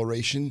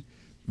acceleration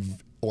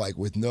like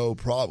with no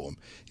problem.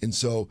 And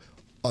so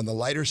on the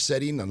lighter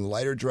setting, on the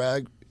lighter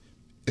drag,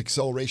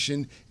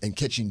 acceleration and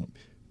catching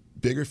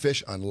bigger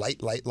fish on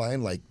light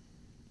line like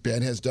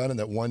Ben has done, and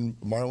that one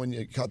marlin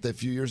you caught that a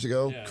few years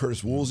ago,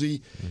 Curtis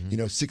Woolsey,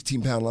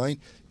 16-pound line.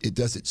 It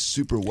does it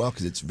super well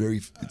because it's very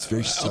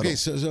subtle. Okay,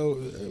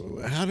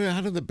 so how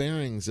do the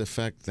bearings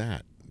affect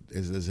that?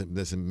 Does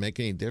it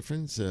make any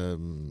difference? Well,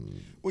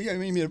 yeah. I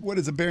mean, what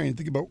is a bearing?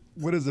 Think about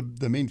what is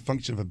the main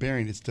function of a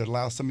bearing? It's to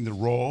allow something to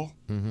roll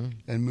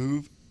and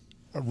move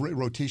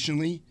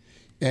rotationally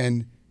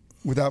and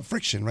without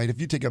friction, right? If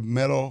you take a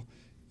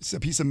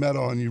piece of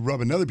metal and you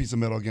rub another piece of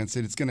metal against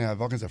it, it's going to have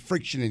all kinds of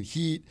friction and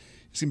heat.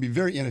 It's going to be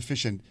very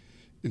inefficient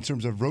in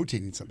terms of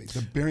rotating something.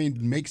 The bearing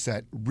makes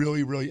that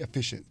really, really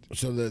efficient.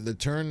 So the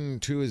Turn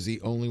 2 is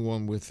the only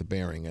one with the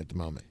bearing at the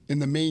moment? In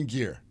the main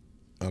gear.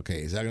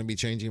 Okay, is that going to be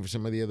changing for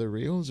some of the other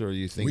reels, or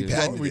you think we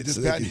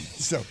just patented it?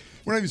 So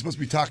we're not even supposed to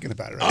be talking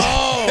about it, right?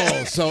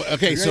 Oh, so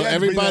okay, so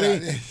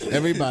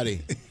everybody,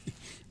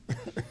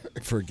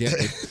 forget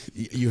it.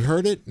 You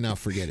heard it, now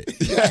forget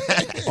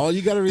it. All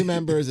you got to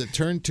remember is that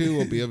Turn 2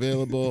 will be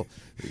available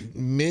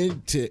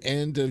mid to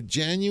end of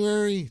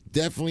January,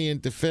 definitely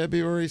into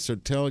February. So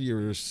tell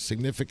your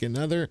significant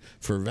other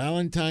for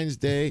Valentine's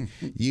Day,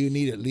 you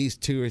need at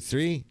least 2 or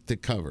 3 to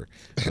cover,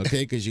 okay?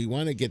 Because you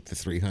want to get the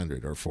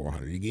 300 or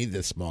 400. You need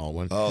the small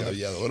one. Oh,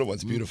 yeah, the little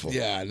one's beautiful.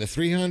 Yeah, the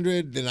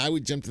 300. Then I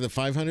would jump to the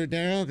 500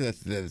 narrow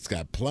because it's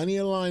got plenty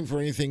of line for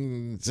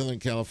anything in Southern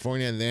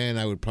California. And then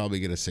I would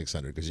probably get a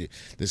 600 because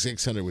the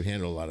 600 would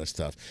handle a lot of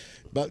stuff.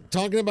 But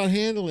talking about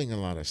handling a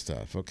lot of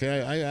stuff,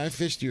 okay? I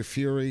fished your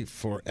Fury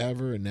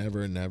forever and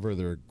ever and ever.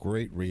 They're a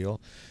great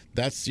reel.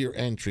 That's your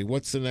entry.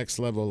 What's the next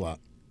level up?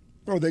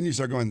 Oh, then you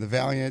start going the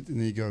Valiant, and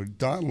then you go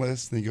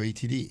Dauntless, and then you go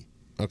ATD.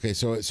 Okay,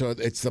 so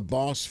it's the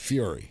Boss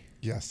Fury.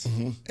 Yes.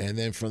 And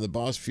then from the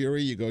Boss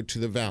Fury, you go to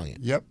the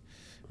Valiant. Yep.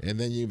 And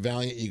then you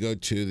go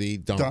to the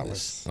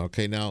Dauntless.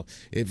 Okay, now,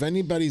 if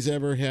anybody's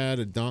ever had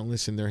a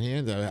Dauntless in their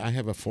hands, I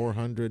have a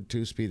 400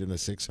 2-speed and a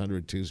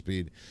 600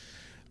 2-speed.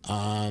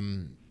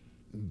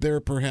 They're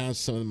perhaps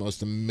some of the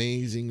most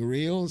amazing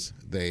reels.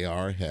 They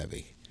are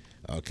heavy.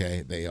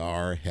 Okay, they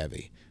are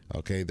heavy.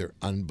 Okay, they're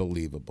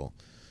unbelievable.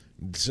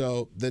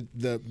 So the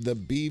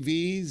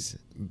BVs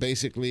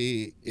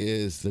basically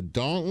is the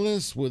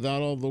Dauntless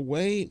without all the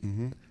weight.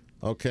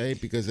 Okay,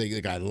 because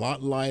they got a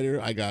lot lighter.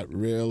 I got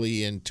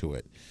really into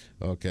it.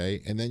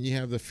 Okay, and then you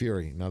have the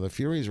Fury. Now the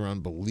Furies are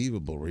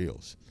unbelievable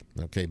reels.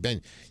 Okay,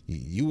 Ben,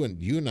 you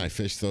and I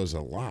fished those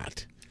a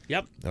lot.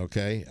 Yep.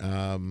 Okay.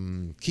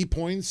 Key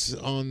points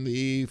on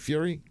the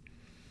Fury?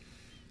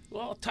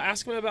 Well,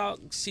 ask him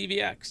about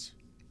CVX.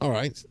 All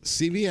right,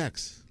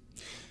 CVX.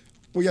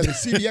 Well, yeah, the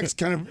CVX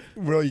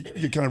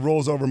kind of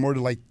rolls over more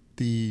to like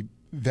the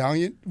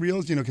Valiant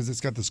reels, because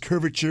it's got those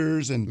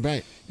curvatures and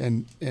like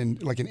an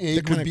egg.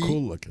 They're kind of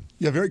cool looking.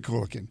 Yeah, very cool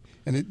looking,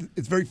 and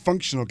it's very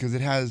functional because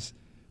it has,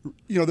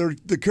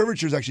 the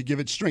curvatures actually give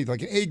it strength,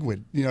 like an egg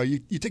would. You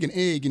take an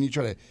egg and you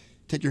try to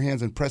take your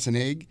hands and press an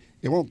egg,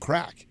 it won't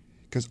crack.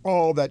 Because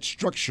all that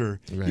structure,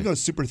 even though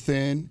it's super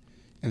thin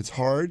and it's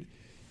hard,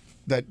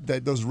 that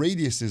those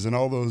radiuses and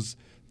all those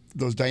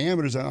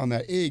diameters on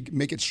that egg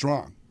make it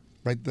strong,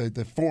 right?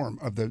 The form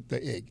of the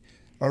egg.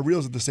 Our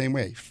reels are the same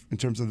way in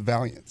terms of the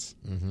Valiants,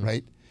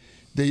 right?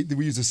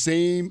 We use the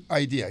same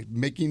idea,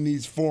 making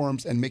these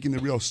forms and making the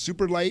reel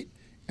super light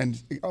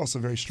and also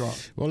very strong.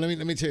 Well,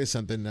 let me tell you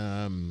something.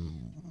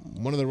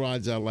 One of the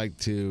rods I like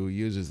to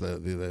use is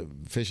the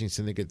Fishing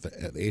Syndicate, the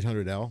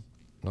 800L.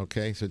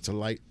 Okay, so it's a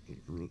light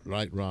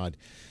rod.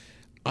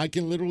 I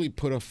can literally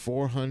put a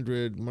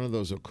 400, one of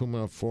those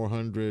Okuma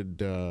 400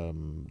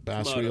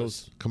 bass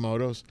reels,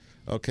 Komodos,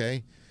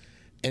 okay,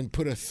 and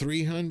put a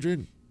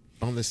 300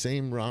 on the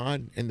same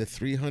rod, and the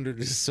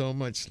 300 is so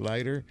much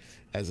lighter.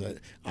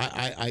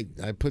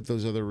 I put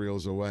those other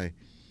reels away.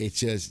 It's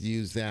just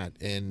use that,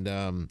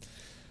 and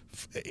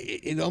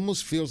it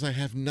almost feels I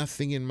have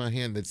nothing in my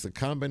hand. It's the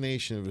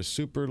combination of a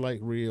super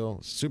light reel,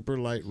 super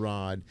light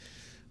rod.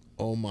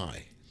 Oh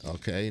my.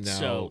 Okay,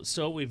 now.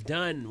 So what we've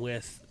done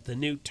with the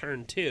new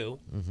Turn 2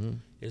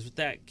 is with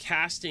that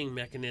casting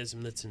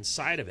mechanism that's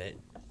inside of it,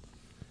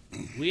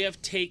 we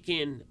have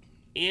taken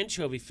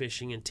anchovy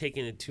fishing and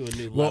taken it to a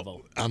new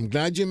level. I'm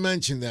glad you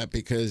mentioned that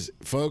because,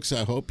 folks,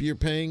 I hope you're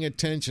paying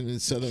attention in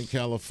Southern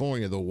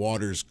California. The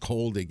water's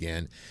cold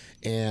again.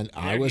 And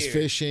I was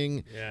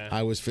fishing. Yeah.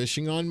 I was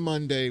fishing on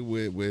Monday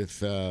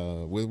with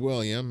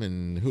William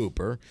and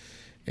Hooper,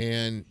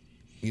 and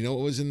you know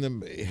what was in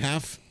the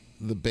half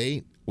the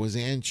bait was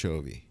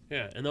anchovy.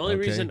 Yeah, and the only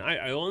reason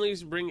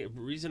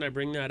I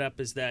bring that up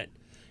is that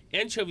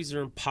anchovies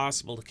are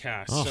impossible to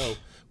cast. Oh. So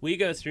we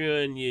go through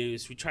and we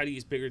try to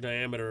use bigger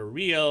diameter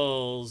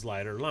reels,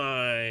 lighter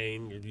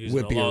line, you're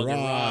using a longer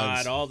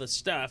rod, all this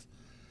stuff.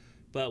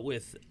 But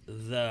with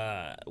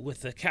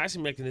the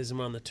casting mechanism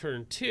on the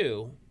turn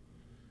 2,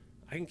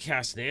 I can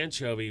cast an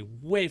anchovy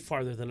way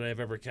farther than I've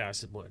ever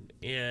casted one.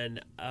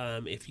 And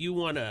if you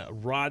want a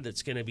rod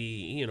that's going to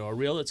be, a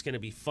reel that's going to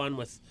be fun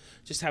with,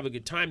 just have a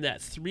good time,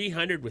 that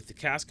 300 with the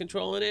cast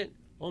control in it,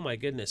 oh my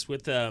goodness,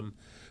 with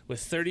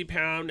 30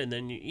 pound, and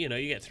then you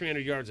get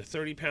 300 yards of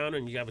 30 pound,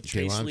 and you have a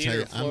chase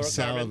leader. I'm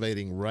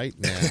salivating right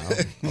now.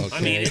 Okay.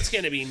 I mean, it's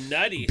going to be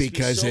nutty.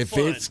 Because if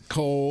fun. It's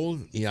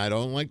cold, I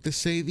don't like to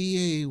say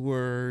the A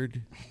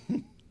word.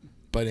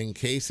 But in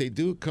case they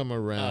do come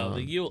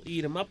around, you'll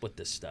eat them up with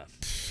this stuff.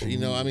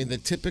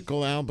 The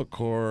typical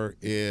albacore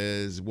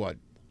is what,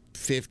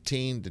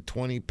 15 to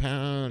 20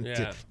 pound.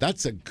 Yeah.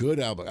 That's a good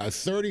albacore. A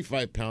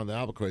 35-pound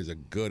albacore is a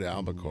good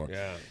albacore.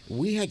 Yeah.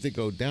 We had to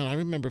go down. I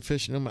remember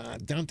fishing them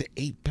down to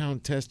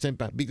 8-pound test, 10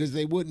 pound, because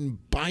they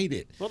wouldn't bite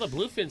it. Well, the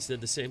bluefins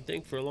did the same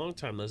thing for a long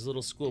time. Those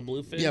little school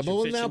bluefins. Yeah,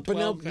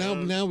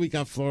 now we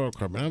got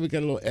fluorocarbon. Now we got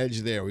a little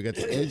edge there. We got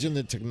the edge in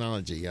the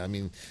technology.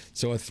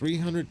 So a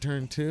 300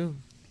 turn 2.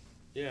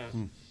 Yeah.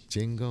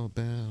 Jingle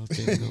bell,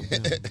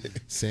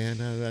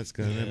 Santa, that's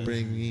gonna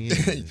bring me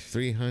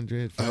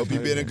 300. I hope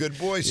you've been a good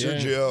boy,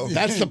 Sergio. Yeah.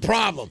 That's the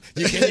problem.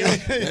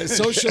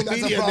 Social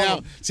media now.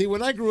 See,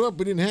 when I grew up,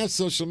 we didn't have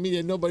social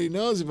media. Nobody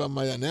knows about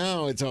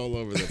now. It's all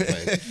over the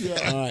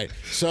place. All right.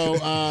 So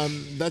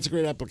that's a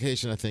great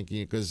application, I think,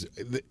 because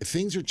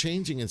things are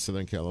changing in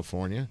Southern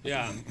California.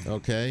 Yeah.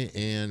 Okay,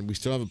 and we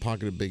still have a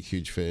pocket of big,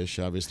 huge fish.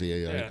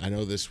 Obviously, I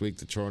know this week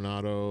the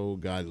Tornado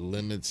got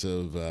limits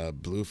of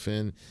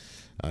bluefin.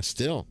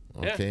 Still,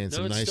 okay, and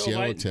some nice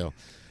yellowtail.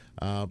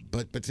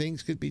 But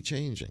things could be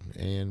changing,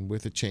 and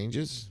with the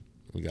changes,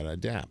 we got to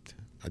adapt.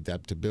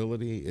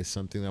 Adaptability is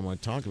something that I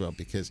want to talk about,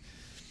 because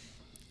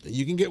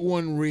you can get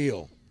one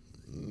reel,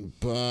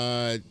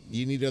 but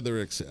you need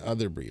other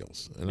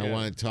reels. And I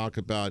want to talk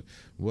about,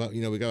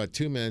 we got about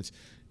 2 minutes.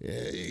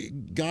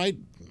 Guide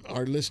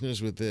our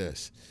listeners with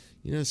this.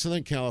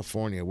 Southern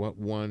California, what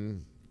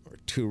 1 or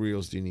 2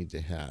 reels do you need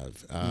to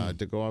have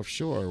to go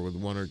offshore with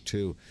 1 or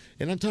 2?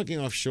 And I'm talking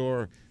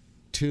offshore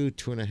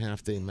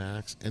 2.5 day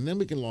max, and then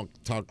we can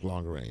talk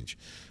longer range.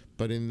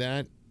 But in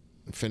that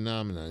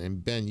phenomenon,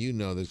 and Ben, you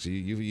know this,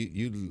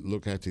 you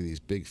look after these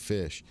big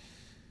fish,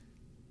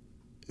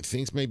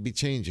 things may be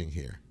changing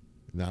here.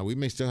 Now, we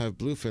may still have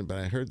bluefin, but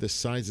I heard the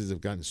sizes have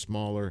gotten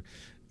smaller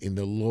in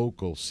the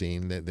local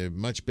scene. That they're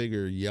much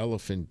bigger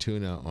yellowfin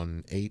tuna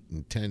on 8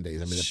 and 10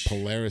 days. I mean, the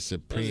Polaris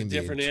Supreme, those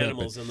are different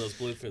animals than those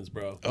bluefins,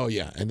 bro. Oh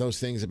yeah, and those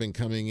things have been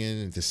coming in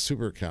into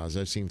super cows.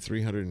 I've seen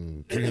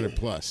 300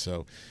 plus.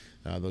 So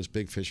those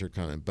big fish are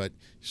coming. But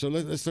so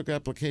let's look at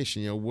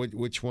application.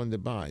 Which one to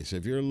buy. So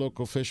if you're a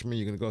local fisherman,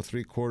 you're going to go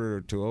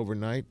 3/4 to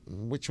overnight.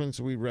 Which ones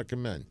do we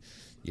recommend?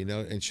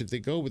 And should they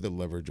go with a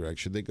lever drag?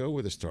 Should they go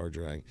with a star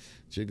drag?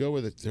 Should they go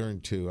with a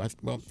turn 2?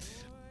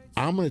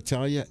 I'm going to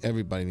tell you,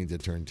 everybody needs a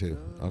turn 2,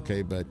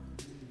 okay? But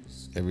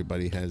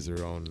everybody has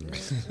their own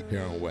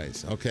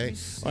ways, okay?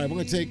 All right, we're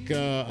going to take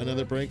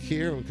another break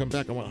here. We'll come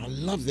back. I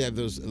love to have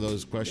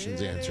those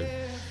questions answered.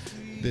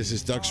 This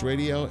is Ducks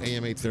Radio,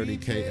 AM 830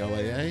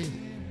 KLAA,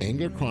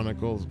 Angler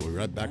Chronicles. We'll be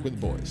right back with the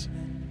boys.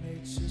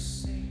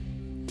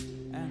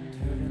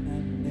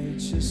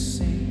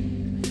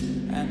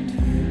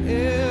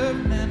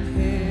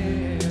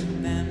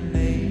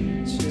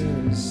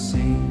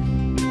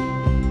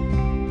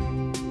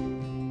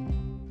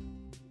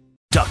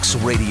 Ducks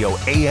Radio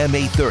AM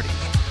 830,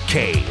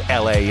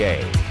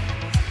 KLAA.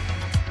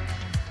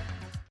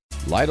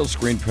 Lytle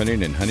Screen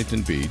Printing in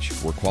Huntington Beach,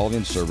 where quality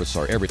and service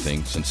are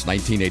everything since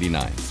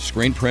 1989.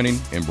 Screen printing,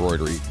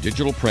 embroidery,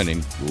 digital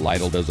printing,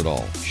 Lytle does it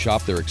all.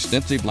 Shop their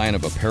extensive line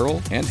of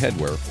apparel and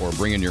headwear, or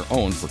bring in your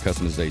own for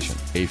customization.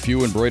 A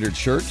few embroidered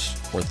shirts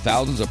or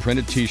thousands of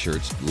printed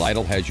t-shirts,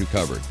 Lytle has you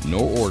covered. No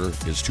order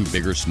is too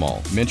big or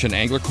small. Mention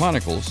Angler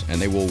Chronicles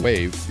and they will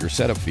waive your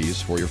setup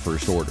fees for your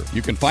first order.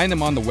 You can find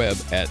them on the web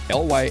at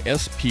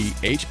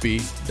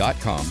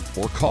lyspHB.com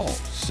or call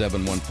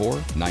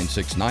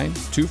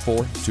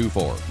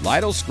 714-969-2424.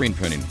 Lytle Screen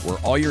Printing, where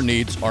all your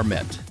needs are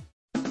met.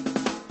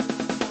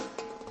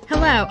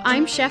 Hello,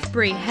 I'm Chef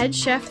Brie, head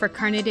chef for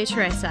Carne de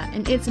Teresa,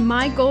 and it's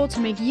my goal to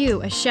make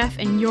you a chef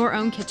in your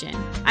own kitchen.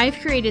 I've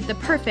created the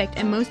perfect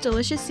and most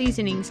delicious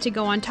seasonings to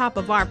go on top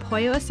of our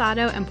pollo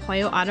asado and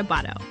pollo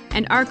adobado.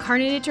 And our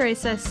Carne de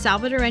Teresa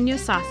Salvadoreño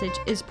sausage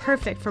is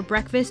perfect for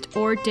breakfast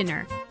or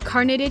dinner.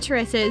 Carne de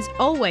Teresa is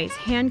always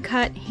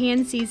hand-cut,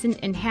 hand-seasoned,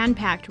 and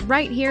hand-packed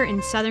right here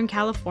in Southern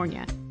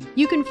California.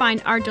 You can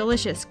find our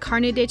delicious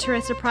Carne de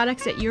Teresa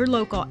products at your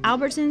local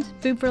Albertsons,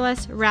 Food 4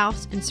 Less,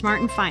 Ralph's, and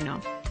Smart & Final.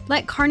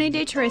 Let Carne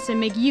de Teresa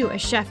make you a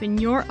chef in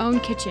your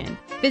own kitchen.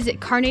 Visit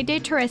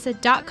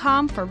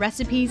carnedeteresa.com for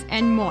recipes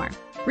and more.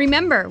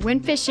 Remember, when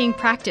fishing,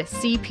 practice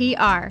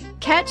CPR.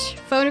 Catch,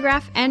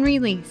 photograph, and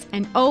release,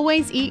 and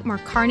always eat more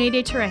Carne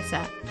de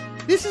Teresa.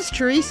 This is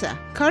Teresa.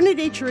 Carne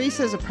de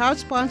Teresa is a proud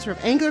sponsor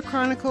of Angler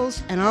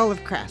Chronicles and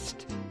Olive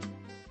Crest.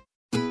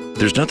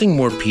 There's nothing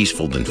more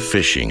peaceful than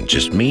fishing.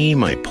 Just me,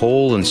 my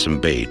pole, and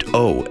some bait.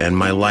 Oh, and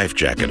my life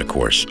jacket, of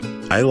course.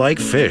 I like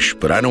fish,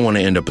 but I don't want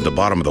to end up at the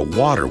bottom of the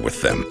water with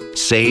them.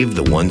 Save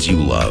the ones you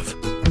love.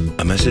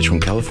 A message from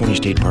California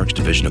State Parks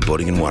Division of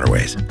Boating and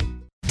Waterways.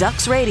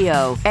 Ducks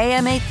Radio,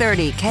 AM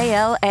 830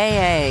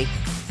 KLAA.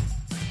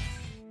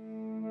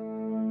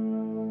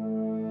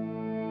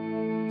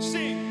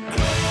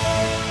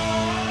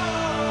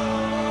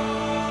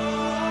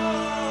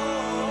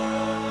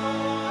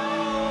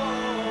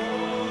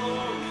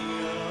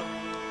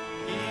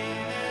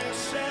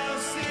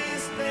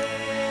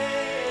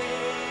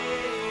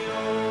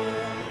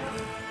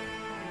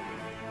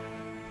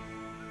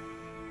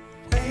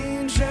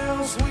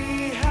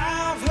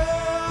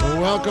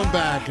 Welcome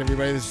back,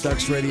 everybody. This is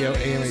Ducks Radio,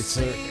 AM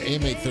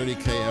 830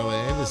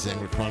 KLAA. This is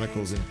Angler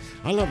Chronicles, and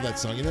I love that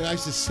song. You know, I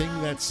used to sing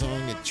that song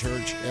at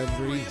church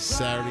every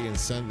Saturday and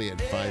Sunday at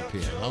 5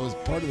 p.m. I was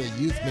part of the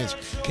youth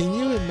ministry. Can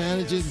you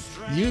imagine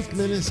youth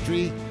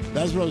ministry?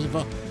 That's what I was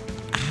involved.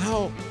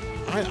 How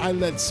I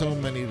led so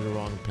many to the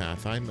wrong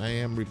path. I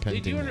am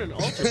repenting. Dude, you were an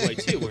altar boy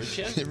too, weren't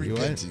you? You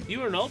what? You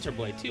were an altar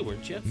boy too,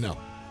 weren't you? No.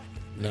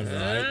 No,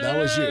 that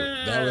was you.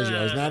 That was you.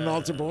 I was not an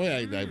altar boy.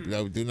 I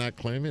do not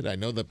claim it. I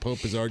know the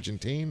Pope is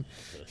Argentine.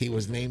 He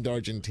was named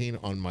Argentine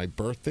on my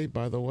birthday,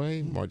 by the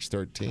way, March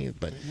 13th.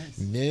 But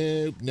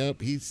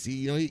nope.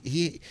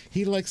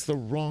 He likes the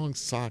wrong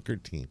soccer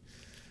team.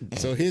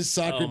 So his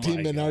soccer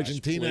team in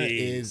Argentina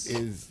is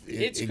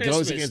it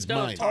goes against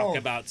mine. Don't talk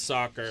about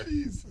soccer.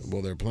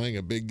 Well, they're playing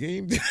a big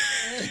game,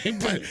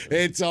 but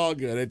it's all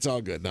good. It's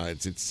all good. No,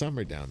 it's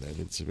summer down there.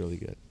 It's really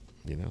good.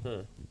 You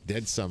know,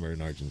 dead summer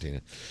in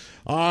Argentina.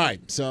 All right,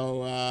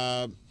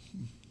 so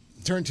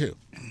turn 2.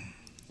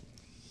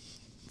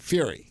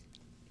 Fury,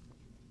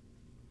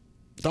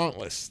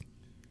 Dauntless,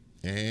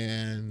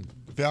 and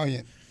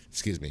Valiant.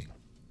 Excuse me.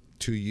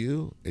 To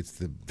you, it's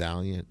the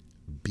Valiant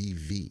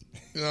BV.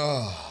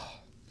 Oh,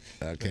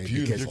 okay,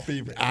 beautiful.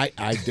 Because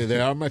I do. They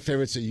are my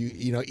favorites. So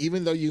you know,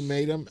 even though you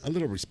made them, a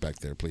little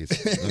respect there, please.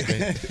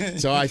 Okay.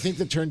 So I think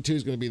the turn 2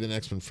 is going to be the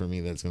next one for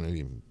me. That's going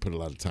to put a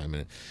lot of time in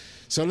it.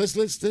 So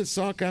let's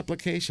talk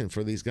application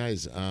for these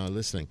guys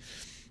listening.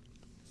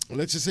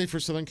 Let's just say for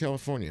Southern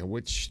California,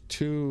 which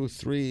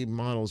 2-3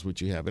 models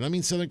would you have? And I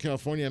mean Southern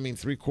California, I mean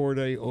 3/4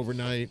 day,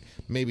 overnight,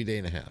 maybe day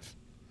and a half.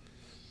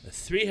 A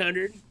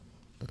 300.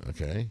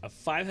 Okay. A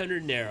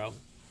 500 narrow.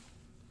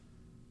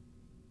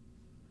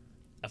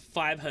 A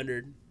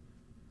 500.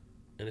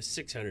 And a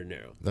 600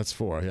 narrow. That's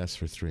 4. I asked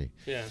for 3.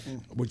 Yeah.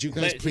 Would you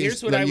guys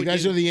please? You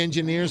guys are the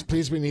engineers.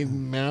 Please, we need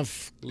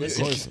math.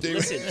 Listen.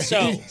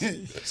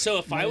 So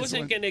if I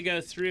wasn't going to go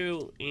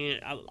through,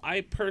 and I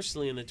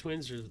personally, and the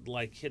twins are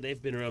like,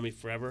 they've been around me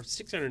forever.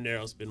 600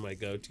 narrow has been my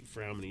go-to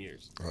for how many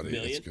years? Oh,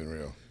 dude, that's good,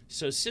 real.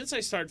 So since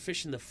I started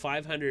fishing the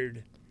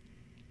 500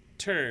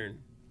 turn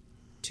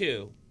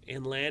 2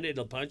 and landed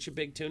a bunch of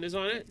big tunas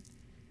on it,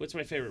 what's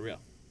my favorite reel?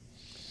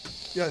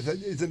 Yeah,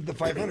 it's the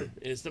 500.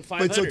 It's the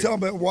 500. But so tell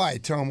them why.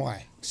 Tell them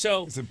why.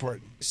 So it's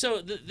important.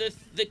 So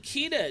the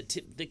key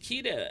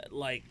to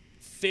like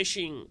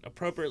fishing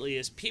appropriately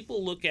is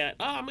people look at,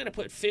 I'm going to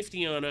put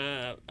 50 on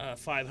a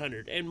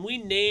 500, and we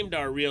named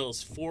our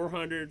reels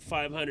 400,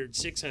 500,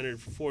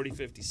 600 for 40,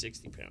 50,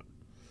 60 pound.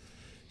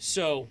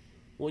 So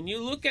when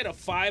you look at a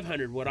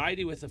 500, what I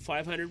do with a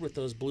 500 with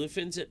those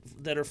bluefins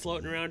that are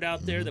floating around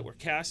out there that we're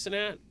casting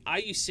at, I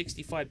use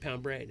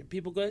 65-pound braid. And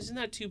people go, isn't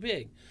that too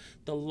big?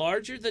 The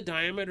larger the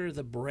diameter of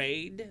the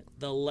braid,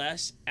 the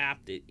less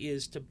apt it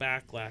is to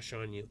backlash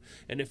on you.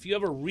 And if you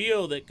have a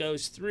reel that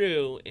goes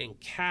through and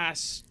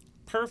casts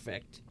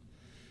perfect,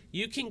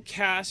 you can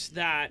cast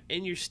that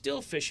and you're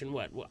still fishing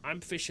what? Well,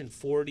 I'm fishing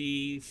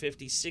 40,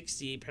 50,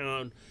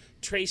 60-pound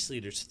trace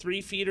leaders,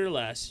 3 feet or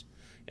less.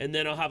 And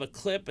then I'll have a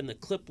clip, and the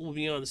clip will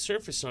be on the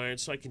surface iron,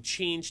 so I can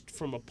change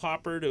from a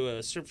popper to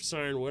a surface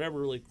iron, whatever,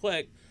 really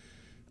quick.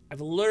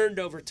 I've learned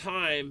over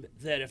time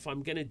that if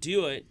I'm going to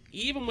do it,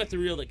 even with the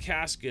reel that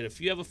casts good, if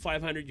you have a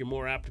 500, you're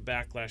more apt to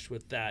backlash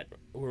with that,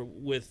 or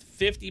with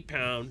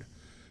 50-pound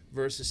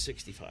versus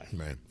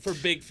 65 for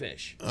big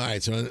fish. All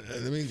right, so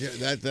let me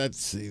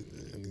that's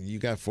you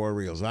got 4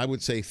 reels. I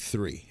would say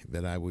 3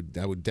 that I would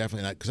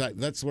definitely, because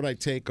that's what I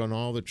take on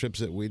all the trips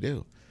that we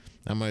do.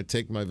 I'm going to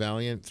take my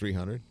Valiant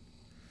 300.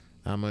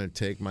 I'm going to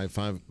take my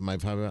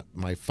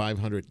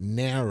 500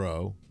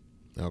 narrow,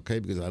 okay,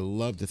 because I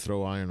love to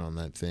throw iron on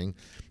that thing.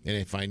 And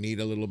if I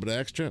need a little bit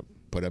extra,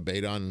 put a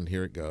bait on, and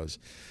here it goes.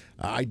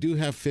 I do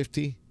have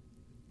 50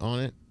 on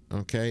it,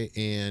 okay.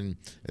 And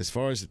as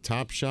far as the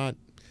top shot,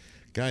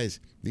 guys,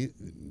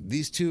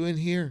 these 2 in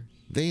here,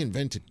 they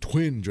invented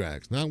twin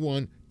drags, not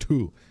 1,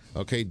 2.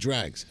 Okay,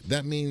 drags.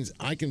 That means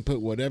I can put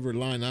whatever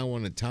line I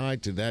want to tie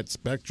to that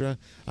Spectra.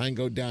 I can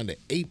go down to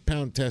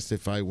 8-pound test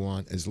if I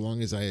want, as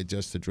long as I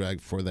adjust the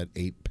drag for that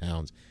 8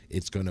 pounds.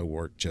 It's going to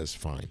work just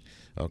fine.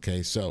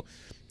 Okay, so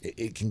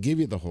it can give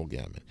you the whole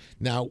gamut.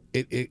 Now,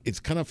 it's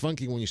kind of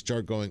funky when you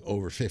start going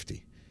over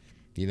 50.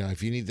 You know,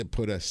 if you need to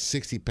put a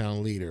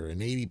 60-pound leader, an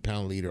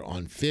 80-pound leader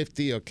on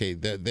 50, okay,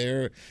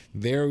 there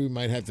we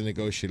might have to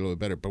negotiate a little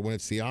better. But when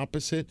it's the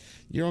opposite,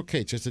 you're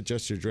okay. Just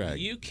adjust your drag.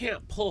 You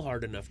can't pull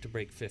hard enough to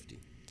break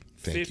 50.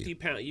 Thank 50 you.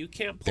 pound. You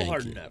can't pull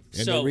hard enough.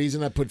 And so the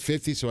reason I put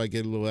 50, so I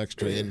get a little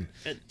extra in,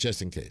 and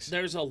just in case.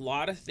 There's a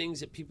lot of things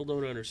that people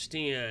don't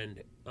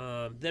understand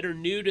that are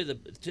new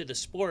to the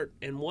sport,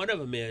 and one of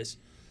them is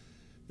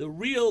the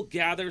reel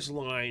gathers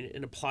line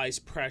and applies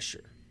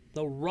pressure.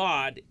 The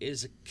rod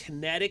is a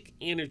kinetic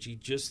energy,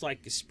 just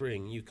like a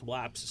spring. You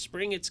collapse a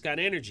spring, it's got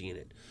energy in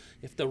it.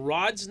 If the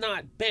rod's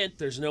not bent,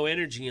 there's no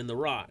energy in the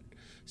rod.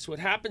 So what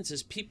happens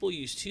is people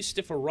use too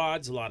stiff of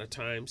rods a lot of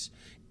times,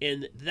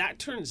 and that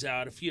turns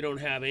out if you don't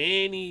have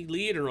any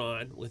leader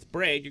on with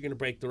braid, you're going to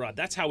break the rod.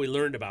 That's how we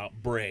learned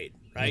about braid,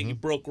 right? You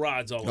broke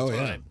rods all the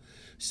time. Yeah.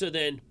 So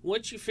then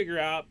once you figure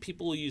out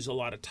people will use a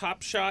lot of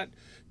top shot,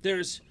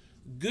 there's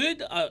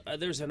good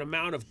there's an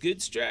amount of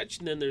good stretch,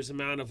 and then there's an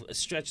amount of a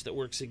stretch that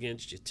works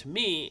against you. To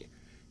me,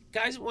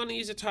 guys that want to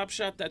use a top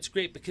shot, that's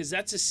great because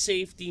that's a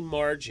safety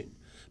margin.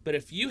 But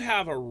if you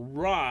have a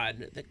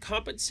rod that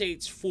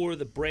compensates for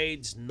the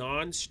braid's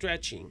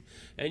non-stretching,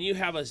 and you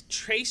have a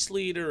trace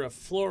leader of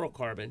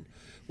fluorocarbon,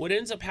 what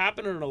ends up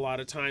happening a lot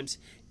of times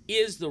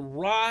is the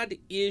rod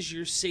is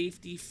your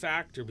safety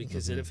factor,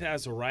 because if it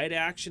has a right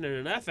action and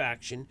enough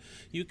action,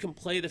 you can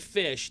play the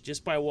fish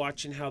just by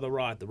watching how the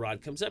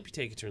rod comes up, you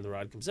take a turn, the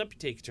rod comes up, you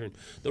take a turn.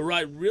 The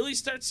rod really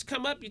starts to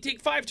come up, you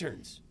take 5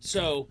 turns.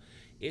 So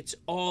it's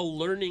all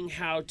learning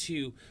how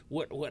to,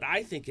 what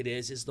I think it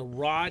is the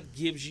rod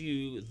gives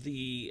you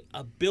the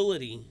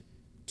ability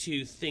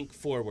to think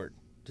forward.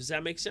 Does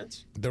that make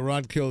sense? The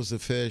rod kills the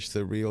fish,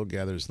 the reel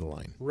gathers the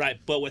line. Right,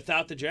 but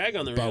without the drag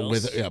on the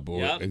reels.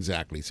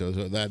 Exactly. So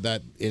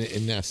that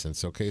in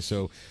essence, okay.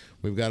 So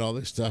we've got all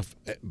this stuff,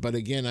 but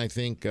again, I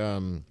think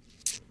the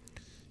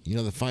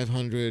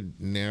 500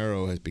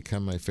 narrow has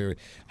become my favorite.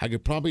 I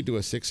could probably do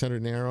a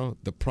 600 narrow.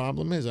 The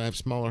problem is I have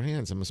smaller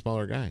hands. I'm a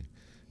smaller guy,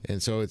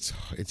 and so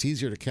it's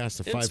easier to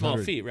cast a 500. Small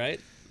feet, right?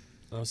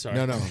 Oh, sorry.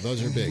 No,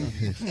 those are big.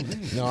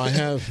 No,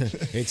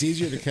 it's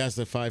easier to cast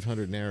a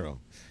 500 narrow.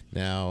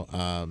 Now,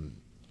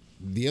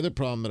 the other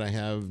problem that I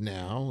have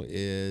now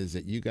is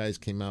that you guys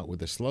came out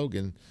with a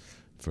slogan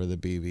for the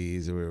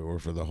BVs or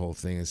for the whole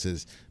thing. It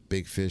says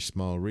 "Big fish,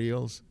 small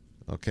reels."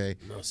 Okay.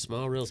 No,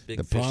 small reels, big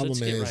the fish. problem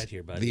Let's is get right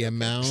here, buddy. the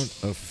amount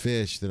of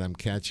fish that I'm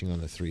catching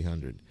on the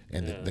 300,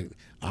 and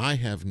I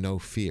have no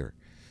fear.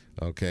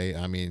 Okay,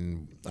 I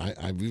mean,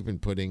 we've been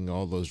putting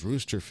all those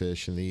rooster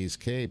fish in the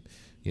East Cape,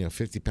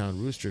 50-pound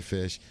rooster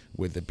fish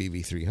with the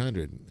BV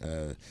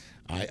 300.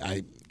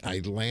 I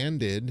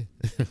landed.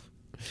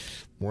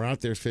 We're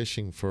out there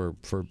fishing for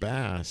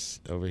bass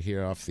over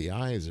here off the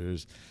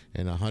Isers,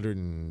 and a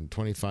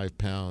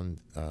 125-pound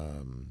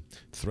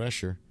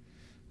thresher,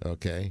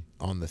 okay,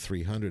 on the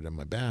 300 on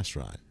my bass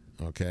rod,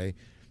 okay,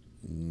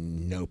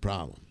 no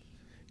problem.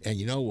 And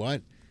you know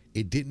what?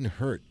 It didn't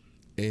hurt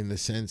in the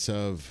sense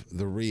of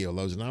the reel.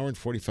 That was an hour and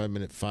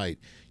 45-minute fight.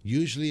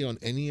 Usually on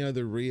any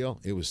other reel,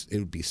 it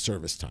would be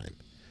service time.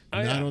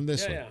 Not on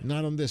this one.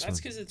 Not on this one. That's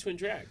because of the twin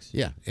drags.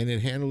 Yeah, and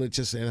it handled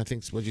it and I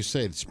think what you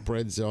say, it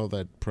spreads all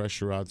that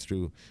pressure out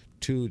through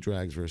 2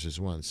 drags versus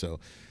 1. So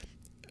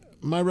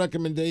my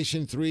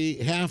recommendation,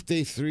 half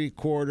day, 3/4,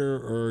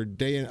 or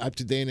day up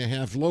to day and a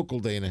half, local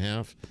day and a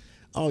half.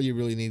 All you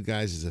really need,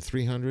 guys, is a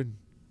 300.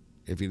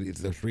 If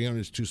the 300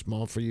 is too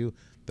small for you,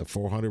 the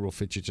 400 will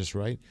fit you just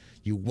right.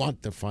 You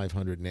want the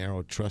 500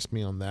 narrow. Trust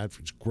me on that.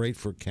 It's great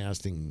for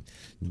casting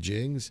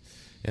jigs.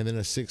 And then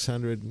a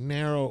 600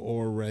 narrow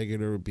or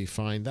regular would be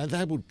fine.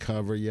 That would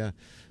cover you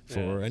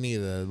for any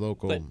of the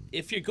local. But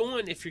if you're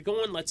going,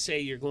 let's say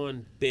you're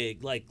going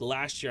big. Like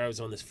last year, I was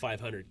on this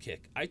 500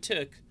 kick. I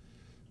took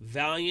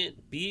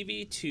Valiant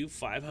BV2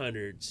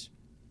 500s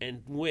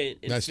and went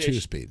and that's fished.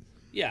 2-speed.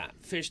 Yeah,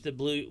 fished the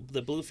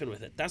bluefin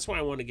with it. That's why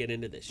I want to get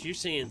into this. You're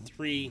saying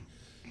three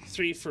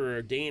for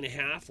a day and a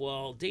half.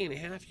 Well, day and a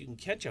half you can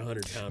catch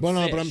 100-pound. Well,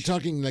 no, fish. but I'm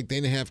talking like day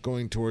and a half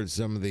going towards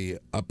some of the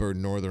upper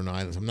northern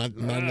islands. I'm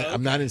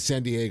not in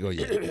San Diego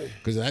yet,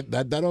 because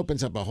that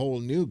opens up a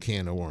whole new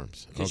can of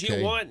worms. Because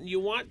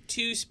you want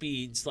 2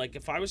 speeds. Like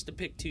if I was to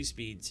pick 2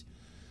 speeds,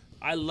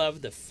 I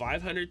love the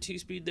 500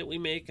 2-speed that we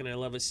make, and I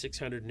love a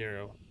 600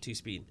 narrow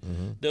 2-speed.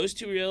 Those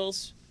 2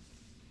 reels.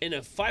 In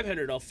a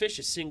 500, I'll fish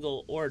a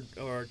single or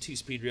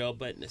 2-speed reel,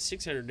 but in a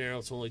 600 narrow,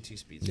 it's only 2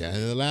 speeds. Yeah,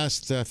 in the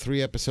last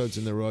 3 episodes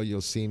in a row,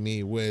 you'll see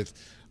me with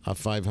a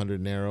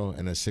 500 narrow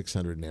and a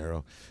 600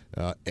 narrow.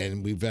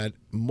 And we've had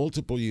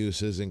multiple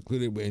uses,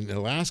 including in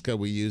Alaska,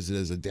 we used it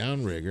as a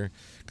downrigger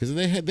because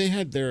they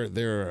had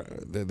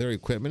their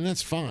equipment.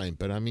 That's fine,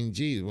 but I mean,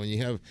 geez, when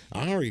you have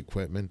our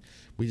equipment,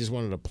 we just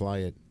wanted to apply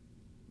it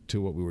to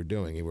what we were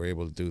doing, and we were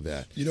able to do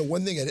that.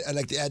 One thing I'd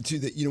like to add to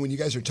that, when you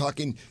guys are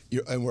talking,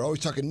 and we're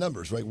always talking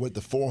numbers, right? What the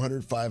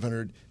 400,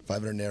 500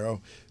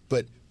 narrow.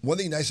 But one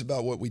thing nice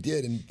about what we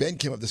did, and Ben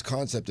came up with this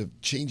concept of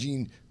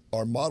changing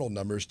our model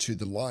numbers to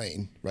the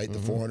line, right? The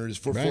 400 is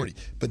 440.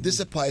 Right. But this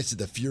applies to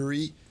the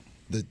Fury,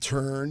 the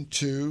Turn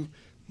 2,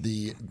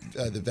 the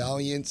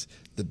Valiant,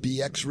 the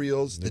BX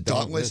reels, the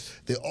Dauntless,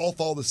 they all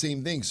follow the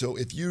same thing. So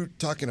if you're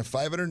talking a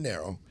 500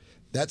 narrow,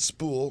 that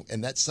spool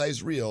and that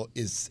size reel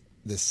is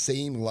the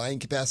same line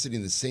capacity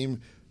and the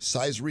same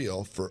size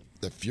reel for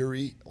the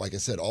Fury, like I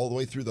said, all the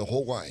way through the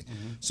whole line.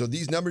 So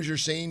these numbers you're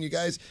saying, you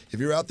guys, if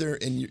you're out there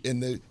and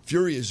the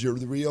Fury is the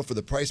reel for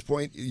the price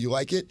point, you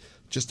like it,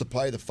 just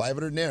apply the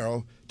 500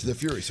 narrow to the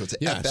Fury. So it's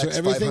an FX so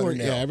everything 500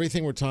 narrow.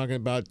 everything we're talking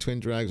about,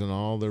 twin drags on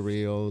all the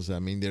reels. I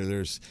mean,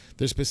 there's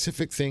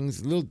specific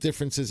things, little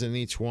differences in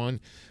each one.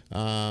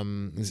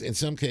 In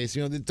some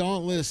cases, the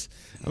Dauntless.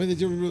 I mean,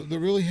 they're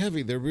really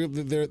heavy.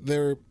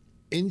 They're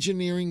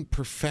engineering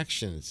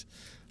perfections.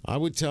 I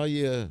would tell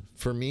you,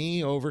 for me,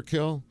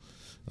 overkill.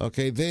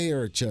 Okay, they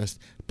are just.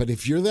 But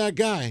if you're that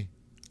guy,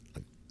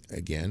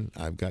 again,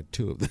 I've got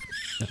two of them.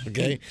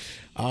 Okay,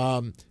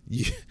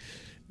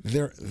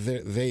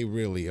 they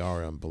really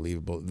are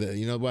unbelievable.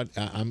 You know what?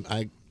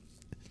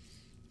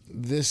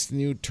 This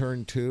new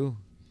Turn 2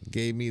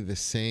 gave me the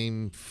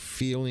same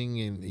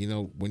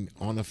feeling when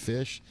on a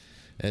fish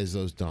as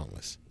those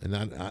Dauntless. And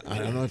I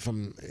don't know if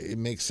it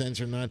makes sense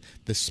or not.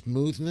 The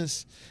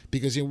smoothness,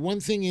 because one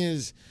thing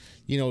is,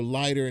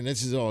 lighter, and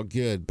this is all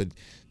good, but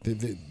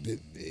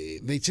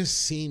they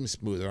just seem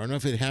smoother. I don't know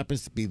if it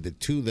happens to be the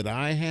two that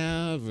I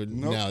have. Or,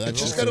 nope. No, that's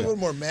just got a little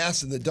more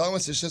mass in the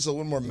Dauntless. It's just a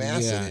little more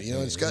mass in it.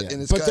 It's got,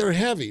 and it's but got, they're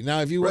heavy.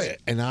 Now, if you right.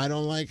 And I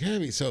don't like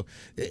heavy, so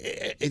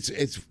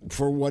it's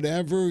for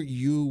whatever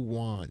you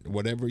want,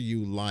 whatever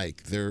you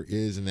like. There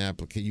is an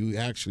applicant. You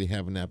actually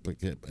have an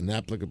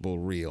applicable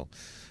reel.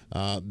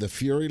 The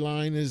Fury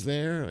line is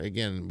there.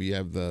 Again, we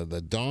have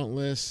the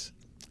Dauntless,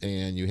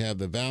 and you have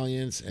the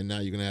Valiants, and now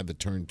you're going to have the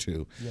Turn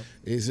 2. Yep.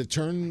 Is the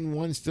Turn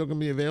 1 still going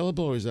to be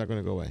available, or is that going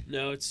to go away?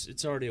 No,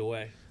 it's already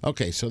away.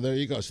 Okay, so there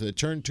you go. So the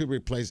Turn 2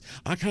 replaced.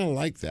 I kind of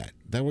like that.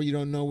 That way you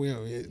don't know.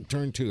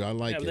 Turn 2, I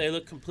like it. They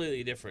look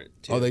completely different,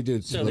 too. Oh, they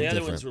do. So the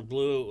other ones were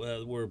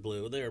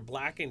blue. They were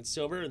black and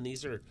silver, and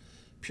these are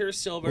pure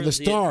silver. Well,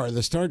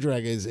 the Star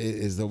Drag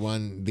is the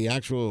one. The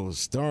actual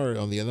star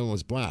on the other one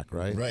was black,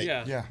 right? Right.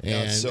 Yeah.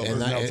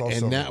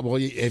 And now, well,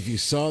 if you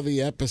saw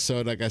the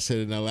episode, like I said,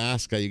 in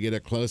Alaska, you get a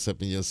close up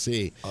and you'll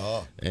see.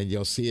 Oh. And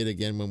you'll see it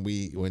again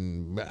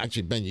when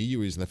actually, Ben, you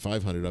were using the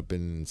 500 up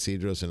in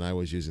Cedros, and I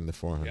was using the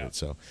 400. Yep.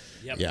 So,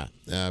 Yep.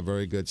 yeah,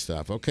 very good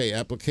stuff. Okay,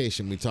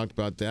 application. We talked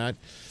about that.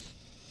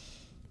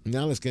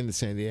 Now let's get into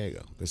San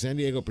Diego, because San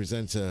Diego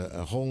presents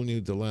a whole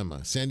new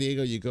dilemma. San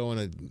Diego, you go on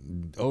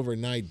an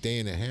overnight day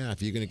and a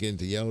half, you're going to get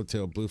into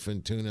yellowtail,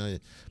 bluefin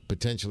tuna,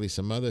 potentially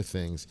some other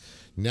things.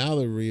 Now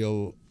the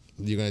reel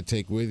you're going to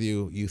take with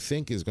you, you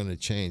think is going to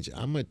change.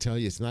 I'm going to tell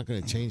you, it's not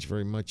going to change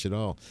very much at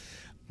all.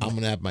 I'm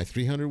going to have my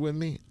 300 with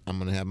me, I'm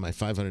going to have my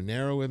 500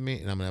 narrow with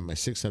me, and I'm going to have my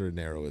 600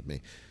 narrow with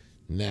me.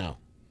 Now,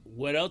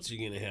 what else are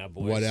you going to have,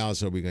 boys? What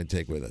else are we going to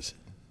take with us?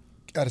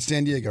 Out of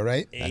San Diego,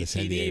 right? Out of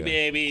San Diego.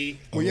 Baby.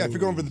 Well, yeah, if you're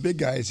going for the big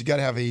guys, you got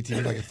to have an AT,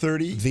 like a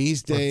 30.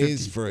 These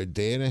days, for a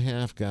day and a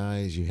half,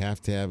 guys, you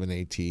have to have an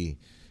ATD.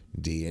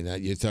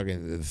 And you're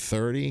talking the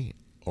 30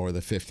 or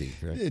the 50,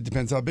 right? It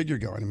depends how big you're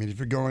going. I mean, if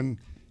you're going,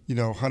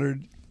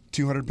 100,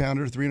 200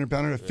 pounder, 300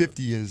 pounder, a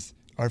 50 is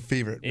our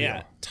favorite. Yeah,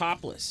 reel.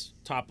 Topless.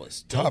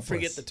 Don't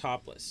forget the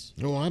topless.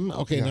 Oh, I'm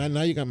okay. Yeah.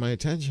 Now you got my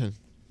attention.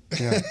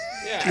 Yeah.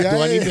 Do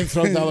I need to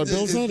throw dollar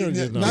bills on, or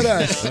not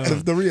us?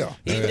 The reel.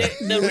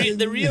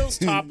 The reel's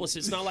topless.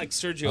 It's not like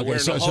Sergio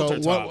wearing a halter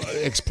top.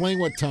 Explain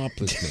what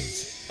topless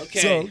means. Okay.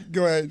 So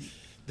go ahead.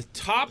 The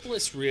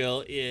topless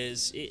reel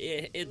is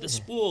the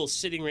spool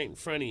sitting right in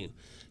front of you.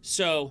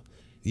 So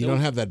you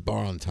don't have that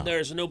bar on top.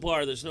 There's no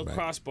bar. There's no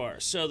crossbar.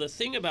 So the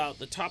thing about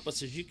the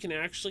topless is you can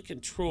actually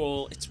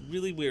control. It's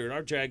really weird.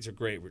 Our drags are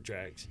great. We're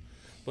drags,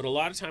 but a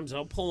lot of times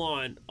I'll pull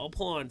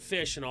on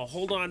fish and I'll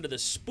hold on to the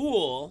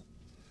spool.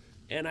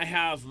 And I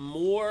have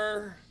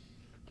more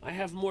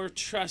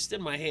trust in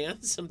my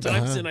hands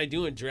sometimes than I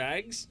do in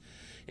drags.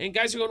 And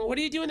guys are going, "What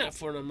are you doing that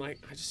for?" And I'm like,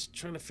 "I'm just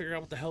trying to figure out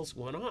what the hell's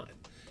going on."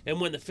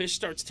 And when the fish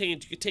starts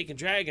taking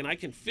drag, and I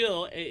can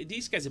feel,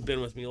 these guys have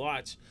been with me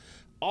lots.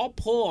 I'll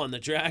pull on the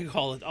drag,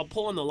 I'll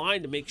pull on the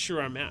line to make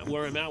sure I'm at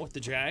where I'm at with the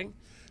drag.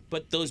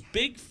 But those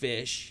big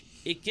fish,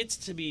 it gets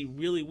to be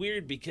really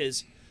weird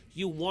because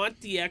you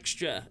want the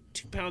extra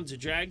 2 pounds of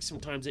drag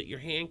sometimes that your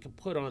hand can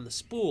put on the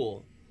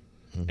spool.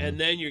 Mm-hmm. And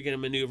then you're going to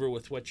maneuver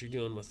with what you're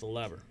doing with the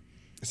lever.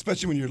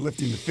 Especially when you're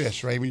lifting the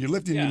fish, right? When you're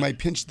lifting, you might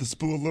pinch the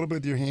spool a little bit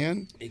with your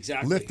hand.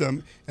 Exactly. Lift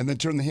them, and then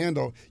turn the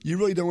handle. You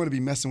really don't want to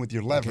be messing with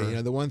your lever.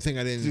 Okay, the one thing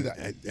I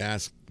didn't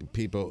ask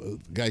people,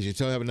 guys, you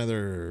still have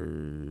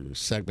another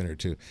segment or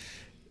two.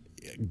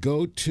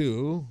 Go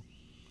to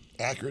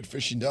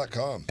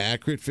AccurateFishing.com.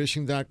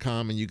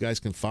 AccurateFishing.com, and you guys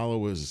can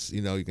follow us.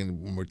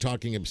 When we're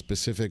talking a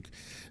specific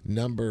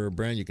number or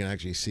brand, you can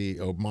actually see,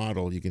 or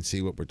model, you can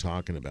see what we're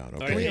talking about.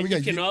 Okay. Right, and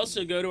you can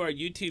also go to our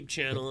YouTube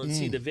channel and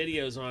see the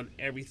videos on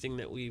everything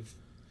that we've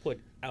put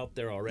out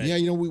there already. Yeah,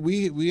 you know,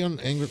 we on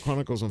Angler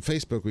Chronicles on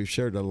Facebook, we've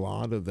shared a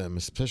lot of them,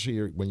 especially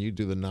when you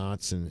do the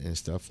knots and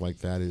stuff like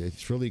that.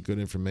 It's really good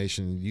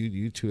information.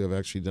 You two have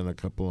actually done a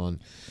couple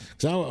on,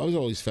 because I was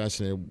always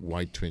fascinated with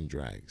white twin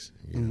drags.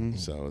 You know,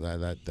 so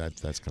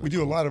that's kind of. We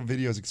do a lot of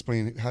videos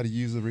explaining how to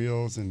use the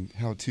reels and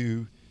how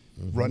to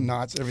run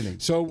knots, everything.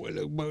 So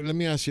let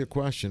me ask you a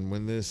question.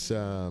 When this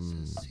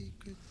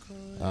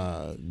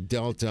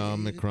Delta,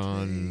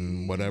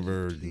 Omicron,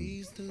 whatever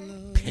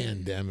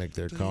pandemic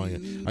they're calling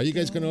it, are you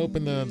guys going to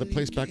open the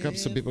place back up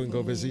so people can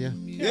go visit you?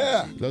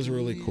 Yeah. Those are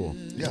really cool.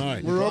 Yeah, all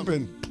right. we're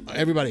open.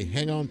 Everybody,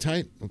 hang on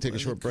tight. We'll take a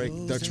short break.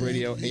 Ducks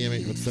Radio, AM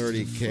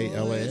 830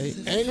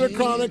 KLAA. Angler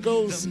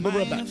Chronicles. We'll be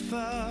right back.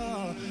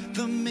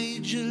 The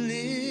major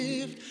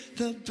lived,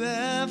 the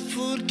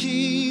barefoot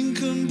king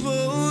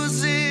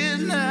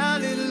composing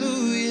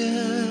hallelujah,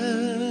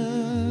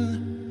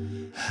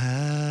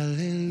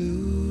 hallelujah.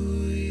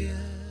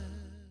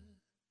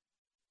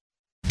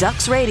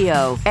 Ducks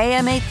Radio,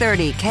 AM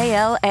 830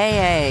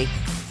 KLAA.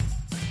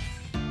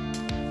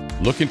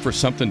 Looking for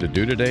something to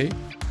do today?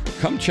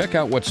 Come check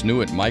out what's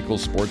new at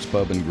Michael's Sports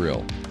Pub and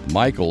Grill.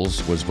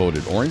 Michael's was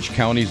voted Orange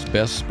County's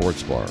best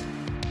sports bar.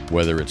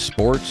 Whether it's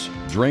sports,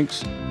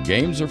 drinks,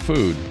 games, or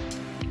food,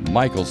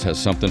 Michael's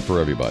has something for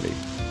everybody.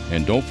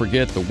 And don't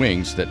forget the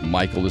wings that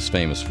Michael is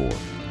famous for.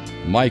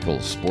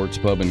 Michael's Sports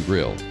Pub and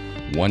Grill,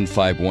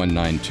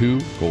 15192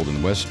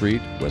 Golden West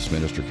Street,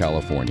 Westminster,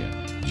 California,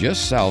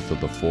 just south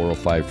of the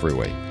 405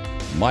 freeway.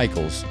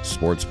 Michael's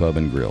Sports Pub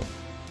and Grill.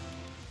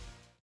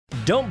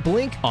 Don't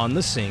blink on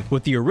the sink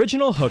with the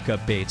original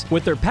hookup baits.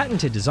 With their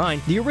patented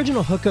design, the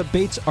original hookup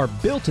baits are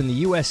built in the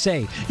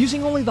USA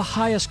using only the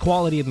highest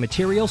quality of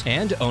materials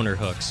and owner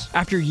hooks.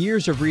 After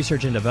years of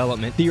research and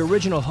development, the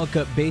original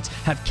hookup baits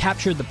have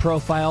captured the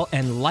profile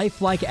and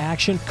lifelike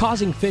action,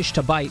 causing fish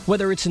to bite,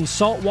 whether it's in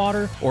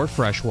saltwater or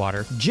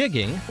freshwater,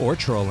 jigging or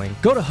trolling.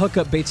 Go to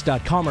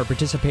hookupbaits.com or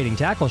participating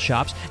tackle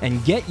shops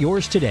and get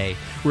yours today.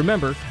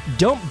 Remember,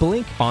 don't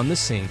blink on the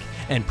sink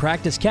and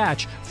practice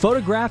catch,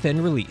 photograph,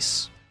 and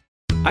release.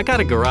 I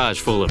got a garage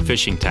full of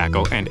fishing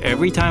tackle, and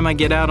every time I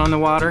get out on the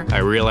water, I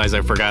realize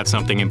I forgot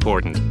something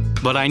important.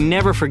 But I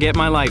never forget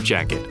my life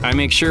jacket. I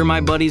make sure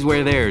my buddies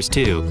wear theirs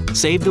too.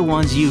 Save the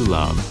ones you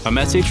love. A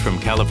message from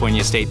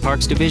California State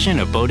Parks Division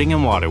of Boating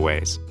and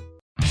Waterways.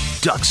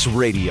 Ducks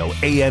Radio,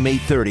 AM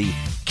 830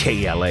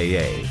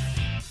 KLAA.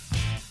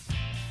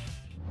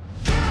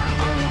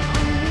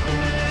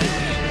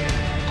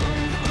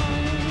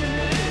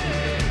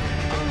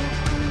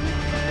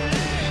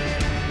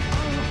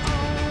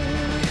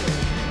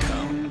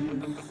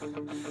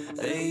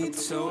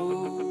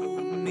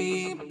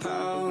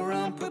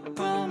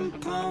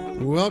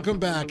 Welcome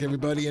back,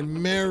 everybody, and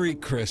Merry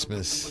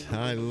Christmas.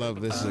 I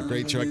love this. This is a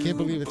great show. I can't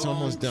believe it's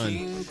almost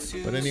done.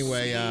 But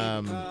anyway,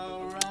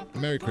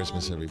 Merry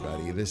Christmas,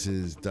 everybody. This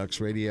is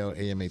Ducks Radio,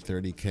 AM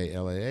 830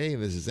 KLAA.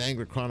 This is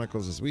Angler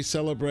Chronicles as we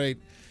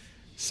celebrate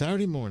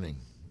Saturday morning.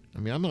 I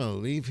mean, I'm going to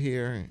leave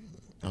here.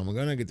 I'm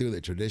going to do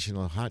the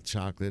traditional hot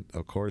chocolate,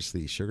 of course,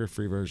 the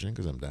sugar-free version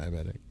because I'm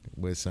diabetic,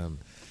 with some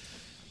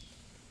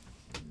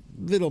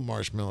little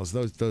marshmallows.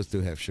 Those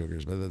do have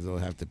sugars, but they'll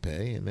have to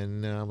pay. And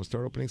then we'll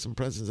start opening some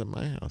presents at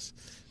my house.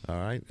 All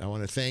right. I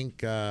want to thank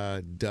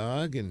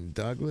Doug and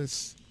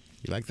Douglas.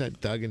 You like that,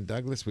 Doug and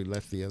Douglas? We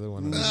left the other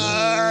one.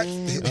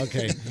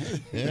 Okay.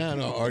 Yeah.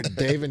 No, or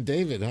Dave and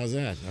David. How's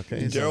that?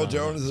 Okay. Daryl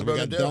Jones is we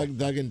about got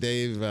Doug and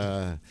Dave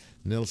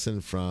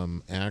Nilsson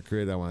from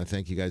Accurate. I want to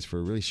thank you guys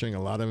for really sharing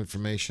a lot of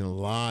information, a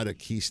lot of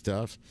key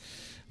stuff.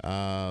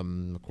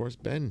 Of course,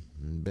 Ben.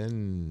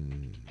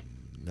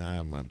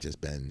 I'm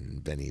just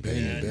Benny.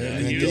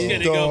 He was going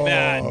to go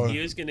bad. He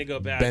was going to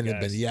go bad. Ben,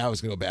 yeah, I was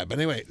going to go bad. But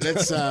anyway,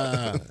 let's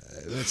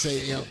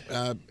say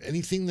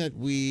anything that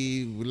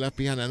we left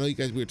behind. I know you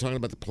guys. We were talking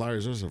about the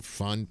pliers. Those are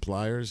fun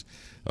pliers.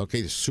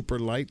 Okay, the super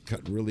light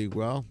cut really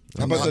well.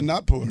 How about the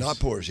knot pullers? Knot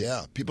pullers,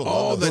 yeah. People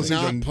love those. The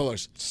knot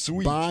pullers.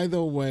 Sweet. By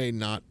the way,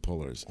 knot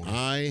pullers.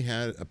 I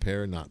had a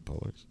pair of knot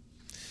pullers,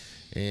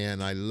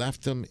 and I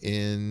left them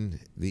in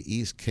the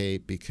East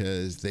Cape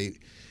because they.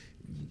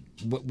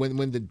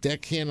 When the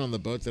deckhand on the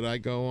boat that I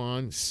go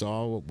on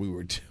saw what we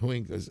were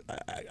doing, because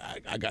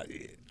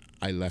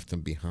I left them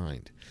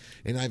behind,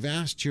 and I've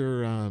asked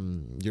your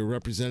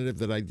representative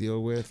that I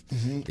deal with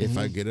if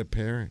I get a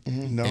pair.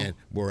 No, and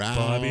we're out.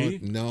 Bobby?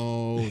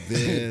 No,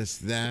 this,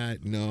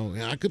 that, no.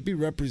 And I could be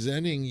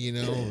representing,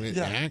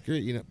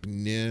 Accurate.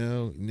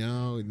 No,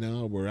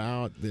 we're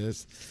out.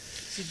 This.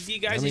 So you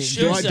guys,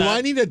 do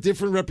I need a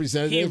different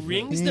representative? He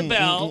rings the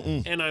bell,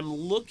 and I'm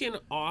looking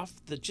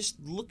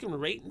looking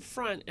right in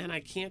front, and I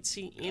can't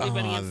see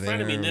anybody in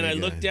front of me. And then I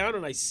look down,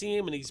 and I see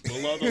him, and he's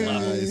below the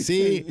level.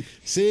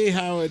 See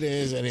how it is.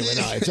 is. Anyway,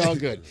 no, it's all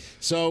good.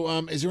 So,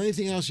 is there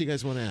anything else you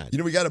guys want to add? You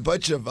know, we got a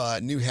bunch of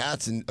new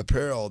hats and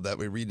apparel that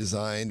we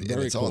redesigned,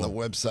 and it's all on the cool.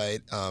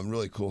 website.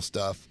 Really cool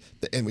stuff.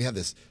 And we have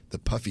the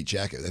puffy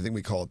jacket. I think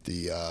we call it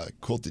the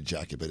quilted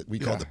jacket, but we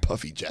call it the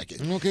puffy jacket.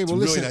 Okay, it's well,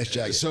 a listen. really nice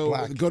jacket.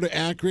 So go to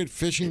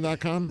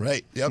accuratefishing.com.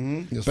 Right. Yep.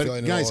 You'll find But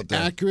it guys, all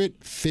there. Accurate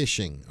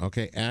Fishing.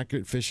 Okay,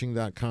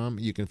 accuratefishing.com.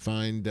 You can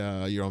find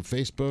you're on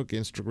Facebook,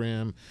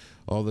 Instagram,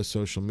 all the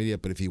social media.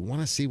 But if you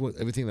want to see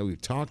everything that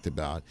we've talked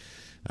about,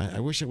 I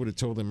wish I would have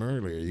told them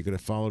earlier. You could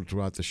have followed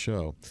throughout the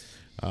show.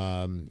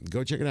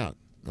 Go check it out.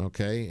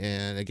 Okay,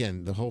 and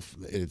again,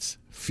 it's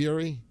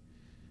Fury,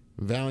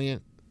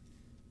 Valiant.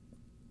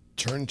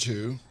 Turn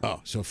 2.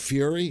 Oh, so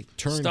Fury,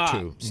 Turn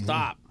 2.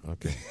 Stop.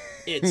 Okay.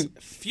 It's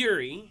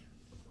Fury,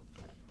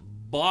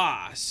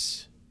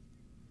 Boss,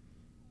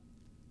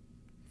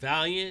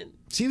 Valiant.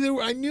 See,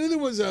 I knew there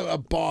was a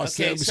boss.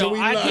 Okay, there, so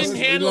I couldn't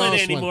handle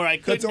it anymore. I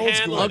couldn't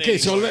handle it Okay,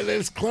 so anymore.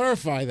 let's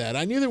clarify that.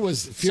 I knew there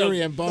was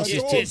Fury and Boss.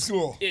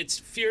 It's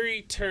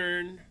Fury,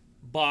 Turn,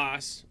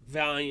 Boss,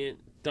 Valiant,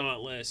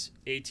 Dauntless,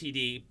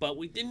 ATD. But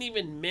we didn't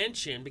even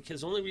mention,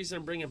 because the only reason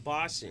I'm bringing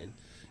Boss in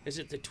is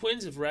that the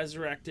twins have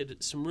resurrected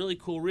some really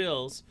cool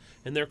reels,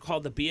 and they're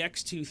called the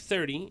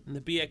BX230 and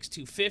the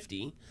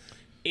BX250.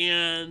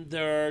 And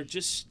they're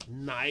just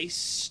nice,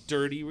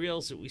 sturdy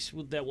reels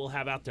that we'll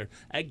have out there.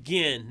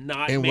 Again,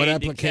 not And made what to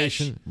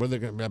application? catch.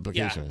 What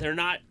application? Yeah, they're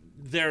not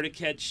there to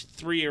catch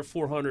 300 or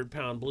 400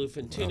 pound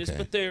bluefin tunas, Okay.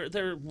 but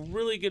they're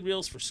really good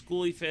reels for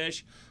schoolie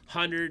fish,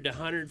 100 to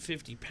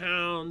 150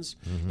 pounds.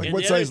 Like And what the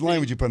other size line thing-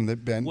 would you put in the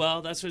Ben?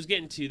 Well, that's what I was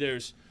getting to.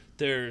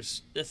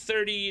 There's the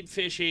 30 you'd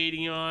fish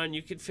 80 on.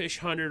 You could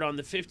fish 100 on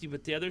the 50.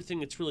 But the other thing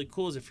that's really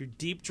cool is if you're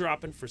deep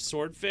dropping for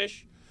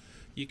swordfish,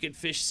 you could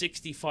fish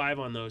 65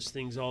 on those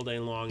things all day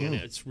long, and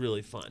it's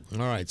really fun. All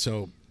right,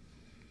 so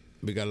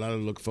we got a lot to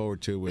look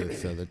forward to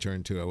with the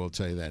Turn 2, I will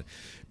tell you that.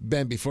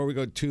 Ben, before we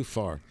go too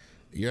far,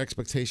 your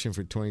expectation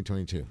for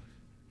 2022,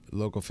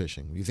 local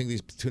fishing. You think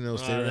these tuna will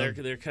stay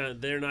around?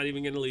 They're not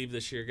even going to leave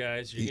this year,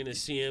 guys. You're going to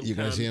see them. You're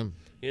gonna see 'em?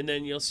 and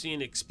then you'll see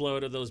an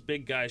explode of those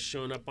big guys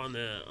showing up on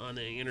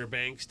the inner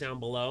banks down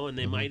below, and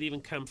they might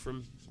even come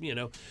from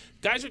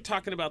guys are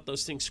talking about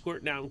those things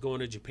squirting out and going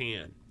to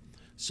Japan.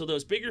 So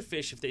those bigger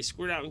fish, if they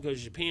squirt out and go to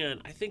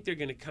Japan, I think they're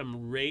going to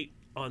come right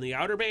on the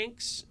outer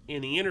banks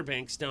and the inner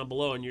banks down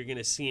below, and you're going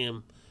to see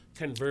them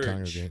converge.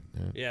 Congregate,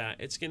 Yeah,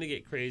 it's going to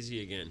get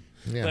crazy again.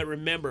 Yeah. But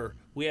remember,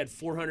 we had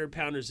 400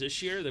 pounders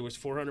this year. There was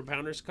 400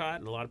 pounders caught,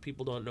 and a lot of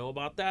people don't know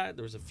about that.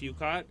 There was a few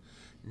caught.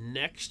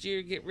 Next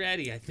year, get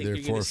ready. I think They're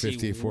you're going to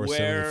see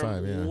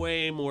 475, yeah.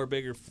 way more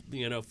bigger,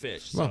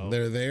 fish. Well, So-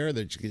 they're there.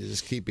 They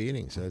just keep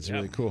eating, so that's Yep.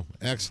 really cool.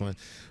 Excellent.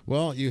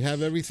 Well, you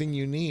have everything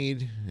you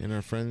need in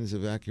our friends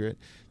of Accurate.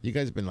 You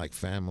guys have been like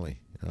family,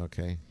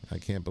 okay? I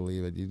can't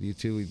believe it. You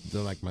two,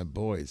 they're like my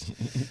boys.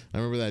 I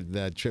remember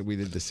that trip we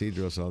did to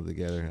Cedros all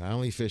together. I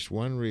only fished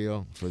one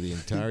reel for the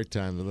entire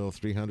time. The little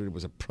 300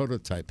 was a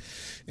prototype.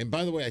 And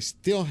by the way, I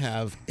still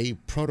have a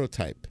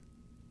prototype.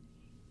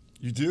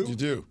 You do? You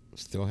do.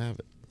 Still have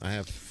it. I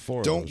have 4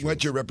 of Don't those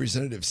let your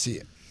representative see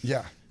it.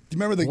 Yeah. Do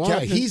you remember the Why?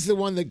 captain? He's the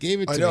one that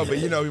gave it to I me. know, but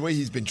you know the way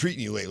he's been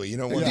treating you lately. You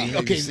don't want to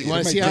Okay, see you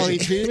want it. to see how he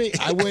treated me?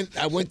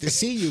 I went to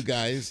see you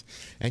guys,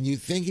 and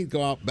you'd think he'd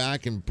go out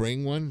back and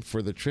bring one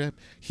for the trip.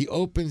 He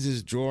opens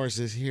his drawer,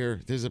 says,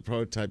 "Here, there's a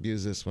prototype.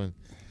 Use this one."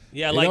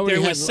 yeah, It like already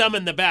there had was some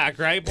in the back,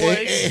 right, boys?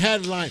 It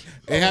had line.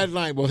 It had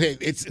line. Well, hey,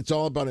 it's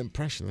all about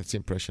impression. That's the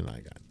impression I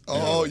got.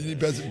 Oh, you need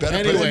better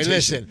Anyway,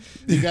 presentation. listen,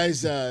 you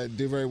guys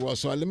do very well.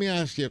 So let me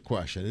ask you a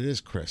question. It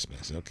is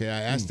Christmas, okay?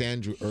 I asked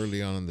Andrew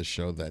early on in the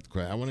show that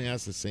question. I want to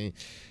ask the same.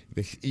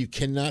 You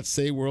cannot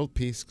say world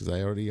peace because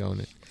I already own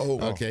it.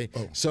 Okay.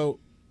 So,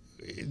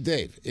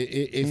 Dave,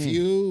 if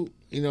you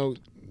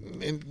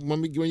and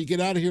when you get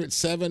out of here at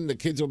 7, the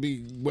kids will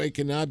be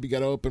waking up. You got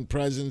to open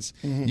presents.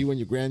 You and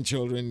your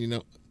grandchildren.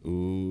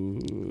 Ooh,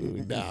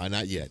 no,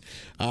 not yet.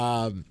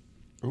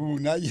 Ooh,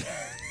 not yet.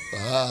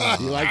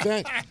 You like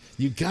that?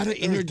 You got to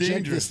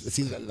interject this.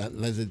 See,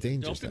 that's a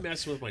danger. Don't be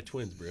messing with my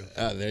twins, bro.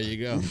 There you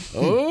go.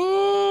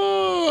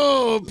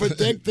 Oh,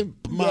 protect the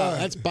mom.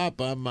 That's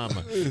Papa and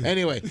Mama.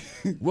 Anyway,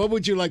 what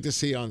would you like to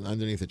see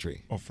underneath the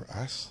tree? Oh, for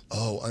us?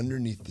 Oh,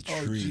 underneath the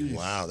tree. geez.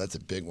 Wow, that's a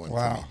big one.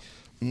 Wow.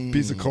 For me.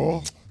 Piece of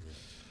coal?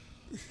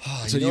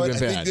 So you know you've what?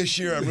 been I bad. think this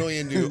year I'm really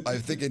into. I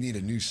think I need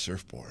a new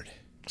surfboard.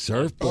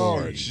 Surfboard. Oh,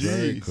 Very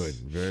geez. good.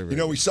 Very, very You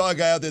know, we saw a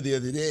guy out there the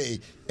other day,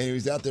 and he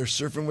was out there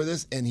surfing with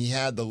us, and he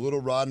had the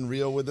little rod and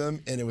reel with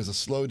him, and it was a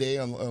slow day.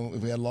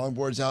 We had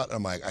longboards out.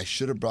 I'm like, I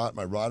should have brought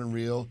my rod and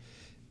reel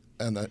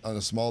on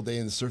a small day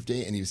in the surf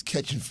day, and he was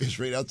catching fish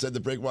right outside the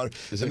breakwater.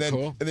 Is and that then,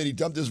 cool? And then he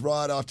dumped his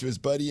rod off to his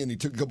buddy, and he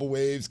took a couple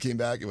waves, came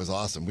back. It was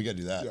awesome. We got to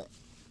do that.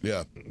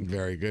 Yeah.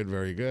 Very good.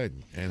 Very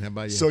good. And how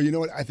about you? So you know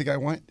what I think I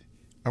want?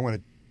 I want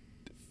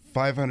a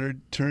 500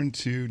 turn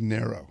to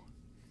narrow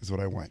is what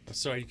I want.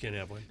 Sorry, you can't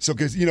have one. So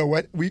because you know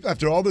what?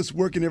 After all this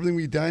work and everything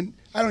we've done,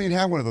 I don't even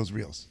have one of those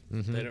reels.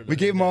 They don't know We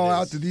gave who them all that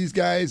out is. to these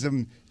guys,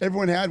 and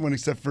everyone had one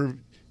except for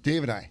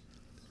Dave and I.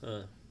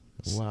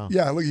 Wow.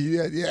 Yeah, look, he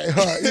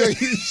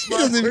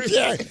doesn't even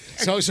care.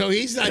 So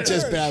he's not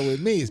just bad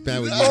with me; he's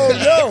bad with you.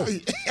 Oh no!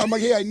 I'm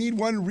like, hey, I need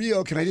one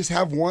reel. Can I just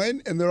have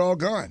one? And they're all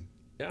gone.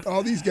 Yeah.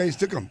 All these guys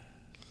took them,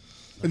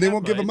 and they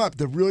won't give them up.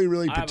 They're really,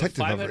 really I have a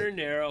protective of 500 it.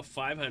 narrow,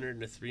 500,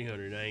 and a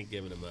 300. I ain't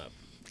giving them up.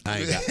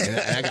 I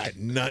got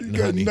nothing. You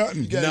got honey.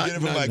 nothing. You got to get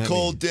it from my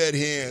cold, dead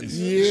hands.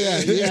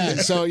 Yeah.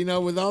 So,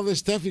 with all this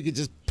stuff, you could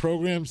just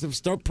program stuff.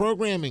 Start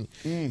programming.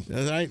 All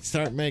right?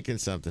 Start making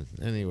something.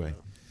 Anyway.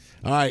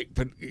 All right.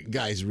 But,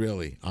 guys,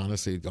 really,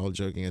 honestly, all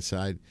joking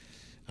aside,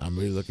 I'm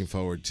really looking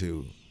forward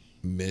to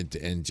mid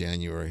to end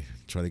January.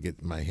 Try to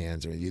get my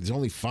hands. There's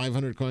only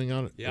 500 going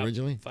out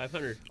originally?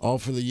 500. All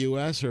for the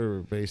U.S.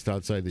 or based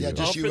outside the U.S.?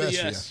 Just All for the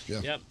US, U.S. yeah.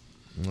 Yep.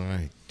 All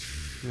right.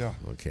 Yeah.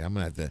 Okay, I'm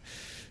going to have to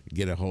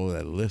get a hold of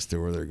that list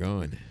of where they're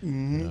going.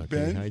 Okay,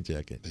 Ben?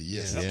 hijack it.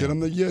 Yes. Get them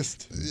the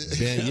yist.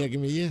 Ben,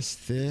 give me yes.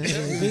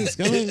 Please,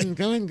 come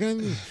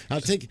on.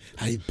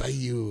 I buy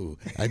you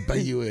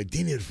a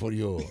dinner for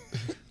you.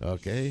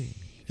 Okay.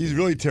 He's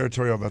really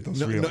territorial about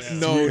those reels.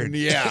 It's weird.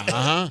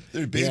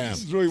 They're big. Yeah.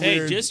 It's really Hey,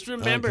 weird. just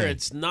remember, Okay.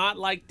 it's not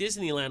like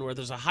Disneyland where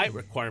there's a height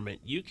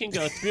requirement. You can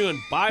go through and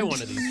buy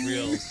one of these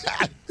reels.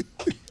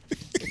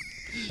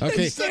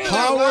 Okay,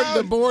 Howard,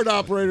 the board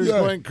operator, is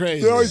going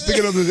crazy. They're always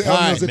picking up the All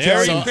right,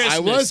 Italian. so Christmas, I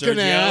was going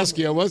to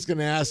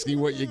Sergio. ask you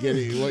what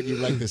you'd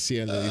like to see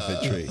underneath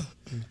the tree.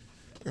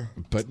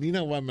 But you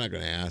know what? I'm not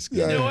going to ask you.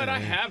 You know what? I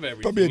have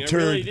everything. Probably a I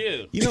turd.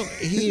 really do.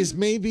 He is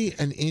maybe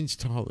an inch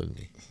taller than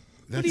me.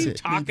 What are you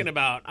talking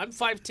about? I'm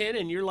 5'10",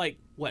 and you're like,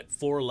 what,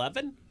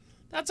 4'11"?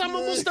 I'm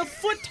almost a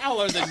foot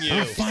taller than you.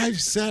 I'm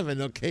 5'7".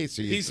 Okay,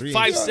 so you're He's 3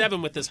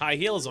 5'7" with his high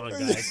heels on,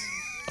 guys.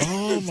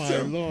 Oh my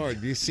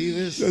Lord! You see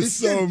this? That's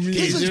so mean.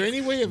 Is there any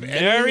way of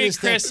editing Merry this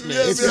stuff?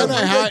 Christmas. It's kind of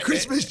hard.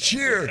 Christmas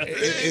cheer.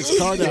 It's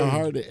kind of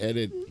hard to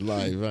edit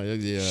live.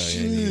 Yeah.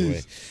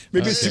 Anyway,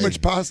 Maybe it's too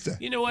much pasta.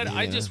 You know what?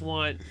 I just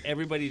want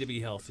everybody to be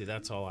healthy.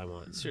 That's all I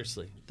want.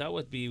 Seriously, that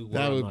would be what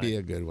that I'm would be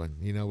like. a good one.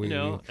 We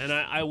and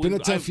I would. been a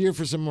tough year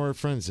for some more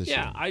friends this year.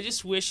 Yeah, I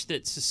just wish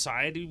that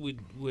society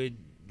would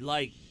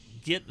like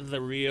get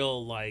the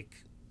real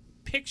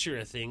picture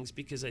of things,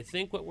 because I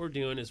think what we're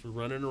doing is we're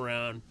running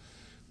around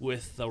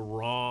with the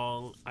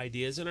wrong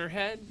ideas in our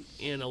head,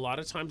 and a lot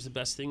of times the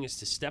best thing is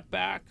to step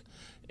back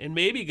and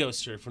maybe go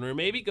surfing or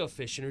maybe go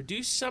fishing or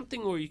do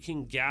something where you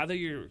can gather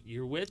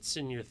your wits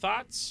and your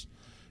thoughts,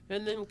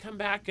 and then come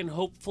back, and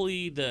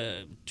hopefully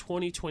the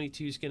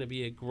 2022 is going to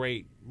be a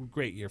great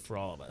year for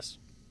all of us.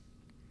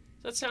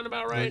 Does that sound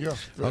about right?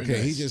 Okay,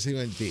 nice. He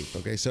went deep.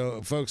 Okay,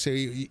 so folks,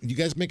 you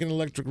guys make an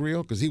electric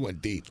reel? Because he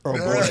went deep. Oh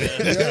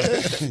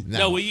boy!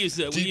 No, we use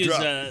the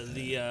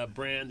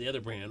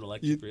other brand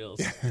electric reels.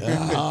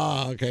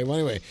 Okay. Well,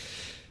 anyway,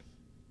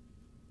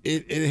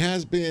 it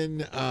has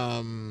been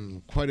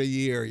quite a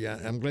year. Yeah,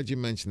 I'm glad you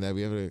mentioned that.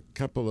 We have a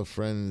couple of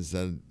friends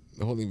that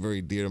are holding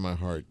very dear to my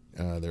heart.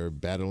 They're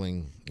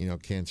battling,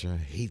 cancer. I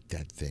hate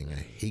that thing. I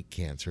hate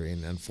cancer,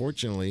 and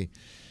unfortunately,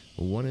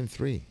 1 in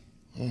 3.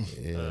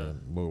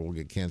 Will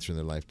get cancer in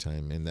their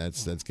lifetime, and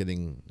that's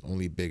getting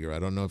only bigger. I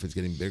don't know if it's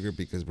getting bigger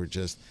because we're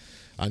just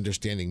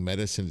understanding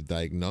medicine to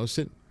diagnose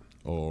it,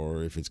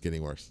 or if it's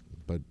getting worse.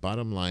 But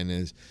bottom line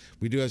is,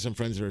 we do have some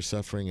friends that are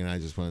suffering, and I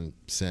just want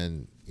to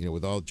send,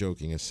 with all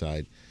joking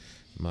aside,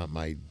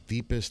 my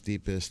deepest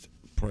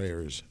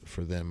prayers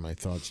for them, my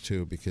thoughts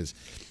too, because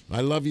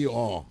I love you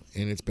all,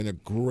 and it's been a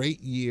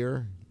great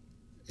year.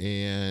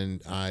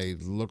 And I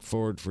look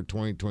forward for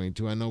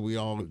 2022. I know we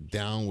all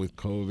down with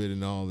COVID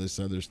and all this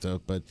other stuff,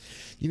 but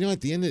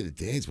at the end of the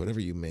day, it's whatever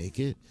you make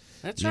it.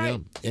 That's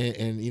right.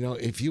 And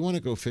if you want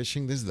to go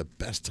fishing, this is the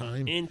best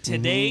time. And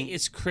today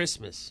is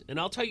Christmas, and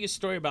I'll tell you a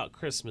story about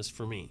Christmas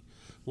for me.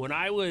 When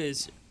I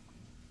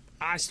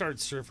started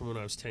surfing when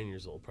I was 10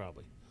 years old,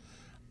 probably.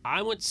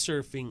 I went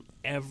surfing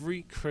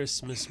every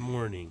Christmas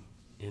morning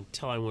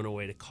until I went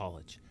away to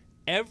college.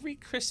 Every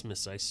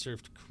Christmas, I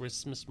surfed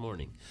Christmas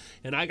morning.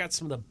 And I got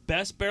some of the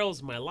best barrels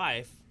of my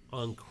life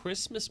on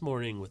Christmas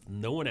morning with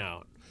no one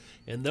out.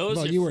 And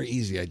those you were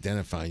easy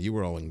identifying. You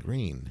were all in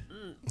green.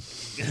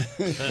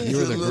 You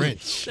were the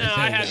Grinch. No,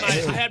 I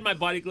had my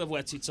body glove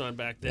wetsuits on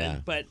back then.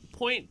 Yeah. But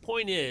point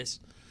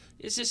is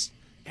just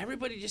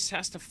everybody just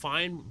has to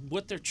find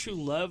what their true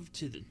love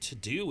to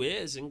do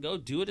is, and go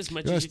do it as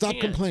much as you stop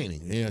can.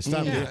 complaining.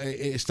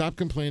 Stop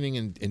complaining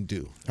and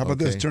do. How about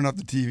this? Turn off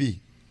the TV.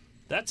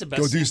 That's the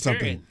best. Go do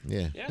something.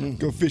 Yeah.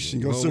 Go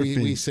fishing. Go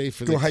surfing. We say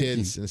for go the hiking.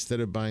 kids, instead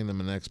of buying them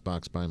an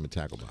Xbox, buy them a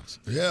tackle box.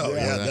 Yeah,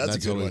 that's a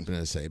good what one. we've been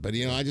to say. But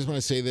I just want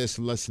to say this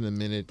less than a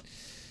minute.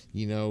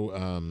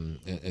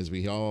 As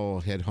we all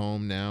head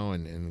home now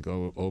and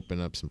go open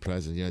up some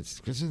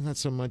presents. Christmas is not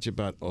so much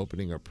about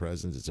opening our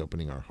presents; it's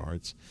opening our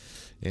hearts,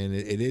 and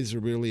it is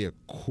really a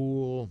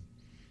cool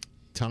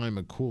time,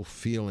 a cool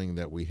feeling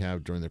that we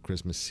have during the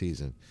Christmas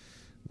season.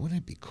 Wouldn't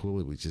it be cool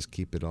if we just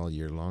keep it all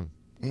year long?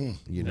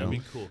 That'd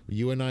be cool.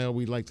 You and I,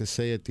 we like to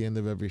say at the end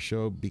of every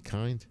show, be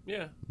kind.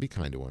 Yeah. Be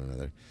kind to one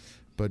another.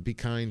 But be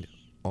kind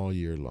all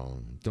year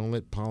long. Don't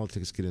let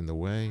politics get in the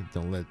way.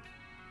 Don't let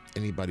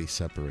anybody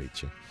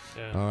separate you.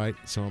 Yeah. All right?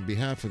 So on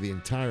behalf of the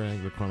entire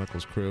Angler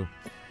Chronicles crew,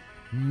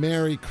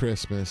 Merry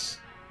Christmas.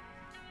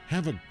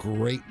 Have a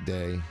great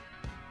day.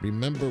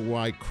 Remember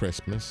why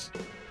Christmas.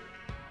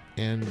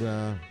 And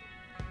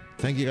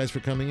thank you guys for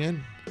coming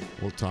in.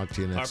 We'll talk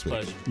to you next week.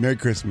 pleasure. Merry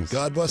Christmas.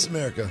 God bless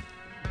America.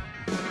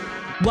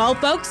 Well,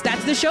 folks,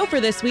 that's the show for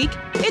this week.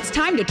 It's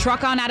time to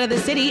truck on out of the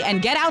city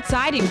and get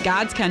outside in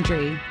God's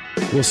country.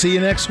 We'll see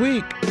you next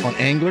week on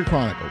Angler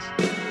Chronicles.